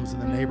the homes, in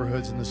the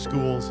neighborhoods, in the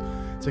schools.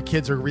 So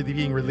kids are really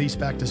being released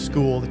back to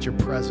school, that your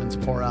presence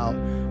pour out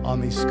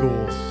on these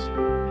schools.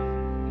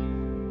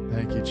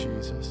 Thank you,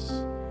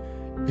 Jesus.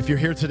 If you're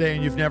here today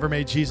and you've never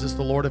made Jesus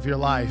the Lord of your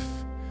life,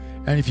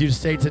 and if you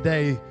say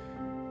today,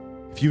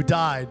 if you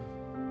died,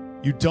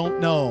 you don't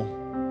know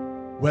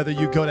whether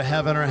you go to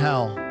heaven or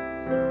hell,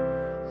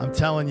 I'm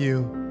telling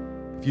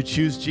you, if you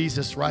choose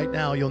Jesus right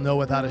now, you'll know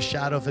without a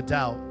shadow of a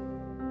doubt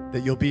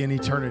that you'll be in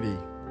eternity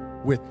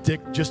with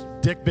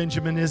Dick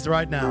Benjamin is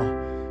right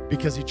now,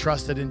 because he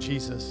trusted in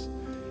Jesus.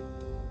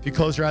 If you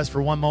close your eyes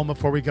for one moment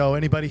before we go,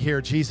 anybody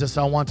here, Jesus,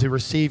 I want to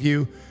receive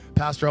you.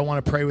 Pastor, I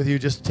want to pray with you.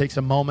 Just takes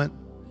a moment.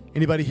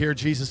 Anybody here,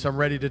 Jesus, I'm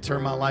ready to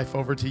turn my life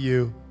over to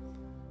you.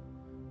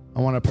 I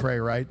want to pray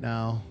right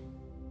now.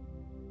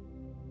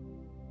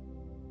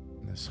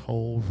 In this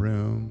whole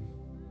room.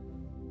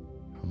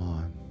 Come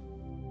on.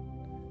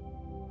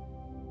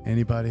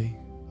 Anybody?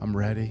 I'm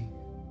ready.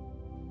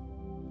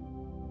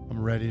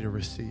 I'm ready to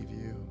receive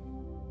you.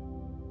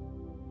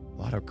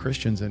 A lot of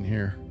Christians in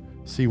here.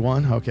 See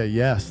one? Okay,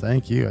 yes,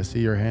 thank you. I see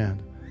your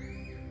hand.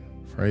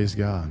 Praise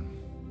God.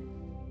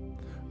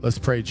 Let's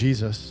pray.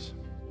 Jesus,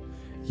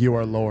 you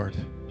are Lord.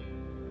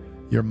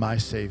 You're my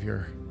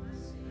Savior.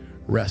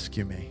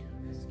 Rescue me.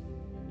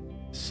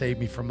 Save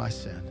me from my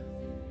sin.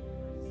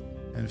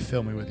 And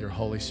fill me with your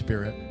Holy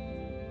Spirit.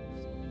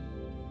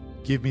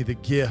 Give me the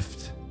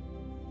gift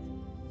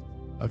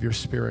of your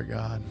Spirit,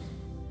 God,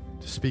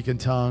 to speak in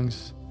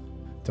tongues,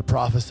 to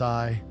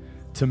prophesy,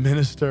 to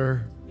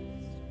minister,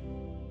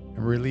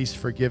 and release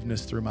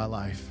forgiveness through my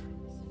life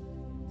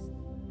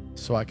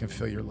so I can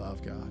feel your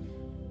love, God.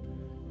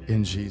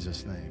 In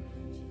Jesus' name,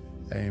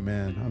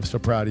 amen. I'm so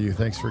proud of you.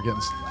 Thanks for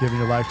giving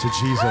your life to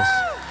Jesus.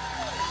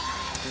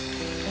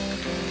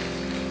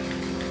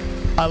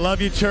 I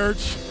love you, church.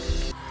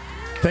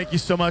 Thank you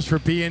so much for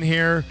being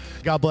here.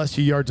 God bless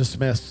you. You are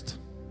dismissed.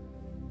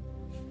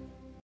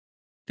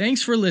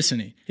 Thanks for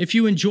listening. If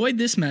you enjoyed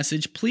this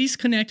message, please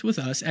connect with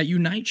us at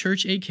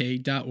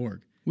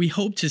unitechurchak.org. We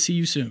hope to see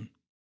you soon.